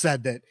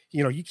 said that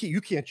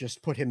you can't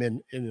just put him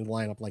in the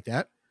lineup like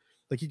that,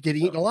 like he'd get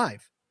eaten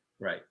alive.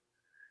 Right.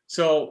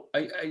 So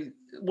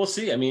we'll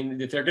see. I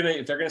mean, if they're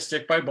gonna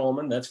stick by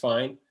Bowman, that's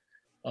fine.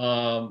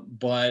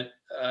 But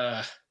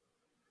I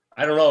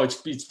don't know.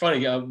 It's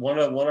funny. One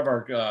of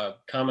our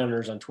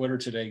commenters on Twitter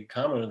today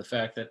commented on the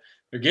fact that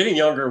they're getting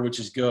younger, which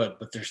is good,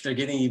 but they're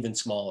getting even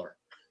smaller.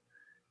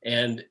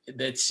 And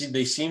they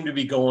seem to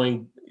be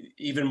going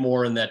even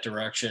more in that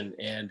direction.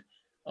 And,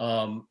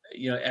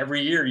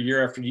 every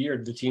year after year,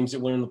 the teams that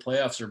win in the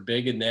playoffs are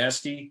big and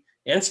nasty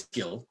and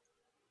skilled.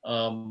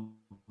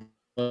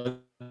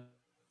 But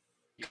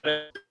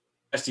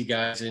nasty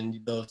guys and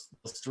those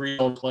 3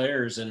 old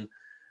players. And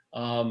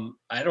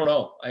I don't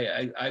know.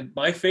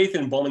 My faith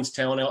in Bowman's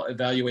talent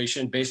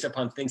evaluation based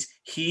upon things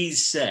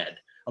he's said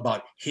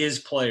about his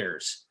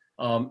players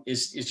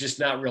is just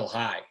not real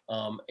high.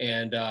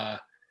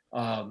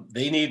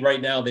 They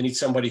need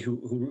somebody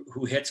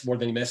who hits more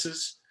than he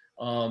misses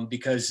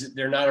because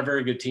they're not a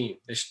very good team.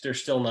 They're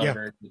still not a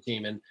very good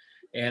team.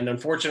 And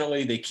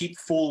unfortunately they keep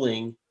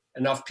fooling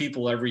enough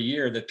people every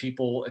year that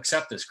people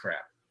accept this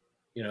crap,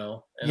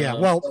 Well,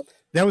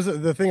 that was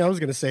the thing I was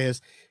going to say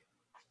is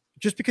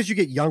just because you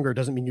get younger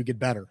doesn't mean you get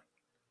better.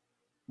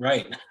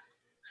 Right.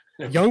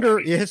 Younger,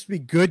 it has to be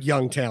good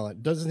young talent.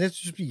 It doesn't have to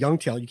just be young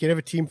talent. You can't have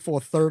a team full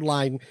of 3rd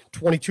line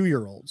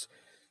 22-year-olds.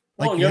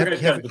 Like you have to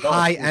have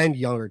high-end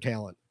younger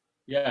talent.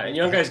 Yeah, and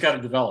young guys got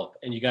to develop,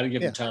 and you got to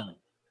give them time.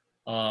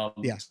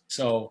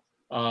 So,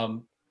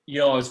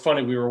 it's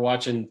funny. We were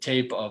watching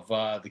tape of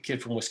the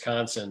kid from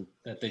Wisconsin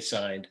that they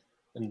signed,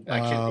 and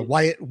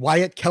Wyatt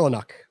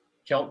Kelenic.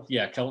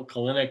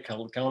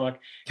 Kelenic.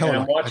 And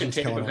I'm watching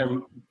tape of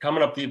him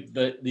coming up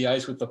the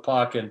ice with the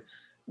puck, and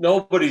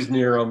nobody's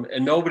near him,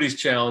 and nobody's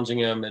challenging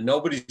him, and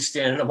nobody's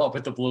standing him up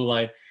at the blue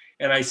line.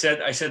 And I said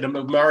to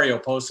Mario,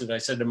 posted. I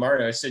said to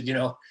Mario,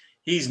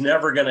 he's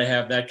never going to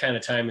have that kind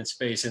of time and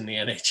space in the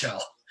NHL.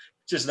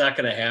 Just not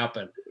going to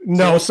happen.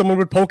 No, someone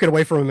would poke it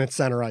away from him at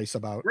center ice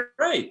about.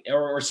 Right.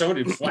 Or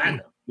somebody would flatten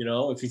him,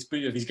 if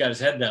he's got his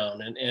head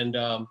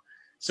down.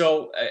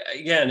 So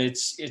again,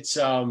 it's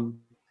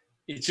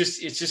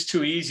just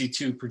too easy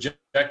to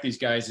project these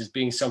guys as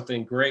being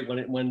something great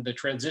when the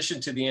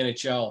transition to the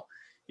NHL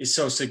is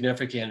so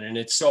significant and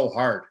it's so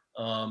hard.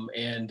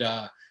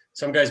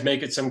 Some guys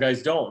make it, some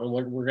guys don't. And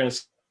we're going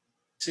to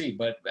see,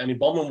 but I mean,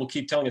 Bowman will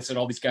keep telling us that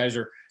all these guys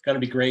are going to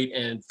be great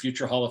and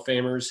future Hall of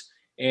Famers.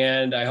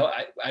 And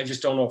I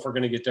just don't know if we're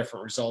going to get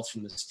different results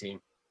from this team.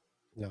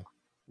 No.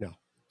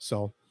 So,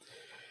 all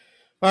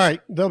right.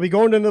 They'll be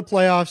going into the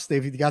playoffs.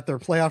 They've got their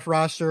playoff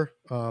roster.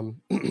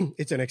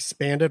 It's an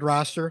expanded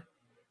roster.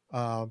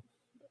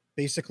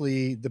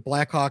 basically the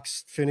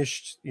Blackhawks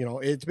finished,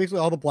 it's basically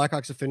all the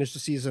Blackhawks have finished the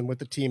season with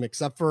the team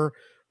except for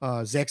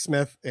Zach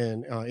Smith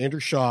and Andrew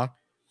Shaw.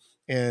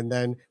 And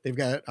then they've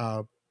got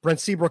Brent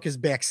Seabrook is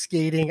back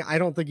skating. I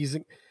don't think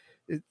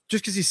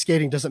just because he's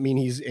skating doesn't mean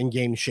he's in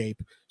game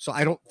shape. So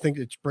I don't think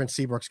that Brent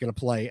Seabrook's going to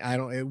play.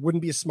 It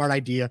wouldn't be a smart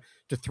idea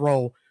to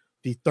throw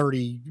the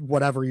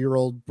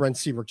 30-whatever-year-old Brent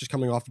Seabrook just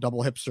coming off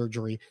double hip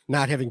surgery,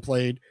 not having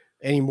played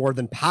any more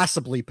than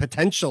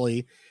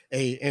potentially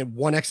a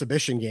one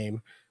exhibition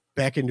game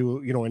back into,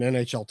 an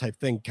NHL type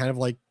thing. Kind of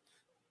like,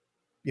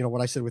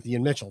 what I said with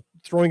Ian Mitchell,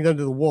 throwing them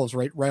to the wolves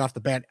right off the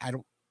bat. It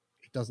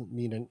doesn't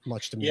mean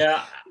much to me.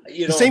 Yeah.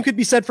 The same could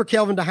be said for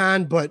Calvin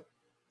DeHaan, but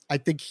I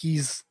think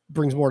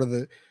brings more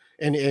to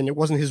and it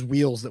wasn't his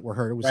wheels that were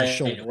hurt. It was his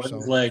shoulder. It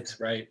wasn't his legs.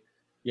 Right.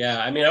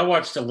 Yeah. I mean, I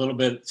watched a little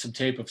bit, some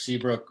tape of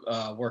Seabrook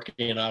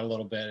working out a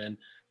little bit, and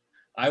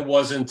I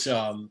wasn't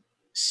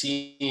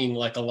seeing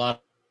like a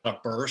lot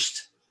of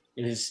burst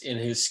in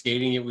his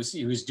skating. He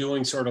was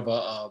doing sort of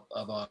a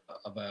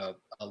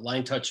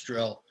line touch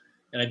drill,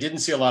 and I didn't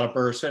see a lot of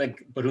burst,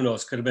 but who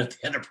knows, could have been at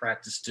the end of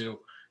practice too.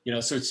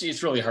 So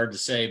it's really hard to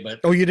say. But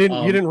you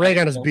didn't rag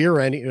on his beard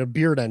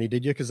any,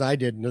 did you? Because I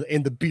did,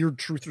 and the beard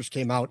truthers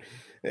came out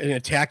and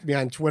attacked me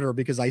on Twitter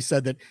because I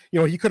said that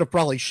he could have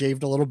probably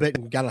shaved a little bit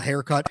and got a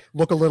haircut,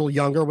 look a little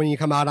younger when you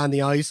come out on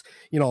the ice.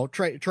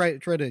 Try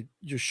to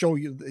just show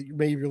you that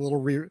maybe you're a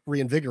little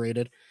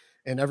reinvigorated,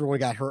 and everyone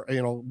got hurt.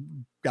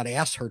 Got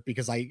ass hurt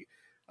because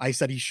I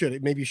said he should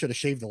have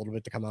shaved a little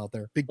bit to come out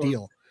there. Big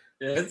deal.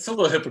 It's a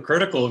little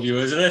hypocritical of you,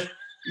 isn't it?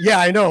 Yeah,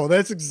 I know.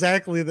 That's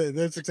exactly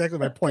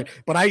my point.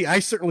 But I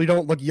certainly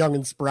don't look young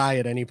and spry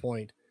at any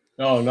point.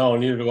 No,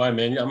 neither do I,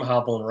 man. I'm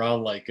hobbling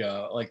around like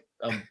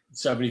I'm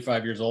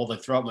 75 years old. I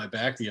threw out my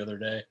back the other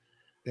day.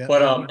 Yeah,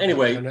 but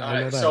anyway,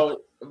 I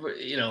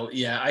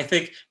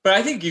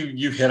think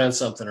you hit on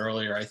something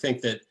earlier. I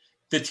think that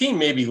the team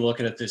may be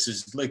looking at this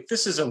as like,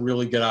 this is a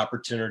really good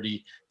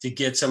opportunity to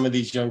get some of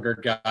these younger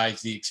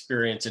guys the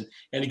experience and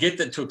to get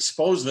them to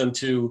expose them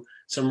to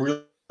some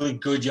really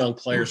good young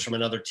players from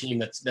another team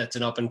that's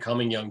an up and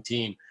coming young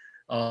team.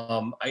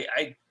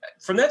 I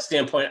from that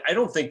standpoint, I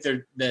don't think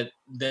there's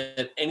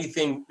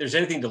anything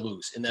to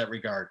lose in that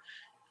regard.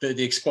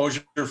 The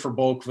exposure for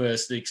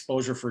Boqvist, the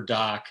exposure for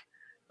Doc,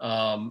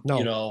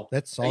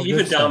 that's all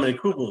even Dominic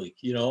Kubalik,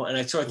 and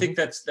I think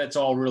that's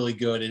all really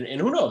good.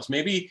 And who knows,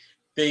 maybe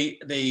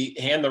they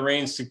hand the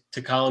reins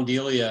to Colin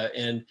Delia,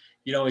 and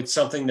it's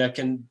something that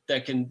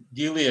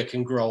Delia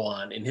can grow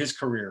on in his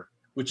career,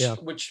 which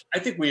I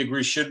think we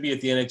agree should be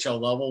at the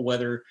NHL level,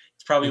 whether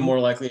it's probably more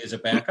likely as a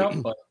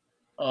backup, but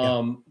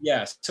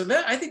so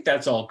that I think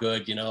that's all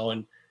good,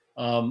 and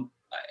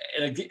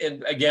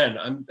again,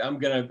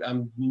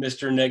 I'm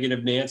Mr.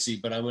 Negative Nancy,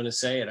 but I'm going to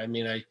say it. I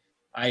mean,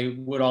 I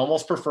would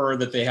almost prefer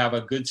that they have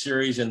a good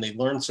series and they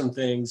learn some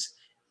things,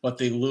 but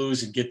they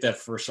lose and get that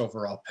first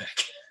overall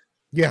pick.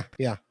 Yeah.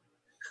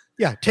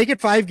 Take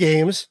it 5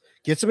 games,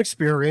 get some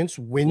experience,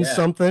 win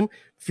something,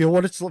 feel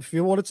what it's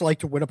like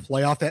to win a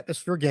playoff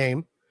atmosphere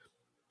game.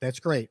 That's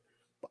great.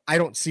 I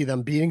don't see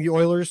them beating the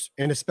Oilers,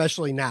 and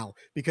especially now,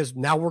 because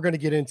now we're going to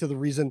get into the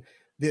reason,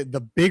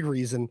 the big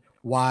reason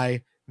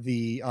why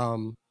the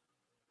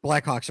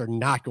Blackhawks are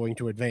not going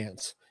to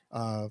advance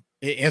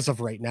as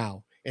of right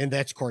now, and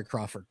that's Corey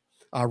Crawford.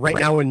 Right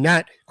now in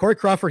net, Corey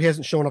Crawford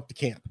hasn't shown up to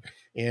camp,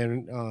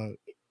 and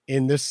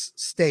in this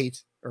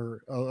state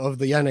of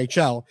the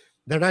NHL,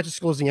 they're not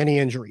disclosing any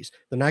injuries.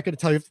 They're not going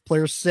to tell you if the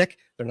player's sick.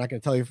 They're not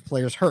going to tell you if the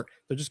player's hurt.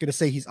 They're just going to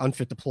say he's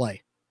unfit to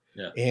play.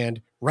 Yeah.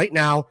 And right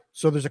now,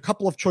 so there's a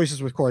couple of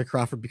choices with Corey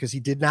Crawford because he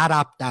did not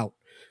opt out,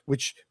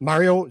 which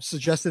Mario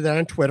suggested that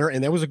on Twitter,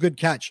 and that was a good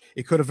catch.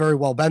 It could have very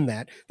well been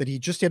that he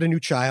just had a new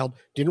child,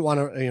 didn't want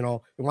to, he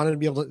wanted to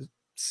be able to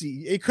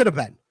see. It could have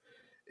been.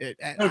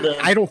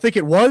 I don't think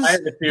it was, I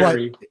have a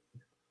theory.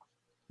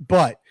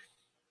 But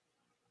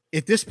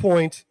at this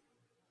point,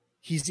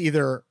 he's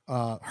either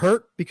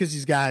hurt because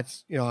he's got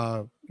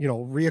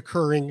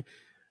reoccurring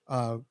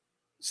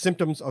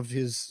symptoms of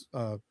his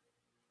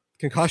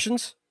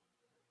concussions,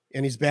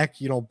 and he's back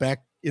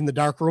in the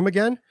dark room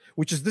again.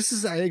 This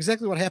is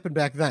exactly what happened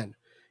back then.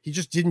 He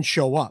just didn't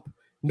show up.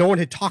 No one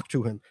had talked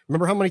to him.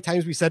 Remember how many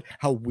times we said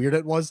how weird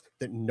it was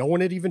that no one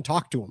had even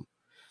talked to him.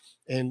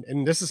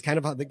 And this is kind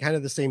of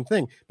the same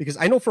thing, because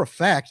I know for a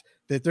fact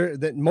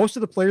that most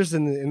of the players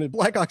in the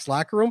Blackhawks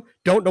locker room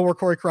don't know where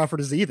Corey Crawford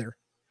is either.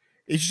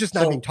 It's just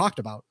not being talked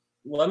about.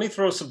 Let me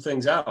throw some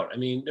things out. I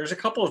mean, there's a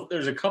couple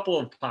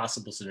of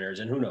possible scenarios,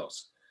 and who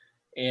knows?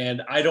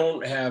 And I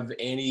don't have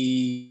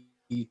any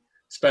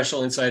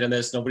special insight on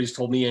this. Nobody's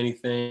told me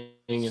anything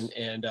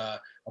and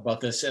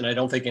about this, and I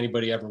don't think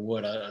anybody ever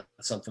would on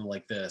something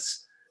like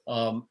this.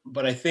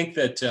 But I think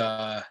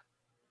that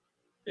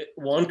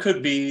one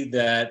could be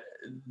that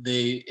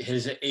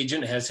his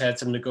agent has had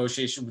some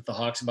negotiation with the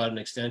Hawks about an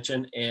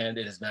extension, and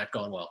it has not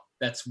gone well.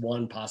 That's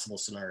one possible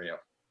scenario.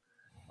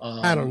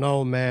 I don't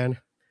know, man.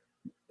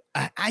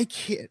 I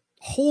can't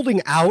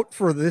holding out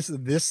for this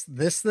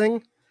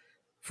thing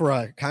for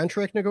a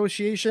contract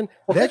negotiation.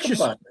 Well,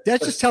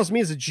 that just tells me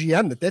as a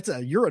GM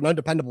that you're an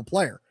undependable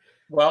player.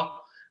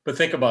 Well, but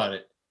think about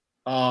it.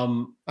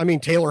 I mean,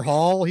 Taylor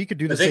Hall, he could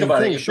do the think same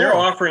about thing. it. If Sure. they're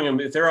offering him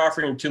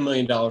 $2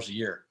 million a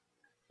year,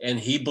 and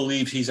he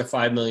believes he's a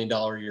 $5 million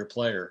a year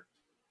player,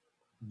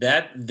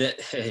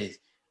 hey,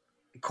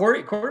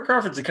 Corey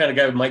Crawford's the kind of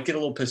guy who might get a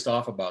little pissed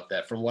off about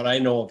that, from what I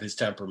know of his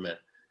temperament.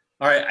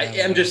 All right,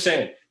 I'm just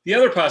saying. The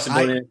other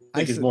possibility I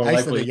think is more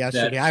likely. Said it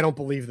yesterday. I don't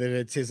believe that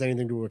it has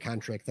anything to do with a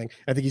contract thing.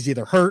 I think he's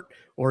either hurt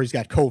or he's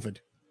got COVID.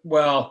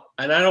 Well,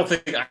 and I don't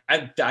think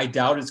I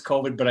doubt it's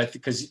COVID, but I think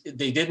because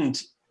they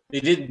didn't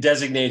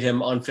designate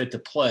him unfit to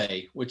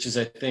play, which is,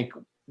 I think,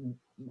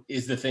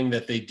 is the thing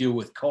that they do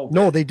with COVID.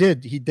 No, they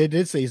did. They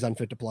did say he's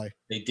unfit to play.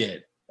 They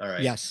did. All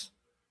right. Yes.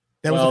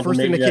 That was the first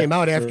thing that came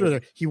out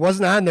after he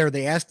wasn't on there.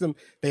 They asked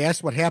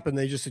what happened.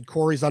 They just said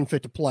Corey's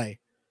unfit to play.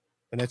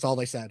 And that's all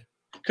they said.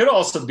 It could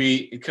also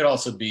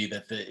be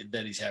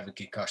that he's having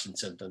concussion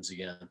symptoms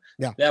again.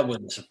 Yeah. That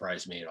wouldn't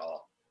surprise me at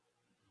all.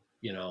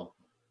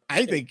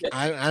 I think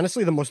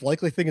honestly, the most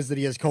likely thing is that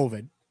he has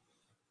COVID,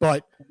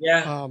 but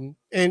yeah.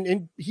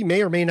 And he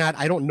may or may not,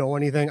 I don't know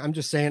anything. I'm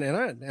just saying, and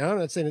I'm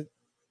not saying it,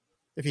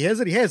 if he has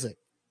it, he has it.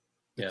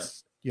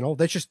 It's,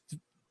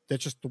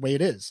 that's just the way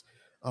it is.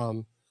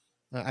 I'm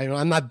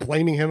not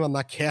blaming him. I'm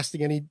not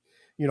casting any,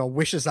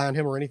 wishes on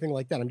him or anything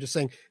like that. I'm just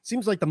saying, it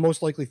seems like the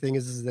most likely thing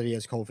is that he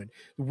has COVID.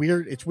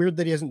 It's weird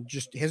that he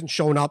hasn't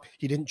shown up.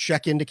 He didn't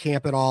check into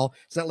camp at all.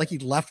 It's not like he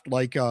left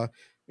like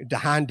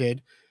DeHaan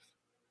did.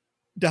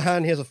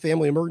 DeHaan has a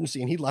family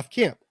emergency and he left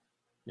camp.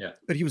 Yeah.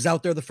 But he was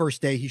out there the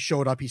first day. He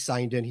showed up, he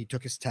signed in, he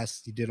took his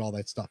tests, he did all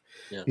that stuff.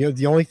 Yeah.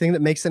 The only thing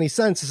that makes any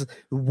sense is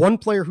the one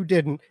player who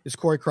didn't is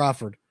Corey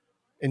Crawford,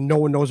 and no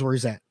one knows where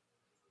he's at.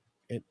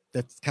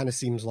 That kind of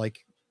seems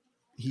like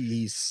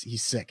he's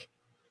sick.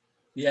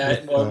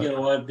 Yeah, well, you know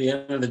what? At the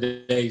end of the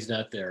day, he's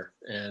not there.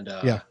 And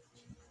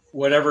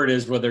whatever it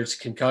is, whether it's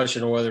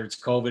concussion or whether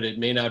it's COVID, it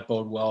may not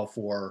bode well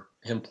for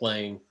him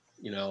playing,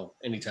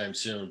 anytime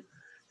soon,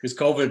 because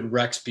COVID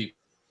wrecks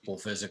people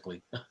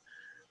physically.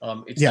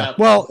 It's not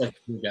like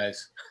you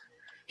guys.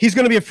 He's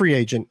going to be a free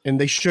agent,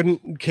 and they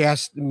shouldn't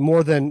cast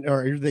more than,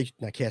 or they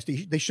not cast.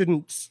 They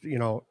shouldn't,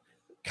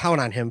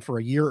 count on him for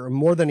a year or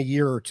more than a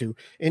year or two.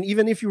 And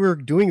even if you were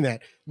doing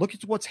that, look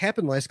at what's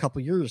happened the last couple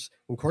of years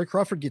when Corey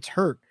Crawford gets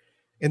hurt,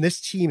 and this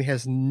team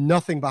has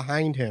nothing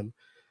behind him,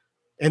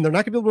 and they're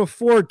not going to be able to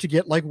afford to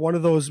get like one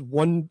of those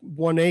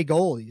 1A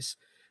goalies.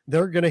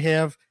 They're going to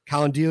have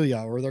Colin Delia,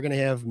 or they're going to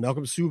have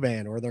Malcolm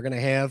Subban, or they're going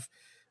to have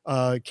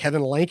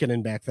Kevin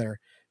Lankinen back there.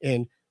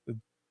 And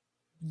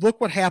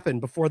look what happened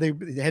before they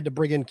had to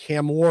bring in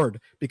Cam Ward,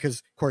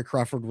 because Corey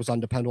Crawford was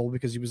undependable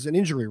because he was an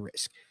injury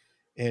risk.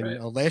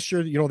 And last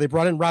year, they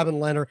brought in Robin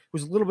Lehner, who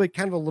was a little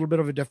bit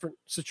of a different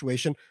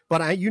situation.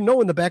 But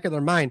in the back of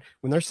their mind,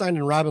 when they're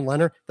signing Robin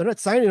Lehner, they're not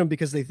signing him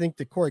because they think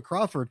that Corey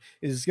Crawford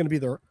is going to be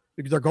their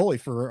goalie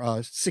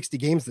for 60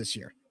 games this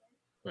year.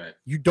 Right.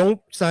 You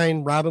don't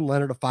sign Robin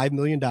Lehner to $5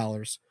 million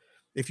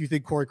if you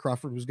think Corey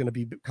Crawford was going to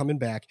be coming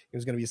back and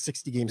was going to be a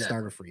 60-game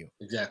starter for you.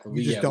 Exactly.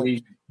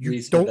 You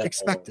just don't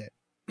expect it.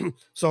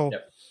 So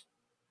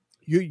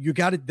you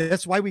got it.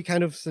 That's why we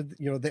kind of said,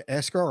 the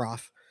Askar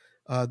off.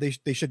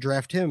 They should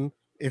draft him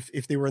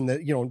if they were in the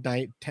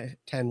 9,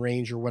 10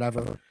 range or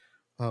whatever.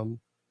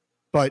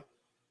 But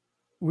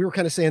we were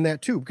kind of saying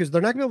that too, because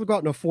they're not going to be able to go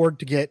out and afford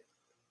to get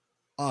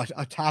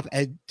a top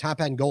end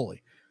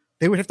goalie.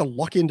 They would have to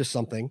luck into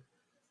something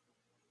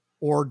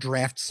or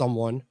draft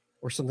someone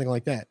or something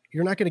like that.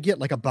 You're not going to get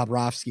like a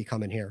Bobrovsky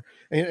coming here,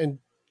 and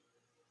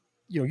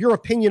your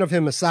opinion of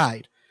him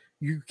aside,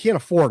 you can't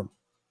afford him.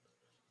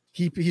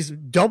 He's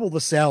double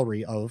the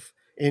salary of,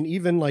 and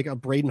even like a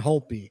Braden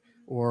Holtby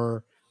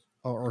or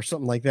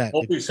something like that.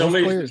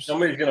 Somebody's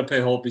going to pay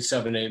Holtby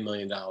 $7-8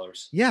 million.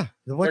 Yeah,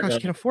 the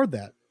Blackhawks can't afford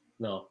that.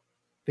 No,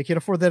 they can't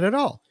afford that at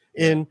all.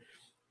 And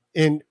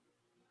I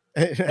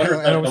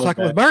was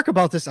talking with Mark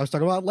about this. I was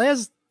talking about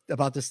Laz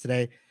about this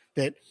today.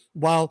 That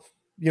while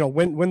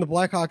when the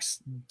Blackhawks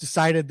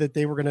decided that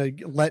they were going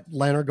to let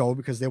Lehner go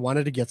because they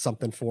wanted to get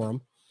something for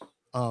him,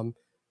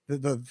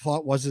 the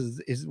thought was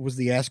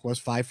the ask was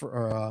 5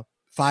 for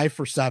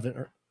 7,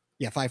 or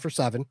 5 for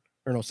 7,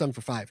 or no 7 for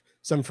 5,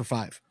 7 for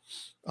 5,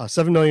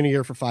 $7 million a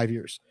year for 5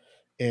 years,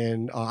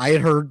 and I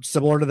had heard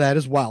similar to that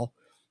as well.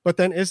 But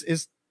then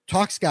as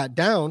talks got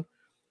down,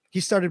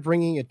 he started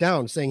bringing it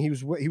down, saying he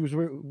was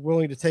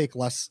willing to take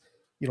less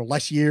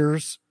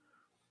years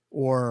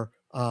or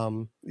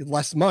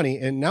less money.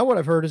 And now what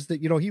I've heard is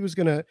that he was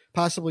going to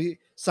possibly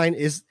sign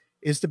is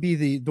to be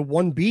the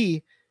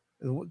 1B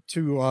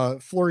to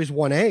Fleury's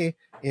 1A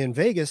in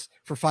Vegas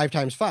for 5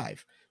 times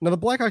 5. Now the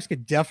Blackhawks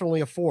could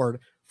definitely afford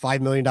 $5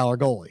 million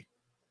goalie.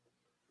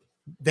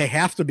 They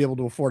have to be able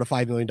to afford a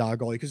 $5 million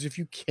goalie, because if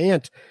you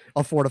can't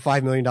afford a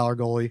 $5 million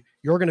goalie,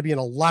 you're going to be in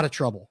a lot of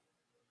trouble.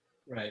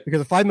 Right.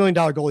 Because a $5 million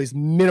goalie is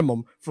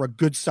minimum for a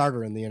good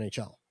starter in the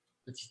NHL.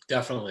 It's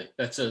definitely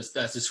that's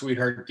a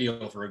sweetheart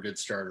deal for a good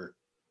starter.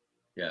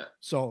 Yeah.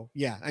 So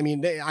yeah, I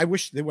mean, I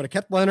wish they would have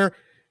kept Lehner.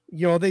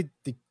 They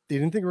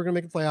didn't think we were going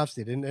to make the playoffs.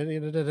 They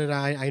didn't.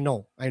 I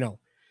know,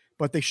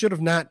 but they should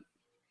have not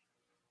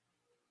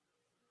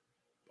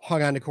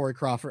hung on to Corey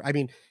Crawford. I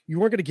mean, you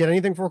weren't going to get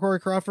anything for Corey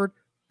Crawford,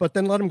 but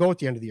then let him go at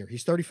the end of the year.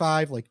 He's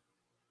 35. Like,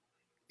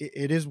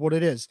 it is what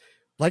it is.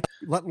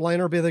 Let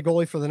Leonard be the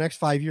goalie for the next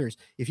 5 years.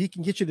 If he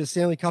can get you to the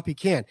Stanley Cup, he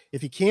can.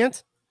 If he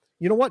can't,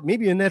 you know what?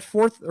 Maybe in that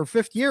 4th or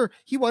 5th year,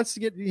 he wants to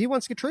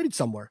get traded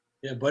somewhere.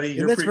 Yeah, buddy,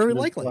 that's very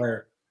likely.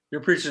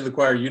 You're preaching to the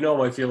choir. You know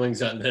my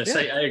feelings on this.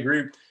 Yeah. I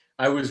agree.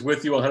 I was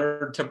with you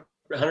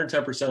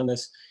 110% on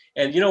this.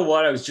 And you know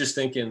what? I was just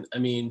thinking, I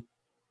mean,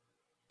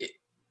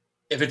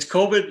 if it's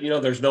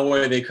COVID, there's no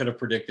way they could have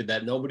predicted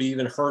that. Nobody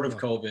even heard of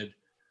COVID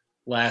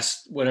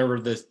whenever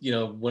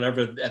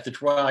at the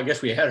trial. I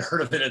guess we had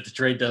heard of it at the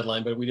trade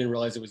deadline, but we didn't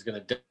realize it was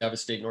going to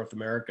devastate North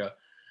America.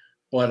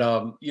 But,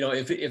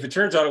 if it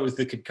turns out it was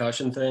the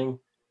concussion thing,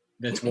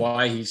 that's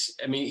why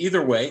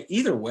either way,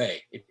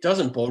 it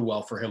doesn't bode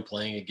well for him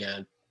playing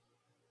again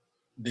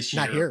this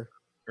year. Not here.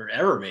 Or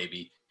ever,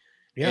 maybe.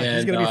 Yeah,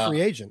 he's going to be a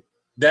free agent.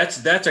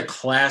 That's a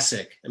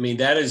classic. I mean,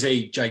 that is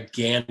a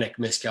gigantic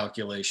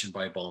miscalculation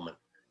by Bowman.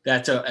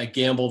 That's a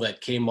gamble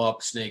that came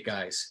up snake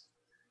eyes,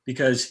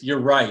 because you're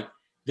right.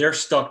 They're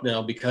stuck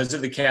now because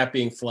of the cap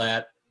being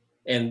flat,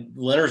 and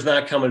Leonard's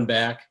not coming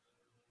back.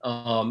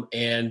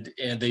 And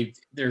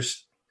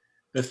there's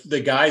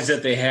the guys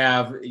that they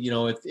have, in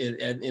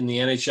the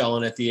NHL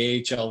and at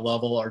the AHL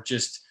level are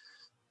just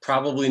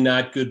probably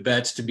not good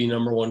bets to be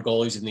number one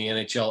goalies in the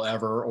NHL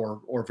ever,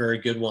 or very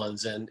good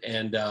ones. They're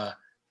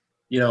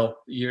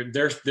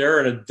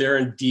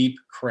in deep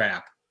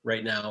crap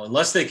right now,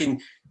 unless they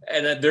can.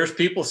 And there's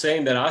people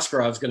saying that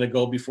Askarov is going to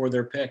go before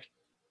their pick,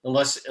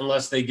 unless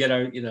they get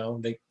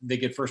they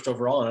get first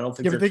overall. And I don't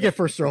think they get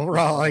first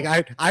overall.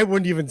 Like I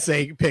wouldn't even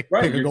say pick a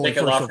goalie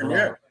first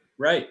overall.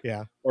 Right.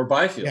 Yeah. Or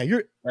Byfield.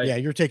 Yeah.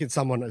 You're taking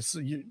someone.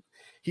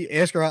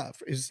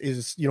 Askarov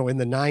is in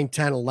the 9,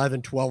 10,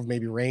 11, 12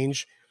 maybe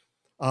range.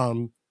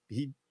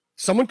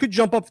 Someone could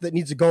jump up that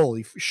needs a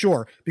goalie,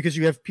 sure, because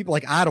you have people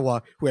like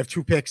Ottawa who have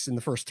 2 picks in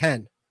the first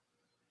 10.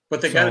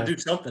 But they got to do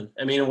something.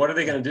 I mean, what are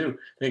they going to do?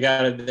 They've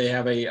got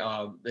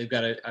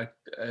a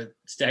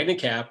stagnant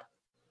cap.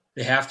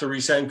 They have to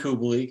re-sign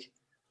Kubalik.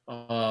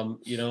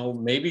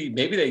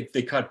 Maybe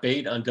they cut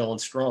bait on Dylan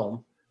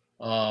Strome.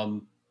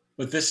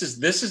 But this is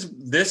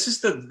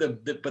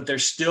but they're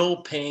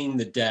still paying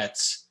the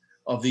debts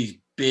of these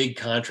big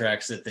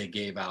contracts that they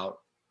gave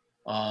out,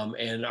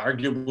 and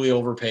arguably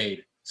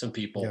overpaid some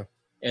people. Yeah.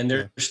 And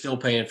they're still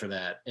paying for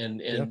that.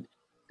 And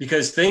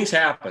because things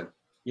happen,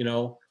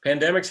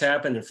 pandemics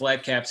happen and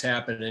flat caps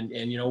happen.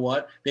 And you know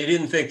what? They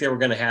didn't think they were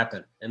going to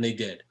happen, and they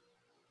did.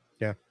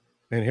 Yeah.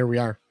 And here we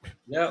are.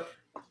 Yeah.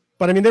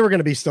 But I mean, they were going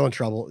to be still in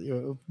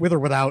trouble with or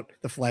without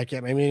the flat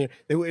cap. I mean,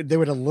 they would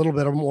have a little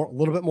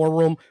bit more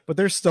room, but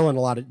they're still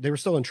they were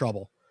still in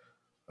trouble,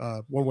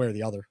 one way or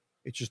the other.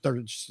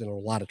 They're just in a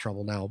lot of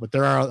trouble now. But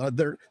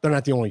they're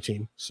not the only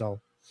team.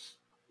 So,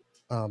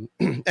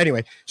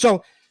 anyway,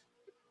 so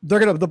the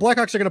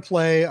Blackhawks are going to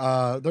play.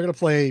 They're going to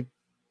play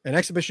an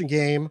exhibition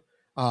game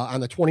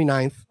on the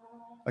 29th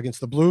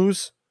against the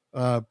Blues.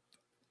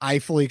 I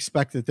fully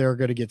expect that they're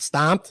going to get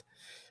stomped,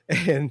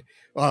 and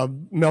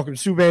Malcolm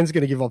Subban's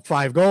going to give up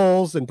 5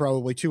 goals and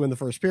probably 2 in the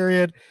first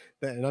period.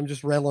 And I'm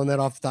just rattling that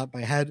off the top of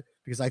my head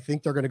because I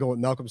think they're going to go with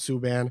Malcolm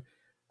Subban.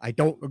 I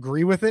don't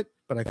agree with it,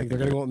 but I think they're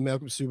going to go with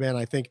Malcolm Subban.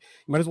 I think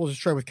you might as well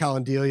just try with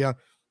Colin Delia.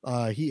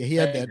 He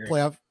had that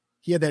playoff.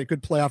 He had that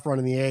good playoff run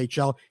in the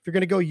AHL. If you're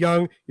going to go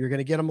young, you're going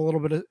to get him a little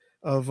bit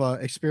of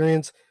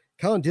experience.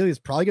 Colin Delia is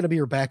probably going to be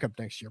your backup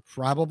next year.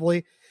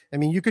 Probably. I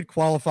mean, you could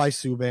qualify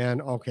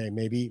Subban. Okay,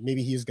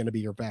 maybe he's going to be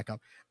your backup.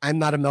 I'm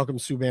not a Malcolm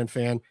Subban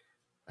fan.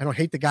 I don't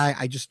hate the guy.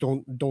 I just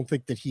don't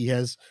think that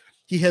he's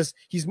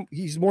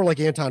more like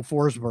Anton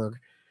Forsberg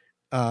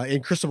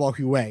and Cristobal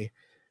Huet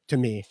to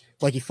me.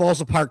 Like, he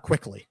falls apart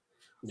quickly.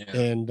 Yeah.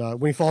 And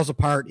when he falls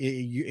apart,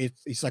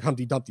 it's like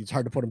Humpty Dumpty. It's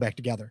hard to put him back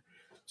together.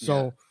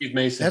 So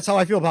that's how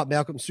I feel about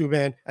Malcolm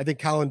Subban. I think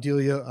Colin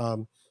Delia,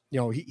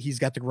 he's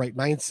got the right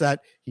mindset.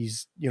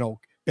 He's,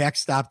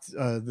 backstopped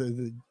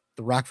the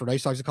Rockford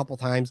Ice Dogs a couple of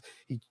times.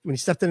 When he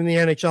stepped in the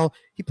NHL,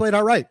 he played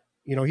all right.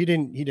 He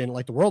didn't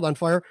light the world on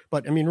fire,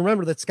 but I mean,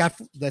 remember that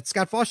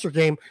Scott Foster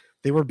game,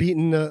 they were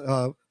beating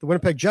the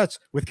Winnipeg Jets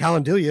with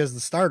Colin Delia as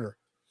the starter.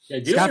 Yeah,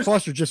 Scott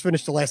Foster just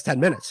finished the last 10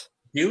 minutes.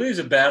 Delia's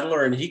a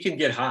battler and he can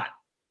get hot.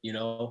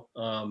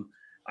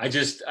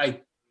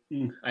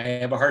 I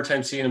have a hard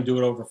time seeing him do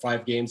it over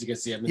 5 games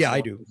against the Edmonton. Yeah, I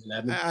do.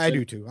 I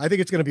do too. I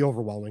think it's going to be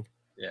overwhelming.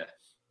 Yeah.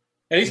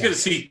 And he's going to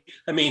see,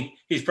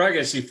 he's probably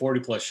going to see 40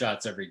 plus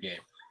shots every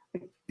game.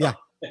 Yeah.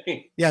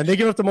 Yeah. And they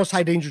give up the most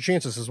high danger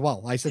chances as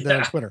well. I said that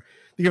on Twitter.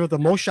 They give up the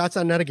most shots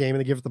on net a game and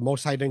they give up the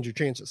most high danger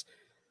chances.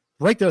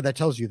 Right there, that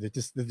tells you that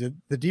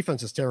the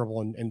defense is terrible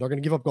and they're going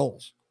to give up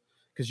goals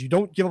because you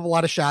don't give up a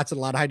lot of shots and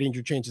a lot of high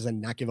danger chances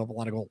and not give up a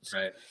lot of goals.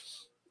 Right.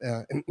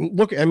 And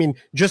look,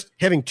 just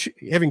having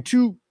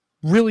two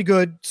really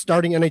good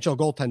starting NHL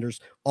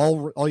goaltenders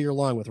all year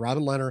long with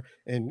Robin Lehner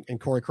and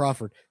Corey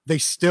Crawford, they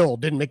still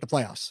didn't make the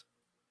playoffs.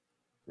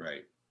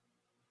 Right.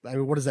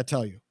 What does that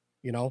tell you?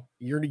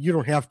 You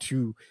don't have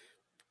two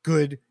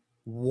good,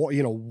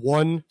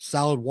 one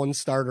solid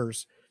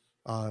starters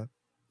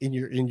in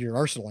your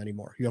arsenal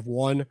anymore. You have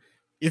one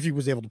if he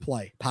was able to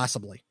play,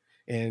 possibly.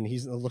 And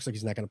it looks like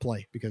he's not going to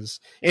play because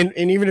and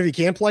even if he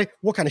can play,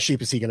 what kind of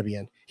shape is he going to be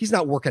in? He's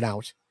not working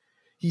out.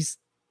 He's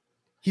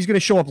going to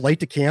show up late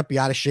to camp, be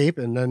out of shape,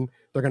 and then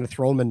they're going to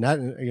throw him in net,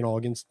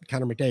 against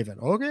Connor McDavid.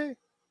 Okay.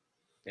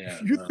 Yeah,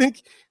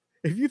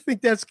 if you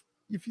think that's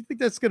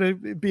going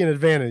to be an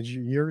advantage,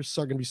 you're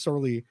going to be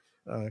sorely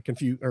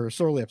confused or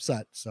sorely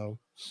upset. So,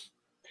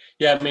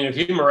 yeah, I mean, if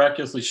he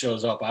miraculously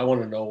shows up, I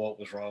want to know what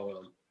was wrong with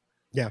him.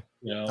 Yeah,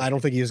 I don't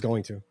think he is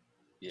going to.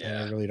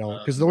 Yeah, I really don't,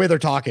 because the way they're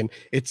talking,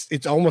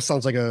 it almost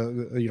sounds like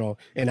an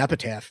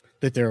epitaph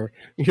that they're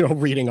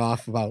reading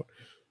off about.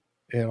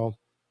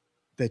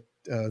 That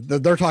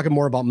they're talking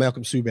more about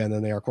Malcolm Subban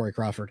than they are Corey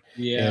Crawford.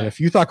 Yeah, and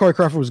if you thought Corey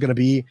Crawford was going to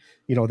be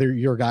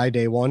your guy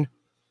day one,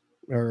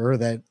 or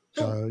that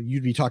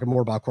you'd be talking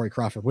more about Corey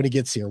Crawford when he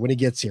gets here.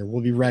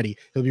 We'll be ready.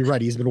 He'll be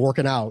ready. He's been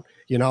working out.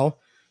 You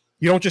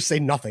don't just say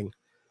nothing.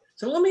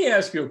 So let me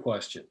ask you a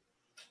question.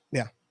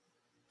 Yeah.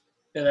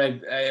 And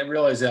I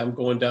realize that I'm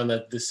going down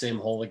the same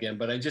hole again,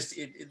 but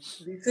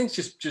these things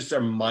just are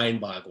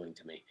mind-boggling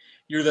to me.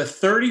 You're the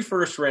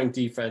 31st ranked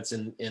defense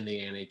in the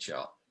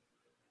NHL.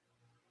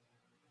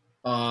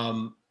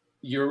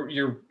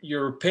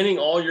 You're pinning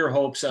all your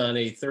hopes on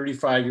a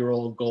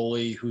 35-year-old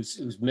goalie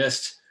who's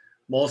missed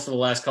most of the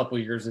last couple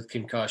of years with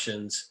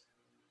concussions.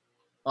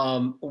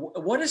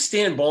 What is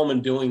Stan Bowman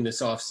doing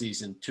this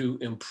offseason to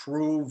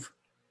improve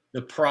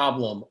the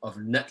problem of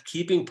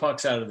keeping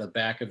pucks out of the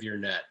back of your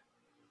net?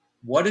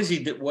 What has he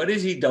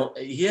done?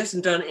 He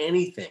hasn't done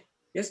anything.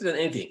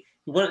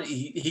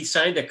 He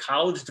signed a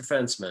college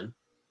defenseman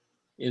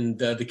in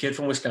the kid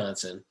from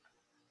Wisconsin,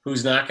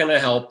 who's not going to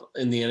help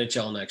in the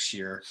NHL next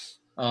year.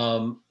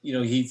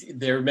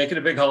 They're making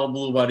a big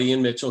hullabaloo about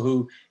Ian Mitchell,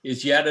 who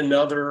is yet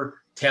another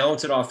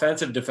talented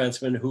offensive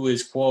defenseman who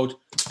is,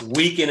 quote,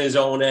 weak in his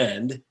own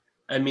end.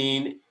 I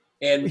mean,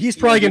 and he's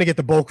probably going to get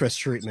the Boquist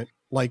treatment,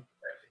 like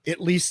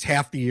at least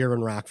half the year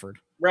in Rockford.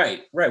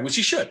 Right, which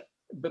he should.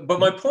 But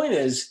my point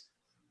is,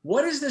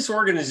 what is this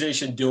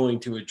organization doing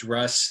to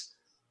address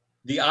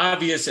the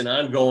obvious and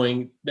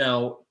ongoing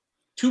now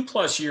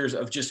 2+ years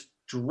of just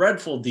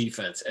dreadful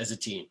defense as a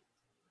team?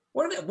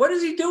 What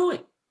is he doing?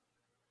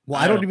 Well,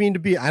 I don't mean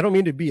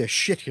to be a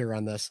shit here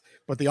on this,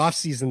 but the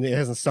offseason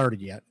hasn't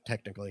started yet,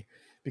 technically,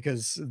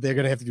 because they're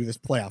going to have to do this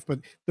playoff. But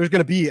there's going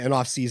to be an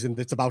offseason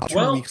that's about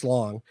 2 weeks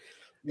long.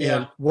 Yeah.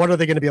 And what are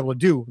they going to be able to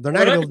do? They're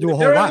not able to do a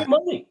whole lot.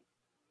 Money.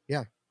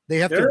 Yeah.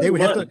 They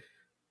would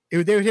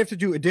have to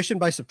do addition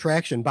by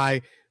subtraction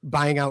by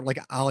buying out like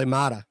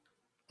Alimata,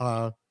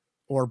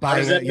 or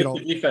buying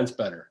the defense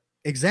better.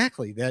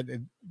 Exactly.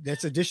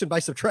 That's addition by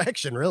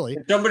subtraction, really.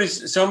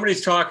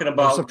 Somebody's talking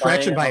about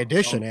subtraction by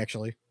addition,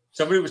 actually.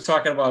 Somebody was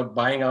talking about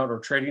buying out or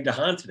trading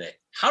DeHaan today.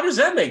 How does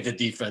that make the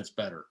defense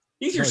better?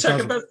 He's your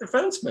second best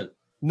defenseman.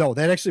 No,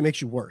 that actually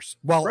makes you worse.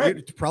 Well, right.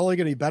 It's probably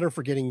going to be better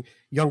for getting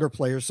younger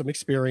players some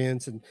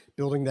experience and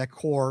building that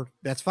core.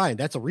 That's fine.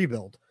 That's a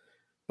rebuild.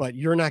 But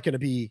you're not going to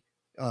be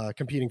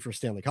competing for a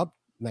Stanley Cup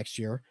next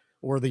year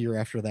or the year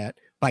after that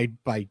by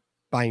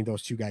buying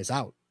those two guys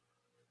out.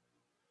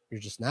 You're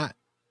just not.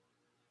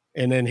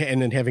 And then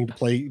having to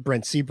play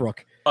Brent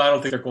Seabrook. I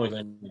don't think they're going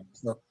to.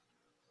 So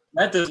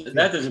that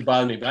doesn't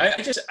bother me. But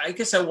I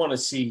guess I want to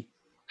see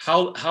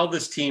how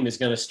this team is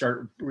going to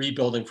start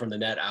rebuilding from the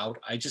net out.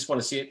 I just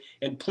want to see it.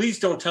 And please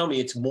don't tell me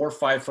it's more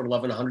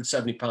 5'11",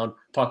 170-pound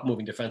puck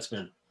moving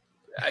defenseman.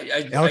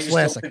 Alex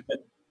Vlasic.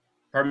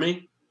 Pardon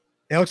me?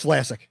 Alex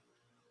Vlasic.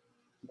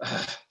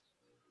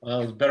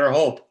 Well, better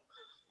hope.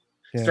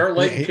 Yeah. Start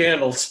lighting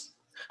candles.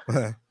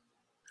 I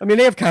mean,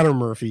 they have Connor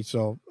Murphy,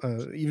 so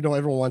even though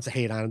everyone wants to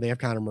hate on him, they have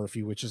Connor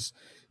Murphy, which is,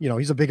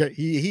 he's a bigger,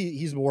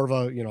 he's more of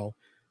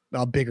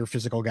a bigger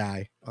physical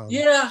guy.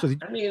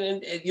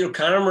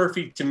 Connor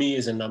Murphy to me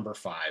is a number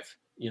 5.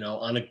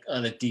 On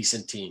a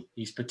decent team,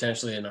 he's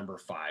potentially a number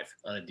 5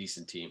 on a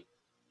decent team.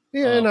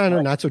 Yeah, and on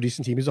a not so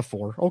decent team, he's a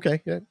 4.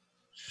 Okay, yeah,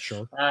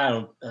 sure. I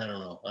don't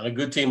know. On a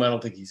good team, I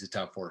don't think he's a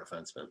top 4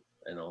 defenseman.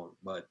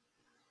 But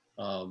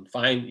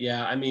fine.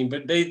 Yeah, I mean,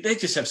 but they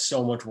just have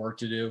so much work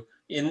to do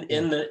in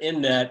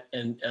net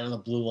and on the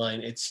blue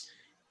line.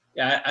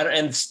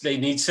 And they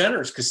need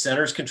centers because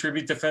centers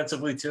contribute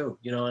defensively too.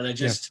 And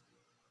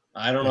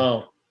I don't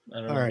know.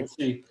 All right. We'll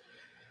see.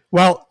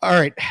 Well, all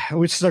right.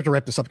 We start to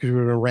wrap this up because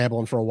we've been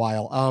rambling for a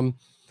while.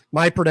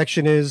 My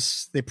prediction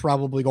is they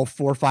probably go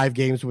 4 or 5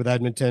 games with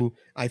Edmonton.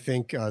 I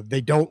think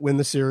they don't win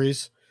the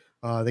series.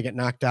 They get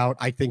knocked out.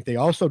 I think they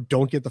also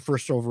don't get the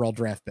first overall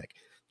draft pick.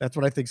 That's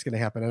what I think is going to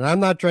happen. And I'm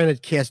not trying to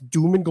cast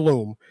doom and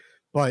gloom,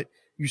 but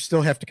you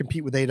still have to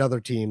compete with 8 other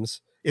teams.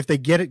 If they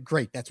get it,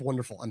 great. That's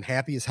wonderful. I'm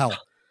happy as hell.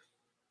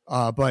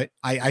 But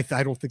I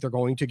don't think they're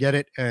going to get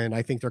it, and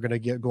I think they're going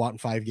to go out in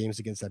 5 games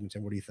against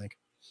Edmonton. What do you think?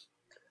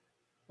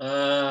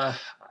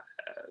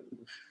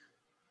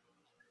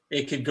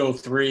 It could go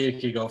 3. It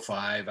could go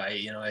 5.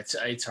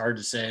 It's hard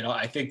to say.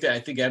 I think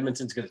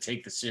Edmonton's going to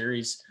take the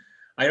series.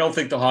 I don't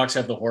think the Hawks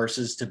have the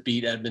horses to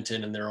beat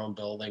Edmonton in their own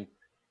building.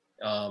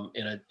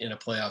 In a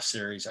playoff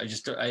series, I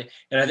think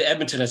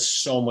Edmonton has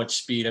so much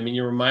speed. I mean,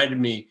 you reminded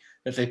me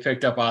that they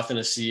picked up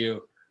Athanasiou.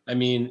 I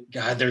mean,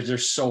 God, they're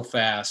so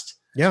fast.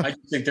 Yeah, I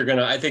think they're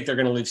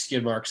gonna leave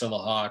skid marks on the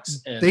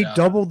Hawks. And they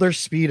doubled their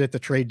speed at the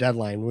trade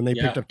deadline when they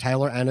picked up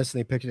Tyler Ennis and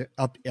they picked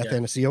up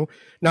Athanasiou.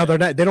 Now they're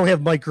not. They don't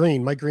have Mike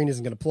Green. Mike Green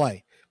isn't going to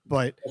play.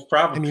 But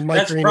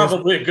Mike Green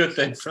probably a good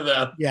thing for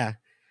them. Yeah,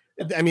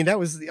 I mean that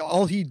was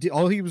all he did.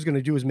 All he was going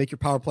to do is make your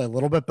power play a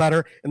little bit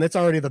better, and that's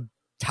already the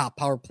top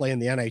power play in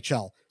the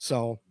NHL.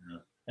 So,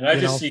 and I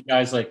just see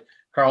guys like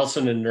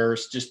Carlson and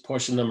Nurse just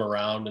pushing them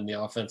around in the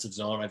offensive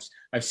zone.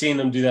 I've seen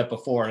them do that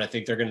before, and I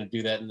think they're going to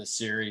do that in the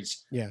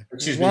series. Yeah,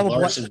 excuse me,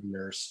 Larson and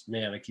Nurse.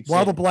 Man, I keep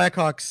while the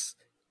Blackhawks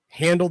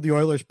handled the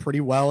Oilers pretty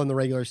well in the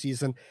regular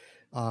season,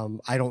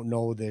 I don't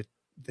know that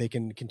they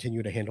can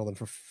continue to handle them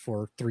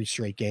for 3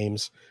 straight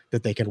games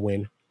that they can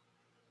win.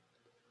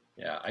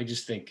 Yeah, I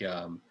just think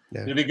it'll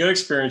be a good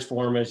experience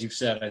for them, as you've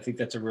said. I think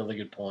that's a really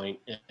good point.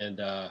 And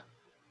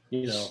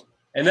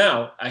and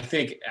now I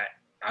think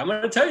I'm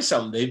going to tell you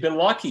something. They've been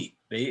lucky.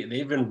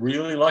 They've been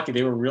really lucky.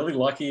 They were really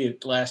lucky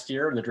last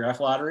year in the draft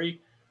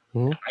lottery.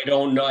 Mm-hmm. I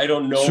don't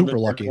know Super that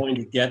lucky. they're going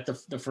to get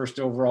the first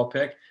overall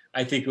pick.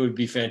 I think it would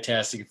be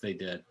fantastic if they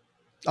did.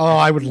 Oh,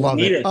 I would love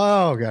it. it.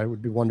 Oh, God, it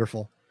would be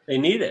wonderful. They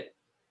need it.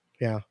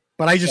 Yeah.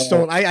 But I just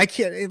don't. I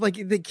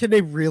can't. Can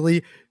they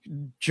really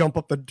jump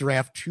up the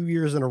draft 2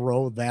 years in a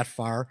row that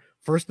far?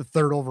 First the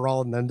third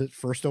overall, and then the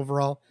first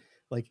overall.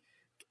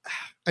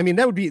 I mean,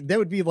 that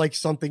would be like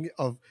something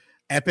of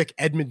epic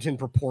Edmonton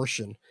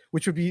proportion,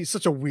 which would be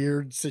such a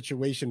weird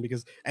situation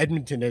because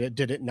Edmonton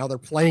did it. Now they're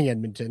playing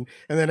Edmonton,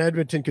 and then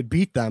Edmonton could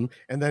beat them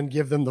and then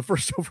give them the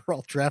first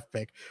overall draft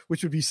pick,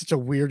 which would be such a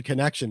weird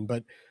connection.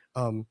 But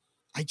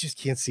I just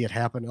can't see it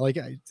happen.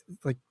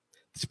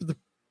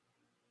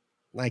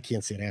 I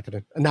can't see it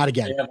happening. Not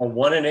again. They have a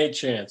 1 in 8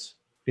 chance.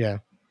 Yeah.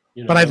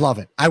 But I'd love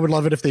it. I would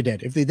love it if they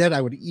did. If they did, I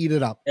would eat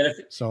it up. And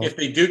if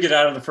they do get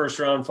out of the first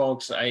round,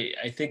 folks, I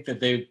think that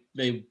they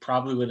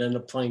probably would end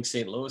up playing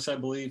St. Louis, I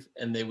believe,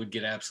 and they would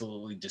get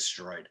absolutely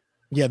destroyed.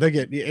 Yeah,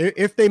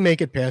 if they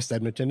make it past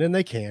Edmonton, and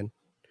they can,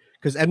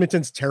 because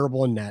Edmonton's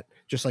terrible in net,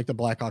 just like the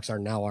Blackhawks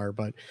are.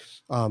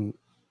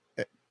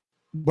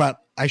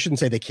 But I shouldn't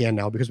say they can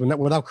now because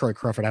without Corey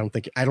Crawford, I don't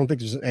think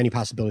there's any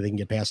possibility they can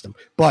get past them.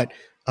 But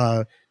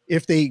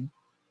if they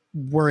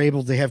were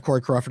able to have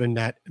Corey Crawford in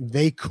net,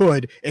 they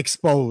could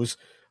expose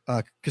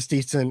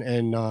Kostitsyn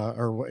and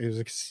is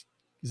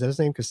that his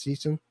name,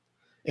 Kostitsyn,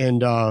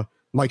 and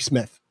Mike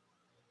Smith.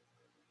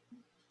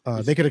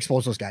 They could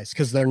expose those guys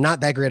because they're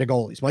not that great of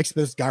goalies. Mike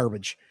Smith's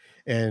garbage,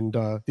 and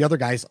the other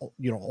guy's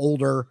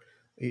older.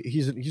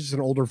 He's an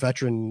older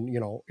veteran,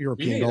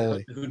 European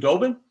goalie.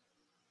 Hudobin?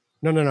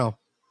 No.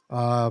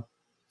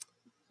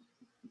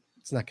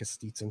 It's not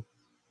Kostitsyn.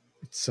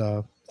 It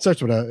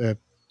starts with a.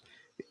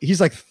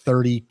 He's like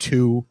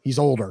 32. He's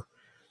older,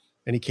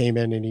 and he came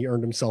in and he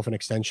earned himself an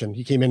extension.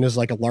 He came in as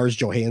like a Lars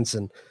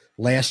Johansson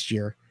last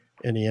year,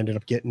 and he ended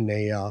up getting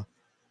a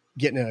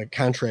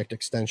contract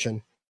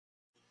extension.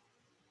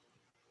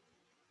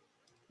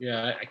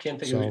 Yeah, I can't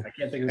think of it.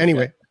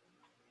 Anyway,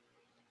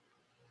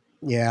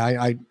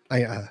 yeah,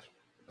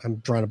 I'm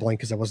drawing a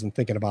blank because I wasn't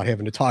thinking about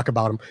having to talk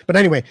about him. But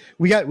anyway,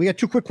 we got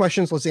 2 quick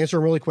questions. Let's answer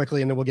them really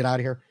quickly, and then we'll get out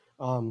of here.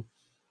 One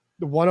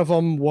of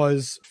them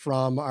was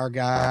from our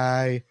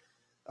guy.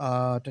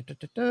 Chuck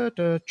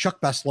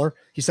Bessler.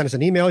 He sent us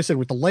an email. He said,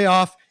 with the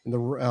layoff and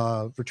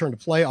the return to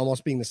play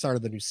almost being the start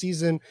of the new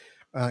season,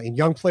 and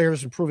young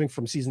players improving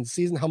from season to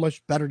season, how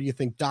much better do you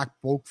think Doc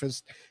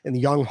Boqvist and the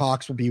young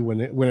Hawks will be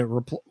when it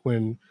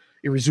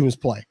resumes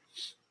play?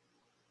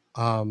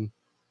 I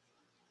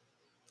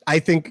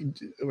think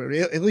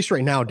at least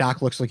right now,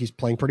 Doc looks like he's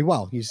playing pretty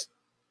well. He's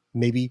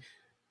maybe,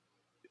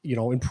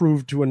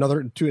 improved to a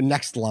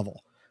next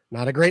level,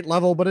 not a great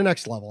level, but a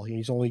next level.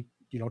 He's only,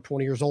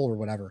 20 years old or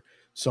whatever.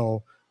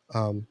 So,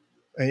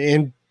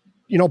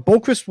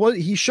 Boqvist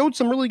he showed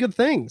some really good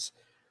things.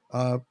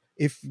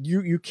 If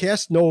you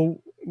cast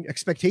no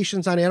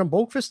expectations on Adam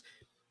Boqvist,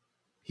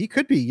 he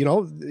could be,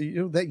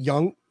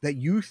 that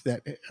youth,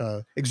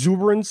 that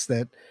exuberance,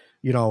 that,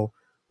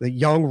 the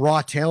young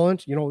raw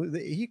talent,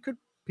 he could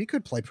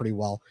play pretty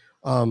well.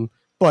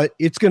 But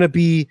it's going to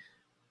be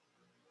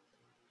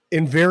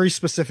in very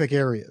specific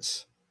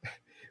areas.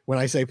 When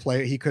I say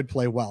play, he could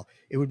play well.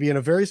 It would be in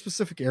a very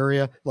specific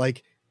area,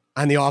 like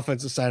on the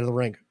offensive side of the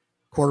rink,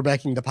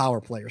 quarterbacking the power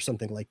play or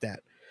something like that.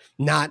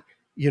 Not,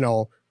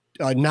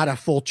 not a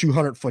full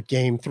 200-foot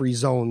game, 3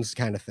 zones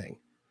kind of thing.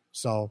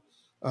 So,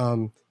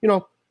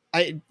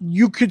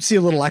 you could see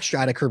a little extra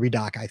out of Kirby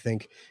Dach, I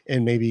think,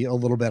 and maybe a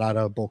little bit out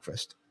of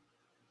Boqvist.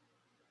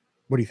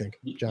 What do you think,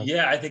 John?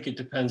 Yeah, I think it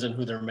depends on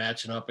who they're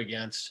matching up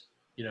against.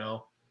 Yeah,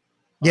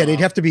 they'd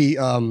have to be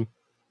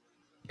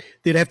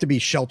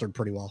sheltered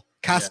pretty well.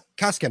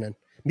 Koskinen,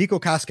 Mikko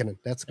Koskinen.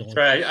 That's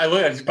right. I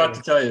was about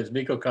to tell you. It's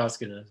Mikko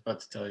Koskinen. I was about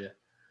to tell you.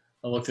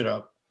 I looked it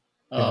up.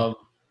 I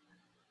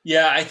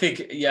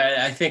think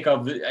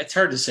it's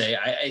hard to say.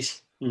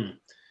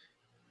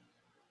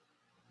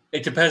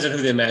 It depends on who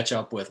they match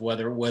up with,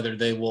 whether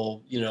they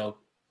will,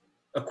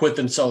 acquit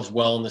themselves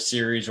well in the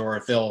series, or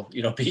if they'll,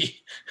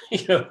 be,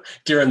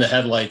 deer in the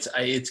headlights.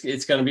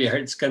 It's going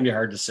to be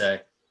hard to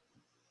say.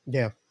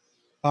 Yeah.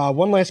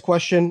 One last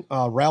question.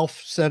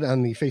 Ralph said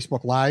on the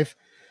Facebook Live,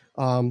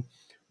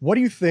 what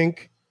do you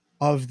think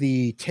of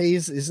the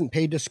Tays isn't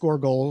paid to score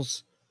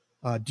goals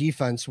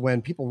defense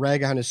when people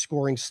rag on his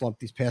scoring slump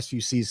these past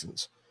few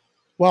seasons?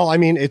 Well, I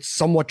mean, it's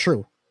somewhat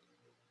true.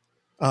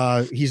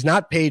 He's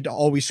not paid to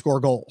always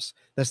score goals.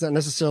 That's not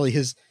necessarily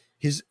his,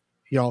 he's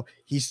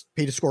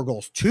paid to score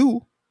goals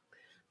too,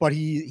 but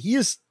he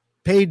is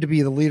paid to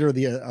be the leader of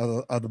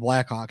the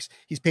Blackhawks.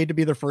 He's paid to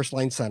be their first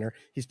line center.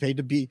 He's paid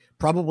to be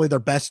probably their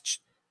best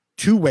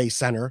two-way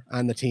center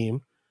on the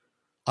team.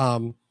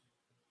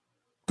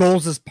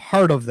 Goals is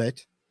part of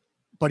it,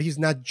 but he's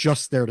not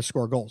just there to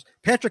score goals.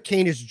 Patrick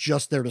Kane is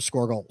just there to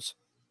score goals.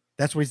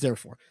 That's what he's there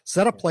for.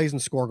 Set up plays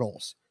and score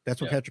goals. That's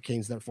what Patrick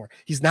Kane's there for.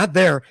 He's not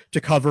there to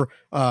cover,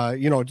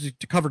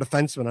 to cover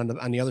defensemen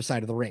on the other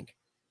side of the rink.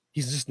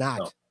 He's just not.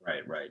 No,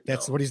 right.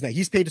 That's what he's not.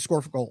 He's paid to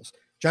score for goals.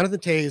 Jonathan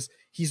Tays,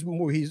 he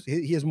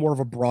has more of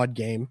a broad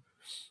game,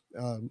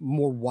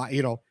 more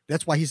wide.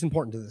 That's why he's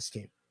important to this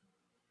team.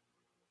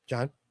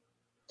 John.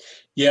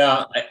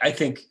 Yeah, I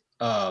think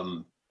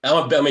I'm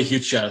a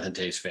huge Jonathan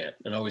Tays fan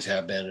and always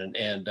have been,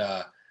 and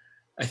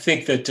I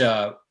think that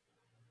a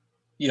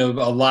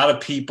lot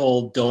of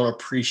people don't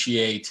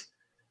appreciate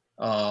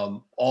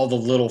all the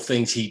little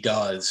things he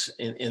does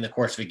in the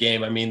course of a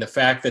game. I mean, the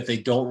fact that they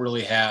don't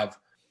really have,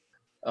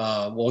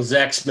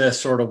 Zach Smith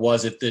sort of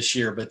was it this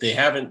year, but they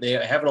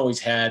haven't always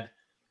had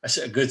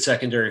a good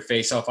secondary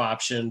faceoff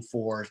option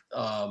for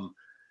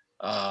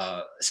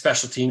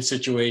special team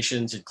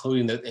situations,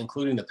 including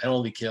the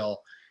penalty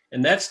kill.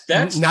 And that's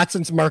not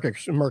since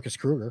Marcus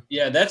Kruger.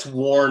 Yeah, that's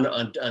worn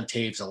on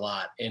Taves a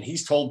lot, and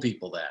he's told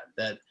people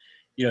that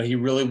he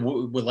really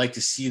would like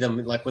to see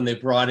them, like when they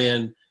brought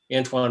in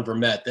Antoine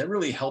Vermette. That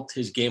really helped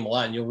his game a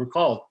lot. And you'll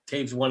recall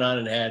Taves went on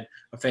and had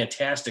a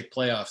fantastic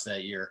playoffs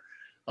that year.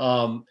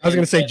 I was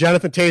going to say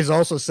Jonathan Tays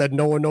also said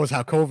no one knows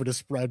how COVID is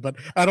spread, but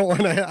I don't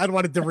want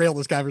to derail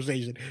this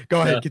conversation.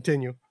 Go ahead,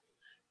 continue.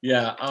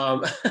 Yeah,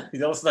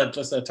 let's not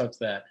touch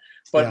that.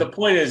 But the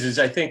point is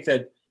I think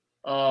that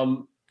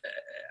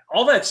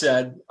all that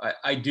said,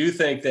 I do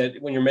think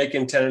that when you're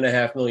making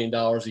 $10.5 million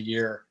a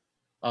year,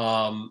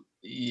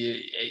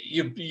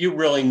 you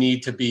really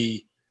need to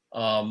be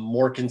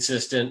more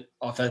consistent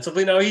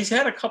offensively. Now he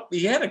had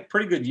a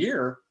pretty good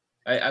year,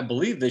 I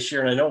believe, this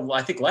year, and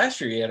I think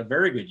last year he had a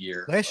very good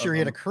year. Last year he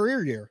had a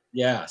career year.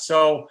 Yeah,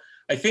 so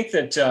I think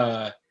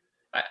that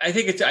I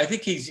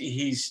think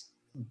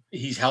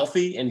he's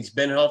healthy, and he's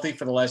been healthy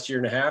for the last year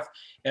and a half,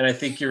 and I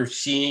think you're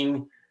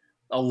seeing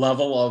a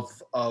level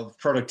of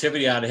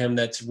productivity out of him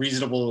that's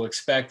reasonable to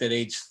expect at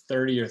age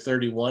 30 or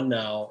 31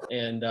 now.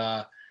 And,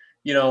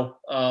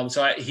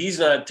 he's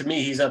not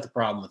the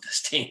problem with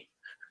this team.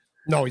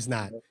 No, he's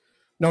not.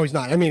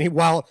 I mean,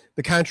 while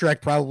the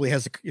contract probably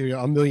has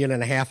 $1.5 million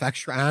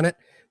extra on it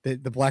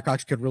that the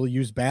Blackhawks could really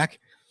use back,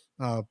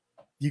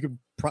 you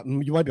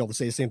might be able to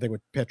say the same thing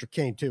with Patrick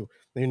Kane too.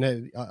 I mean,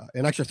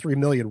 an extra $3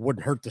 million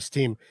wouldn't hurt this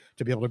team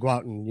to be able to go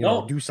out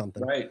and do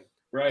something.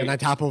 Right. And on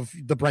top of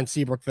the Brent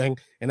Seabrook thing,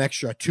 an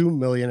extra $2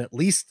 million at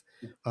least,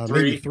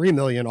 maybe $3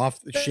 million off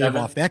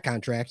that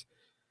contract.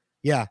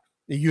 Yeah,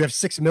 you have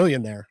 $6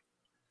 million there.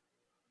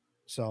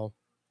 So,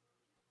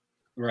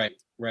 right,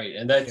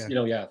 and that's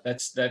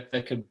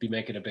that could be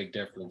making a big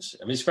difference.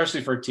 I mean,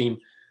 especially for a team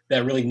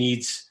that really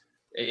needs,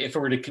 if they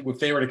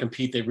were to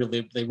compete, they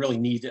really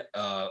need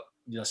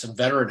some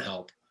veteran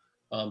help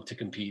to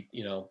compete.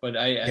 But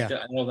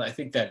I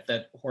think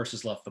that horse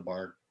has left the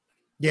barn.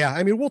 Yeah,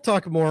 I mean, we'll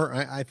talk more,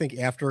 I think,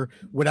 after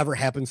whatever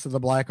happens to the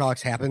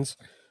Blackhawks happens,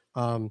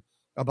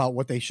 about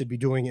what they should be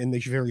doing in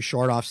this very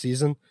short off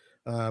season.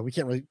 We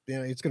can't really,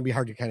 it's going to be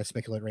hard to kind of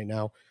speculate right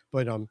now,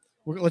 but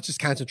let's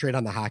just concentrate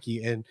on the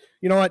hockey. And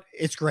you know what?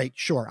 It's great.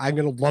 Sure, I'm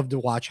going to love to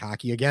watch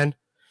hockey again.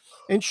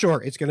 And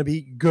sure, it's going to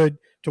be good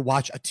to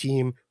watch a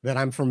team that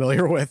I'm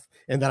familiar with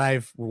and that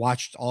I've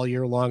watched all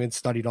year long and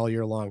studied all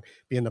year long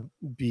be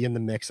in the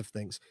mix of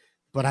things.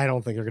 But I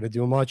don't think they're going to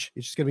do much.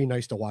 It's just going to be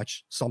nice to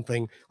watch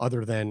something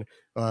other than,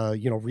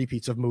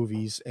 repeats of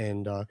movies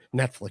and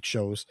Netflix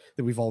shows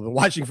that we've all been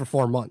watching for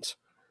 4 months.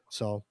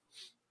 So,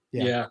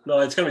 yeah, no,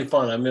 it's going to be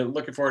fun. I'm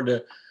looking forward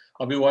to.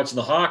 I'll be watching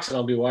the Hawks, and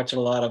I'll be watching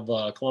a lot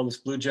of Columbus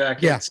Blue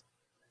Jackets.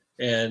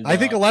 Yeah. And I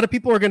think a lot of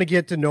people are going to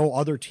get to know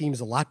other teams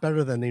a lot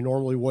better than they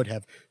normally would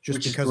have,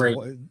 just because.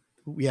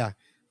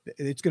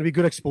 It's going to be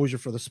good exposure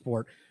for the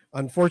sport.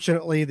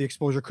 Unfortunately, the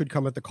exposure could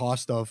come at the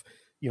cost of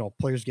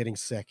players getting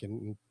sick,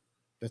 and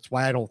that's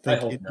why I don't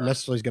think it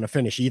necessarily is going to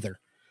finish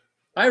either.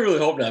 I really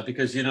hope not,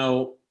 because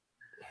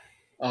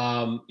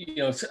I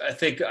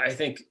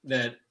think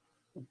that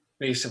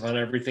based upon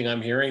everything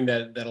I'm hearing,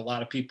 that a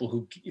lot of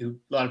people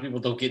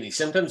don't get any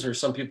symptoms, or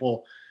some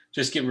people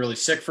just get really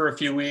sick for a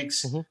few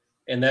weeks,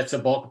 and that's the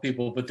bulk of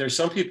people. But there's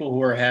some people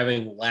who are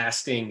having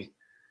lasting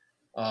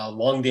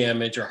lung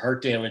damage or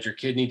heart damage or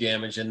kidney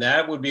damage, and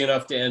that would be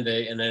enough to end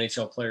an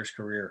NHL player's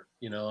career.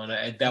 And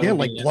that would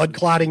like blood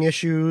clotting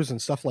issues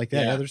and stuff like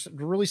that. Yeah, there's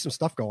really some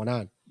stuff going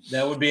on.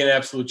 That would be an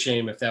absolute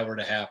shame if that were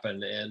to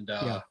happen. And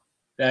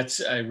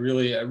I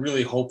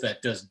really hope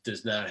that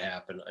does not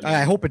happen.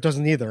 I hope it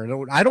doesn't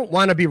either. I don't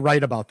want to be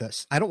right about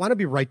this. I don't want to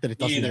be right that it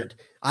doesn't Either. end.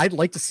 I'd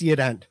like to see it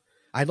end.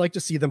 I'd like to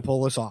see them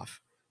pull this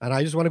off. And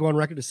I just want to go on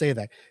record to say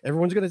that.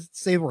 Everyone's going to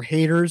say we're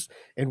haters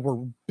and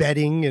we're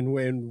betting and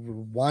we're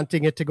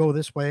wanting it to go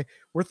this way.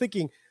 We're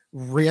thinking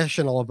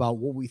rational about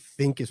what we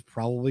think is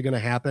probably going to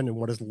happen and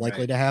what is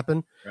likely to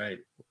happen. Right.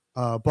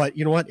 But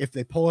you know what? If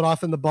they pull it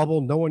off in the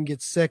bubble, no one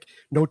gets sick.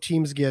 No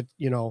teams get,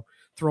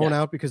 thrown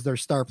out because their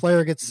star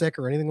player gets sick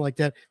or anything like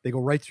that. They go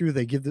right through.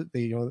 They give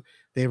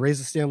they raise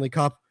the Stanley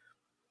Cup.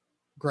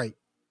 Great.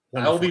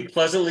 I'll be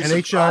pleasantly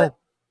NHL, surprised.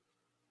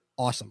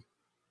 Awesome.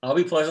 I'll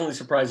be pleasantly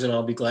surprised, and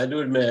I'll be glad to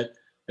admit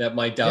that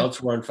my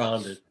doubts were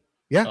unfounded.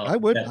 Yeah, I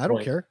would. I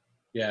don't care.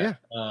 Yeah.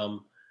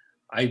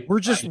 We're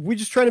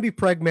just trying to be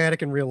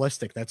pragmatic and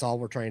realistic. That's all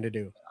we're trying to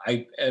do.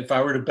 If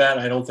I were to bet,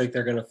 I don't think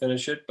they're going to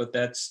finish it, but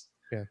that's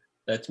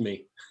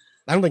me.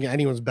 I don't think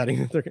anyone's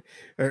betting that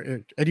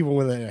or anyone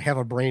with half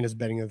a brain is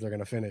betting that they're going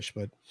to finish.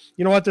 But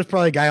you know what? There's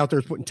probably a guy out there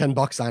who's putting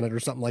 $10 on it or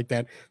something like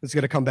that. That's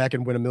going to come back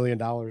and win $1 million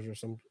or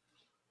some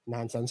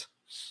nonsense.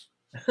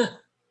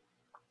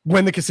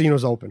 When the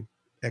casino's open.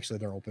 Actually,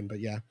 they're open, but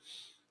yeah.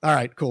 All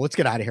right, cool. Let's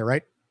get out of here,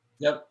 right?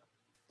 Yep.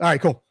 All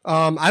right, cool.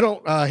 I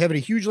don't have any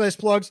huge last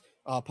plugs.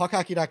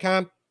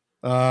 Puckhockey.com.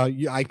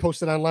 I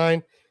posted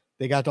online.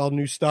 They got all the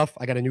new stuff.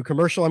 I got a new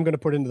commercial I'm going to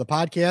put into the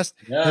podcast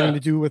having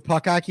to do with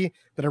puck hockey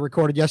that I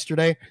recorded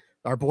yesterday.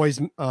 Our boys,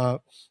 or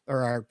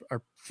our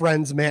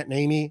friends, Matt and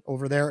Amy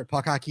over there at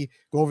Puck Hockey,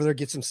 go over there,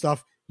 get some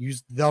stuff.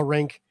 Use the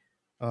rink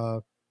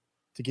to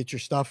get your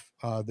stuff.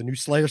 The new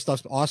Slayer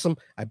stuff's awesome.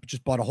 I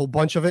just bought a whole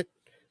bunch of it.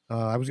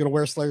 I was going to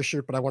wear a Slayer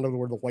shirt, but I wanted to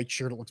wear the white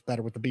shirt. It looks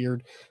better with the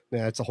beard.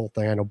 Yeah, it's a whole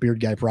thing. I know beard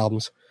guy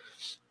problems.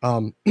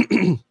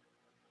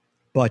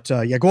 But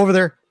go over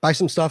there, buy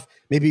some stuff,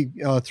 maybe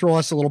throw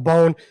us a little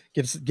bone,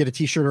 get a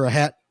t-shirt or a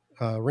hat,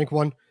 rink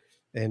one.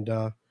 And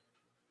that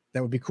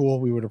would be cool.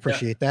 We would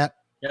appreciate that.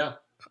 Yeah.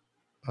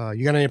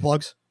 You got any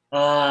plugs?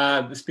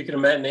 Speaking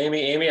of Matt and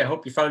Amy, I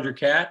hope you found your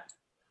cat.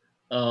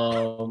 She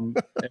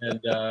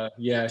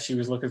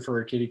was looking for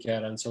her kitty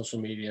cat on social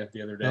media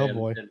the other day. Oh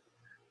boy. And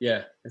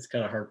it's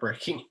kind of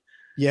heartbreaking.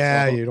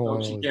 Yeah. You don't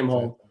want to. She came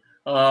home.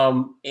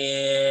 We're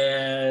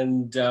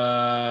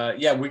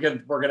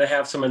going to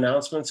have some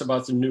announcements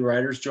about some new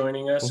writers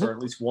joining us, or at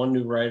least one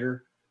new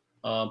writer,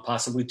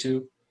 possibly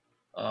two.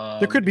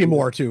 There could be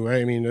more too.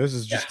 I mean, this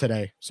is just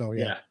today. So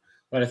yeah.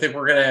 But I think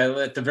we're going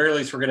to, at the very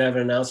least, we're going to have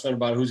an announcement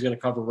about who's going to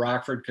cover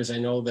Rockford, because I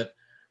know that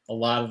a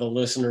lot of the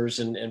listeners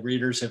and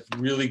readers have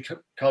really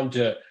come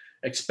to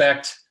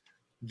expect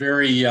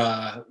very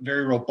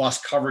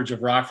robust coverage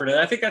of Rockford. And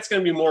I think that's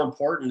going to be more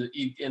important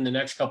in the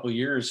next couple of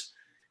years,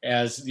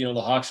 as the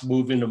Hawks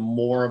move into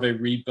more of a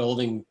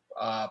rebuilding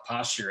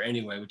posture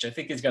anyway, which I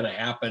think is going to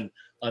happen.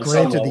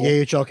 Granted,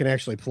 the AHL can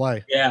actually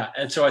play. Yeah,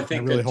 and so I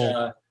think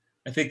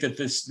I think that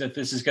this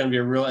is going to be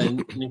a real and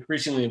an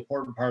increasingly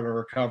important part of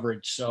our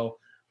coverage. So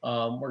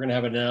we're going to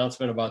have an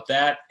announcement about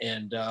that,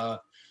 and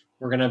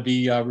we're going to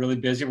be really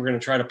busy. We're going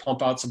to try to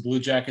pump out some Blue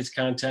Jackets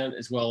content,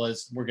 as well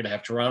as we're going to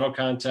have Toronto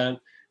content.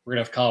 We're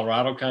going to have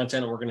Colorado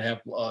content, and we're going to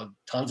have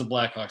tons of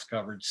Blackhawks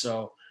coverage.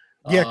 So.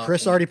 Yeah,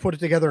 Chris already put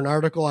together an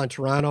article on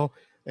Toronto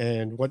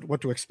and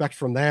what to expect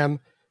from them.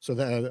 So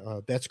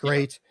that's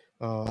great.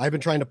 I've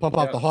been trying to pump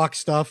out the Hawks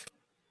stuff.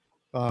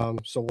 So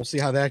we'll see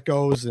how that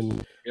goes.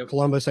 And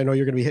Columbus, I know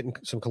you're going to be hitting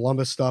some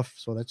Columbus stuff,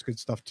 so that's good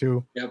stuff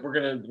too. Yeah, we're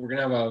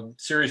gonna have a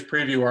series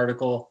preview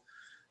article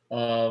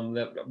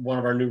that one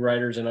of our new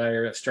writers and I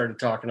have started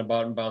talking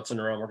about and bouncing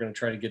around. We're going to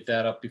try to get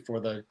that up before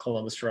the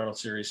Columbus Toronto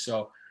series.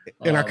 So,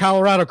 and our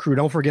Colorado crew,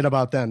 don't forget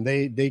about them.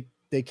 They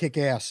kick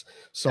ass.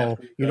 So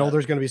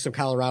there's going to be some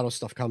Colorado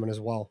stuff coming as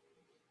well.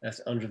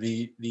 That's under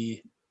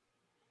the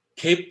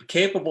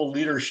capable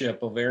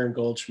leadership of Aaron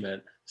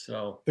Goldschmidt.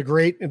 So the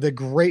great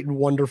and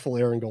wonderful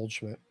Aaron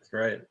Goldschmidt. That's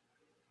right.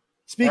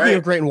 Speaking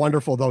of great and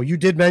wonderful, though, you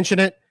did mention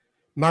it,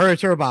 Mario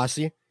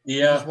Tarabasi.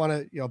 Yeah. I just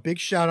want to, big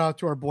shout out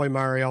to our boy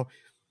Mario.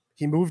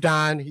 He moved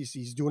on.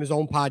 He's doing his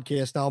own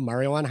podcast now,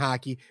 Mario on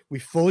Hockey. We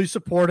fully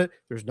support it.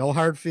 There's no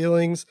hard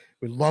feelings.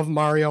 We love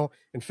Mario.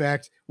 In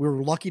fact, we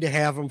were lucky to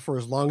have him for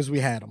as long as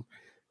we had him.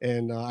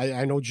 And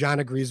I know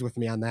John agrees with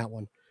me on that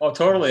one. Oh,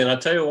 totally. And I'll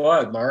tell you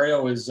what,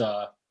 Mario is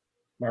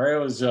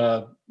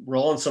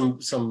rolling some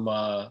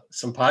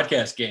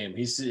podcast game.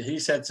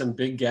 He's had some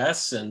big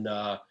guests, and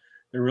they're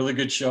really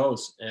good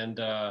shows. And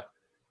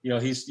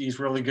he's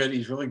really good.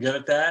 He's really good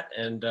at that.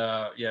 And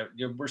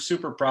we're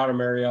super proud of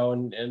Mario,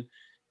 and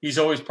he's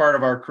always part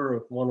of our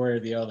crew one way or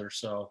the other.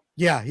 So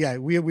yeah.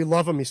 We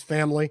love him. He's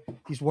family.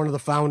 He's one of the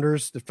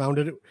founders that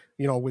founded it,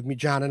 with me,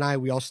 John and I.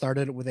 We all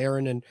started it with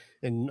Aaron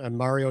and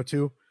Mario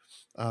too.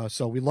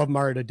 So we love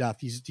Mario to death.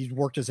 He's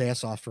worked his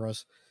ass off for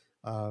us.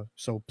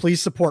 So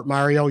please support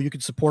Mario. You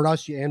can support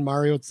us and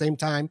Mario at the same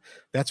time.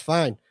 That's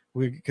fine.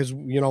 Because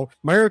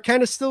Mario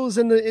kind of still is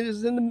in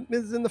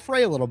the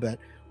fray a little bit.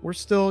 We're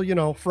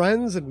still,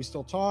 friends, and we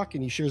still talk,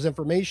 and he shares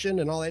information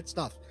and all that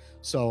stuff.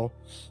 So,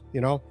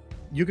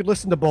 you could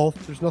listen to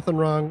both. There's nothing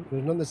wrong.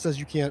 There's nothing that says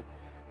you can't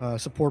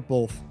support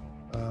both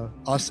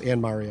us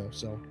and Mario.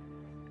 So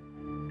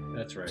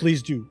that's right.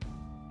 Please do.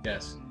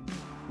 Yes.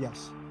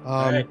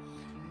 All right.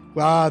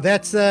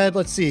 That said,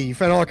 let's see. You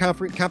find all our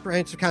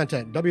comprehensive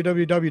content,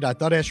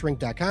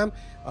 www.thedashring.com.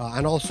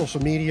 On all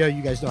social media,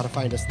 you guys know how to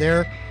find us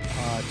there.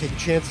 Take a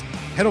chance.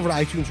 Head over to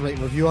iTunes, rate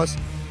and review us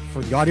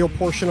for the audio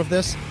portion of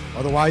this.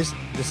 Otherwise,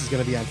 this is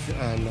going to be on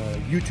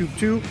YouTube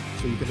too,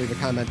 so you can leave a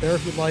comment there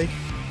if you'd like.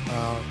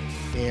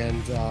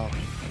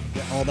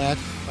 All that.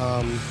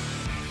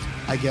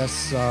 I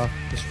guess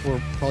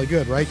we're probably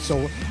good, right?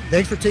 So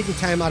thanks for taking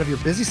time out of your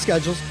busy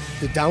schedules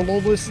to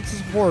download, listen, to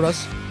support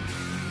us.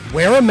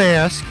 Wear a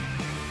mask.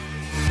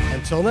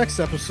 Until next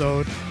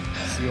episode,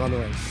 see you on the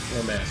ring.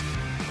 Wear a mask.